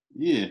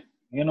 Yeah.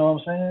 You know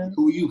what I'm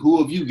saying?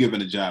 Who have you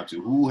given a job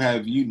to? Who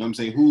have you? I'm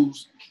saying who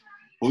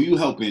are you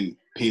helping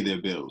pay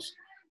their bills?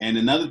 And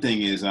another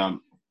thing is, it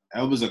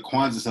was a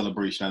Kwanzaa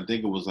celebration. I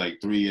think it was like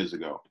 3 years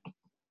ago,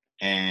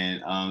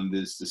 and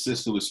the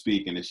sister was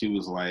speaking, and she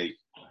was like,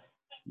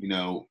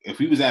 if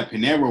we was at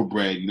Panero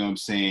Bread, you know what I'm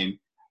saying,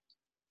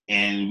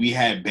 and we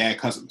had bad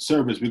customer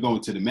service, we're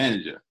going to the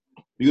manager.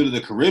 We go to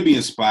the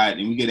Caribbean spot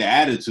and we get an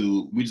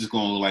attitude, we just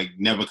gonna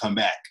never come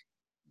back.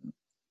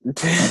 You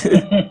know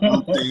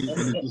what I'm saying?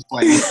 And it's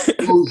just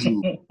it shows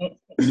you,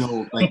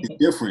 the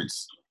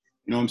difference.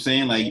 You know what I'm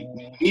saying? Like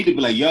you need to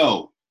be like,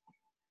 yo,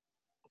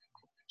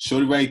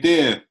 shorty right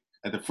there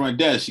at the front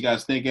desk, she got a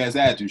stink ass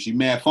attitude. She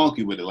mad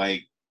funky with it.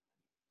 Like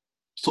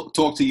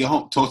talk to your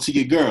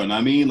girl. Know what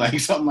I mean? Like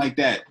something like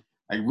that.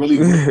 Like really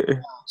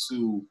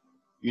to,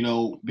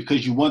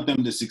 because you want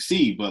them to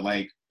succeed, but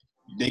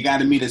they got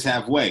to meet us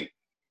halfway.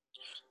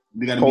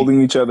 They got to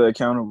holding each other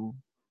accountable.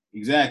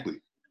 Exactly.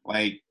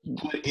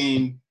 Put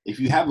in, if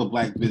you have a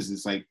black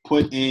business,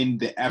 put in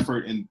the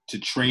effort and to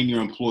train your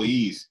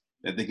employees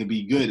that they can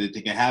be good, that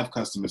they can have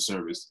customer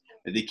service,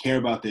 that they care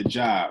about their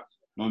job.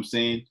 You know what I'm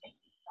saying?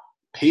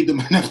 Pay them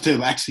enough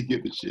to actually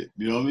get the shit.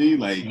 You know what I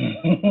mean?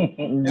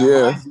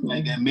 Yeah.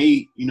 That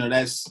may,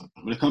 that's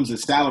when it comes to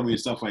salary and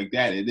stuff like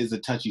that, it is a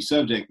touchy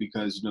subject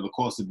because, the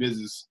cost of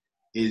business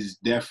is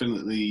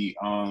definitely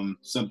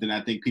something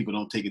I think people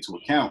don't take into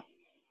account.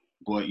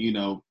 But,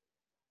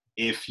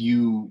 if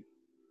you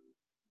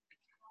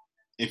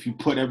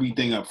put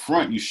everything up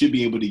front, you should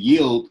be able to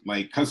yield.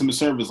 Customer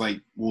service,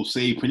 will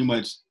say pretty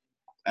much,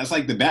 that's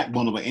the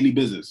backbone of any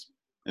business.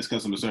 That's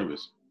customer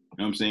service. You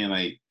know what I'm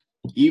saying?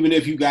 Even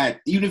if you got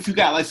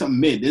something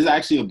mid, there's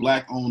actually a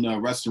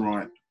black-owned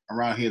restaurant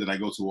around here that I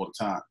go to all the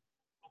time.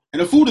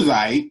 And the food is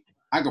alright.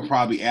 I could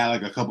probably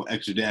add a couple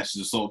extra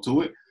dashes of salt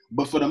to it.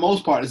 But for the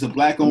most part, it's a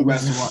black-owned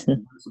restaurant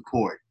to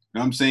support. You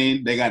know what I'm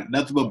saying? They got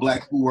nothing but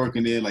black people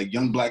working there,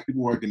 young black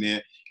people working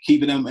there,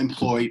 keeping them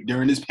employed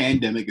during this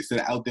pandemic instead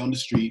of out there on the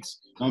streets.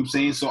 You know what I'm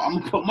saying? So I'm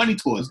going to put money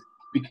towards it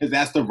because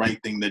that's the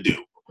right thing to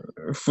do.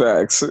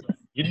 Facts.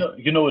 You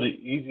know the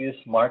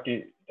easiest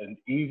market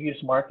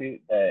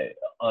that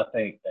I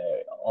think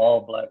that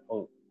all black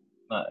folks,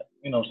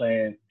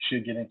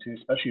 should get into,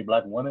 especially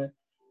black women,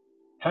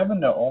 having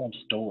their own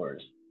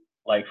stores,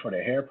 for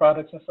their hair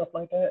products and stuff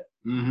like that.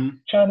 Mm-hmm.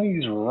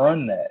 Chinese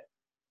run that.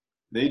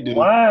 They do.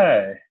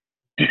 Why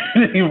do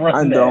they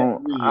run that?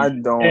 I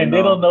don't and know.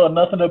 They don't know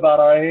nothing about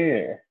our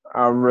hair.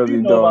 I really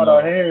we don't know about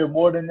our hair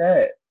more than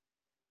that.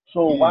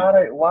 So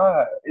yeah.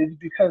 why? It's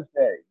because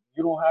that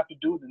you don't have to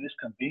do it and it's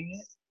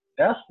convenient.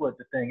 That's what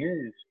the thing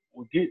is.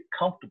 We get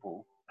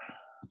comfortable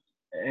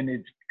and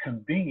it's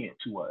convenient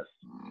to us.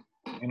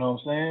 You know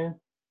what I'm saying?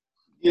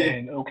 Yeah.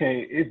 And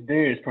okay, it's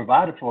there, it's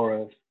provided for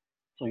us.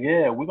 So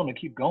yeah, we're gonna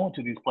keep going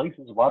to these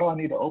places. Why do I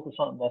need to open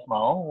something that's my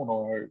own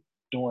or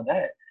doing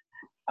that?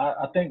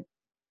 I think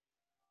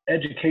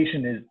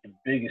education is the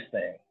biggest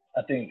thing.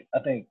 I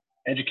think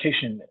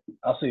education.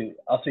 I'll say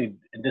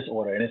in this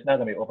order, and it's not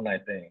gonna be an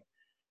overnight thing.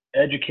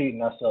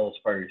 Educating ourselves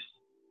first,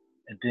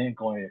 and then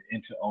going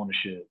into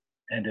ownership,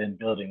 and then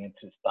building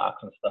into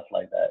stocks and stuff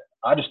like that.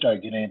 I just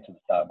started getting into the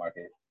stock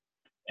market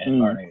and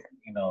learning,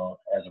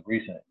 as of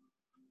recent.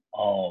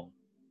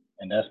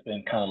 And that's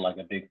been kind of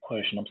a big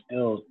push, and I'm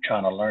still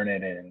trying to learn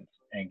it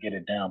and get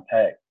it down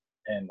pat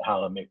and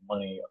how to make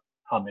money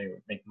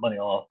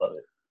off of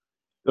it.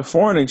 The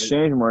foreign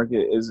exchange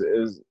market is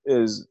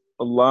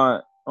a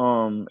lot.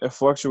 It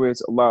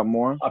fluctuates a lot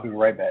more. I'll be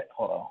right back.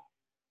 Hold on.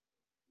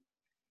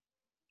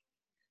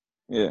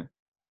 Yeah.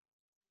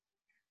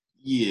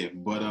 Yeah,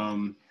 but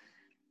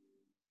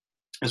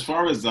as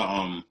far as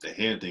the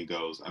hair thing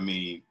goes, I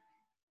mean,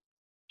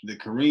 the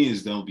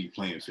Koreans don't be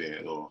playing fair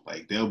at all.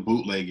 Like they'll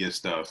bootleg your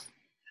stuff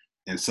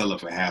and sell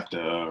it for half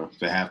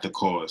the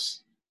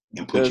cost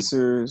and put That's you.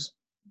 serious.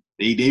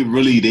 They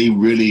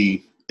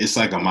really. It's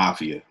like a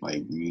mafia.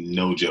 Like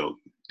no joke.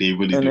 They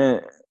really And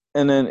do.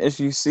 then if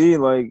you see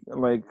like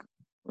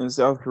in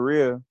South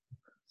Korea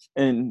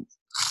and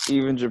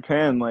even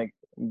Japan, like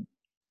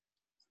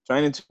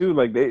China too,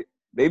 like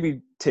they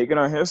be taking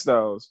our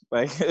hairstyles.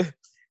 Like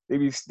they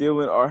be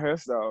stealing our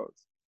hairstyles.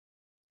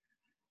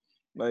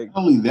 Like Not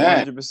only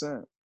that,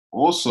 100%.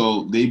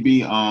 also they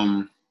be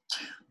that's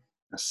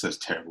such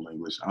terrible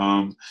language.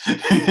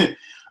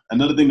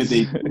 Another thing that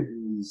they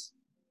do is,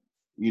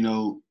 you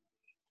know,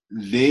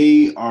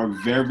 they are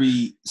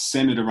very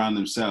centered around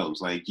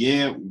themselves. Like,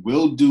 yeah,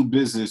 we'll do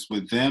business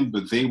with them,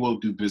 but they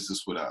won't do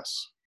business with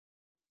us.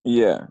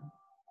 Yeah.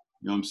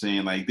 You know what I'm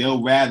saying? Like,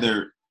 they'll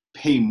rather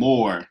pay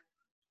more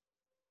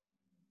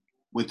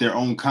with their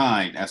own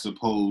kind as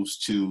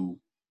opposed to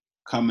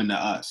coming to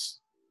us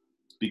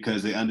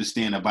because they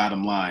understand the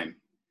bottom line.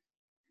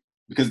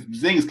 Because the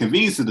thing is,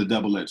 convenience is a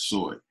double-edged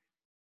sword.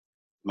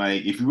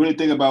 Like, if you really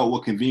think about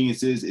what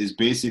convenience is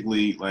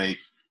basically like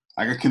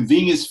a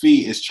convenience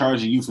fee is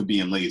charging you for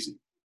being lazy.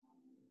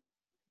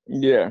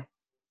 Yeah.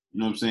 You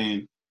know what I'm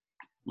saying?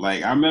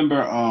 Like, I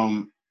remember,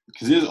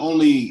 because there's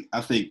only,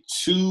 I think,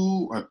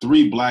 2 or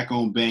 3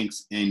 black-owned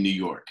banks in New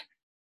York.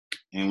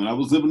 And when I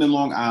was living in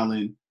Long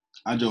Island,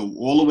 I drove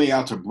all the way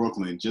out to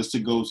Brooklyn just to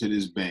go to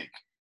this bank.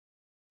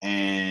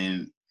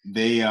 And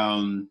they're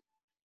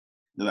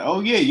like, oh,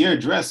 yeah, your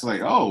address.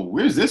 Like, oh,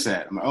 where's this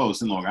at? I'm like, oh,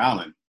 it's in Long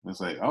Island.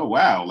 It's like, oh,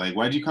 wow. Like,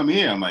 why'd you come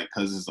here? I'm like,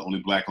 because it's the only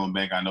black-owned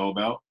bank I know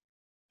about.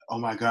 Oh,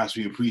 my gosh,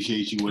 we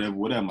appreciate you,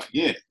 whatever. I'm like,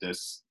 yeah,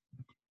 that's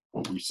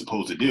what we're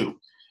supposed to do.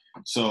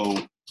 So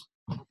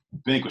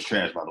bank was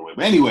trash, by the way.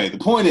 But anyway, the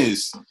point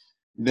is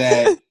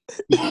that,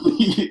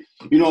 you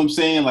know what I'm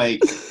saying?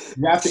 Like,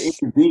 you have to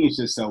inconvenience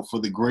yourself for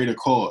the greater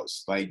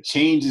cause. Like,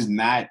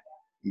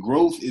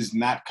 growth is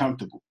not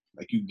comfortable.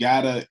 Like, you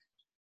gotta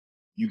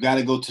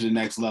go to the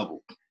next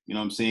level. You know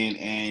what I'm saying?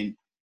 And,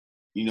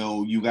 you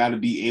know, you gotta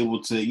be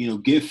able to, you know,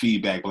 give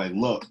feedback. Like,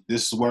 look,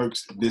 this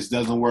works, this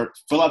doesn't work.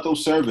 Fill out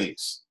those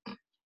surveys.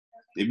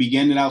 They be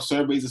getting out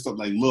surveys and stuff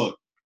like, look,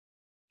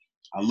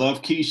 I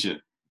love Keisha,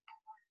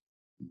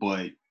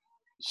 but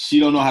she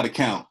don't know how to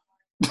count.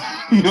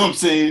 You know what I'm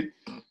saying?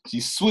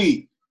 She's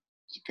sweet.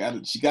 She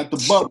got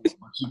the bubble, but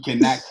she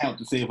cannot count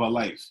to save her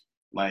life.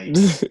 Like,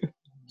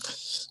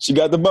 she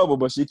got the bubble,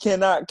 but she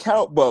cannot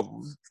count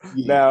bubbles.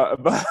 yeah. Now, if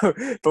I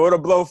were to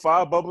blow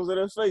 5 bubbles in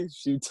her face,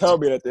 she'd tell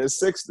me that there's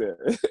 6 there.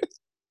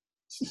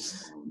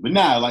 But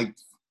nah, like,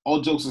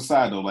 all jokes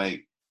aside though,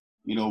 like,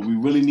 you know, we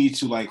really need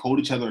to like hold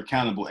each other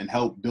accountable and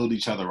help build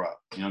each other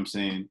up. You know what I'm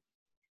saying?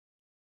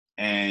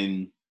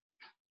 And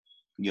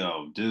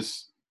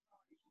just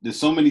there's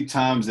so many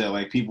times that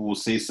like people will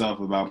say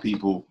stuff about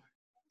people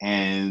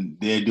and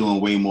they're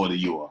doing way more than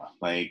you are.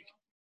 Like,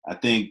 I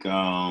think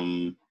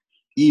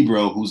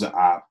Ebro, who's an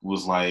op,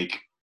 was like,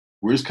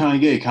 where's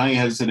Kanye? Kanye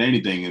hasn't said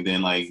anything. And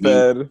then like me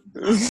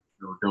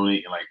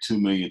donating like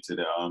 $2 million to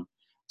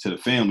the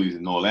families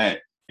and all that.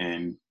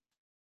 And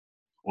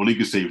all he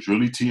could say was,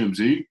 really,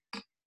 TMZ?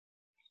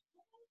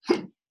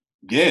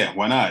 Yeah,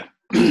 why not?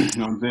 You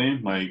know what I'm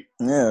saying? Like,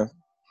 yeah.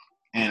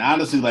 and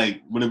honestly,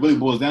 like, what it really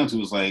boils down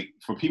to is like,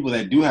 for people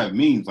that do have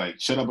means, like,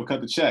 shut up and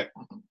cut the check.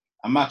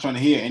 I'm not trying to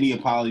hear any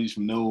apologies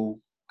from no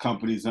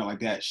companies, nothing like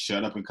that.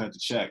 Shut up and cut the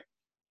check.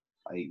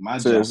 Like, my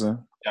Seriously.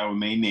 job, I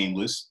remain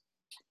nameless.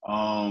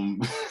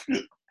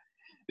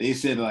 They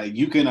said like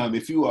you can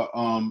if you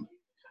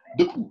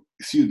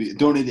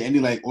donate to any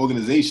like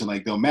organization,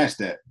 like they'll match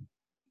that.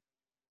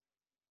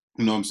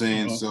 You know what I'm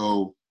saying? Mm-hmm.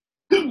 So,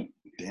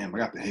 damn, I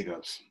got the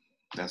hiccups.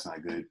 That's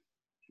not good.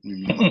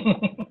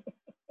 Mm-hmm.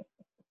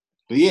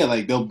 But yeah,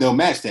 like they'll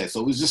match that.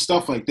 So it's just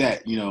stuff like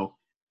that, you know,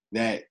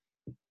 that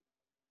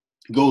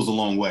goes a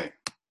long way.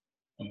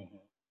 Mm-hmm.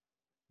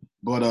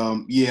 But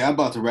yeah, I'm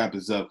about to wrap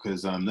this up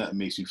because that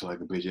makes me feel like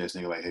a bitch ass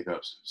nigga like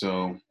hiccups.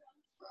 So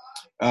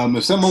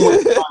if someone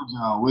wants to find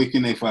y'all, where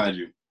can they find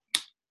you?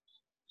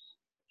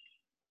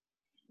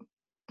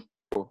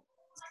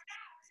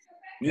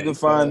 You can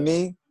find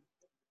me.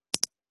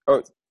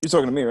 Oh, you're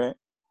talking to me, right?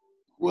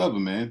 Whoever,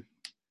 man.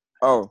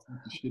 Oh,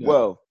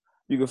 well,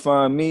 you can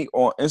find me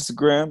on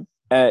Instagram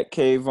at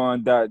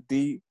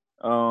kavohn.d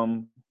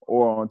or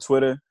on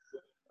Twitter.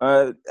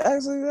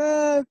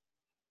 Actually,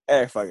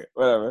 fuck it,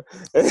 whatever.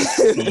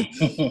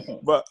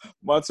 But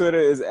my Twitter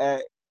is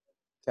at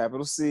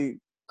C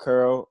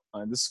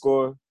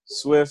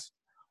 _Swift,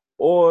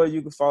 or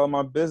you can follow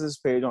my business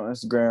page on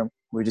Instagram,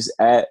 which is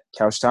at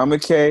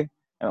CouchTimeWithK,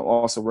 and I'm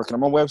also working on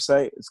my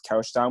website. It's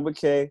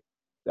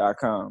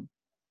couchtimewithk.com.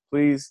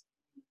 Please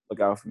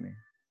look out for me.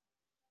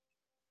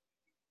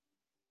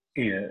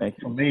 Yeah,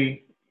 for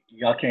me,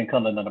 y'all can't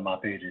come to none of my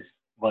pages,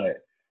 but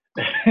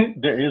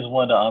there is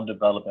one that I'm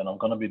developing. I'm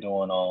gonna be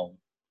doing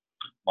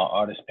my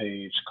artist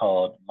page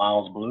called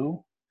Miles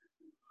Blue.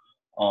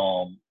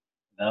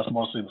 That's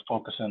mostly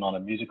focusing on the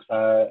music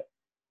side,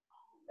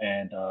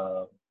 and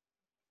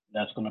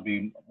that's going to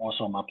be more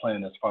so my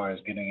plan as far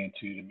as getting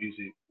into the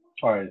music, as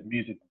far as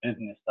music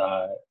business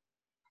side,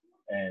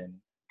 and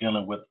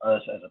dealing with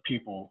us as a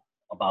people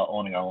about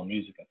owning our own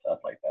music and stuff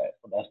like that.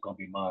 So that's going to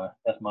be my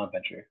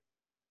venture.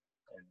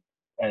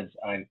 And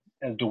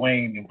as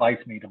Dwayne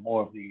invites me to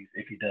more of these,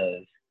 if he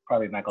does,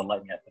 probably not going to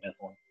like me after this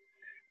one.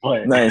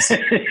 But Nice.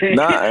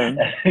 Nah,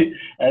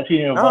 as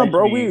he invites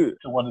bro, me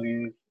to one of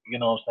these, you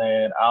know what I'm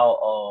saying,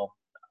 I'll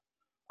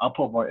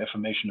put more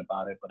information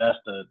about it. But that's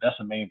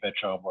the main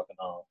venture I'm working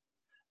on.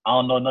 I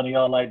don't know none of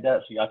y'all like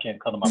that, so y'all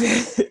can't cut them out.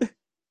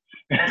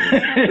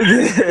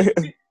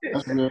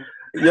 That's real.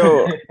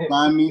 Yo,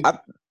 Find me.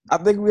 I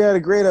think we had a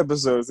great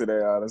episode today,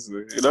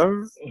 honestly. You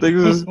know?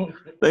 Things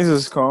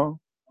was calm.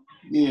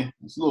 Yeah,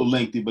 it's a little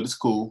lengthy, but it's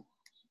cool.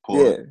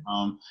 Yeah.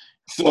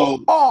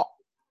 So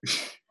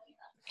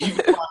you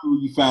can find me where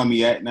you found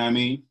me at, know what I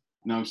mean?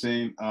 You know what I'm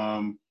saying?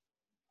 I'm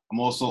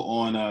also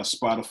on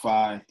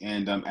Spotify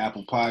and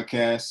Apple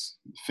Podcasts,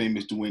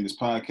 Famous Dwayne's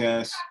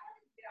podcast.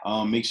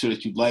 Make sure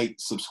that you like,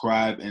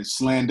 subscribe, and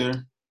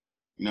slander.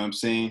 You know what I'm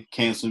saying?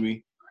 Cancel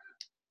me.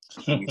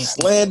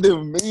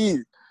 Slander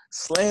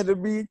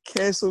me,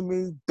 cancel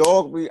me,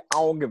 dog me. I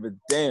don't give a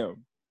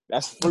damn.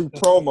 That's free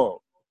promo.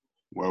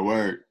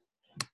 Word.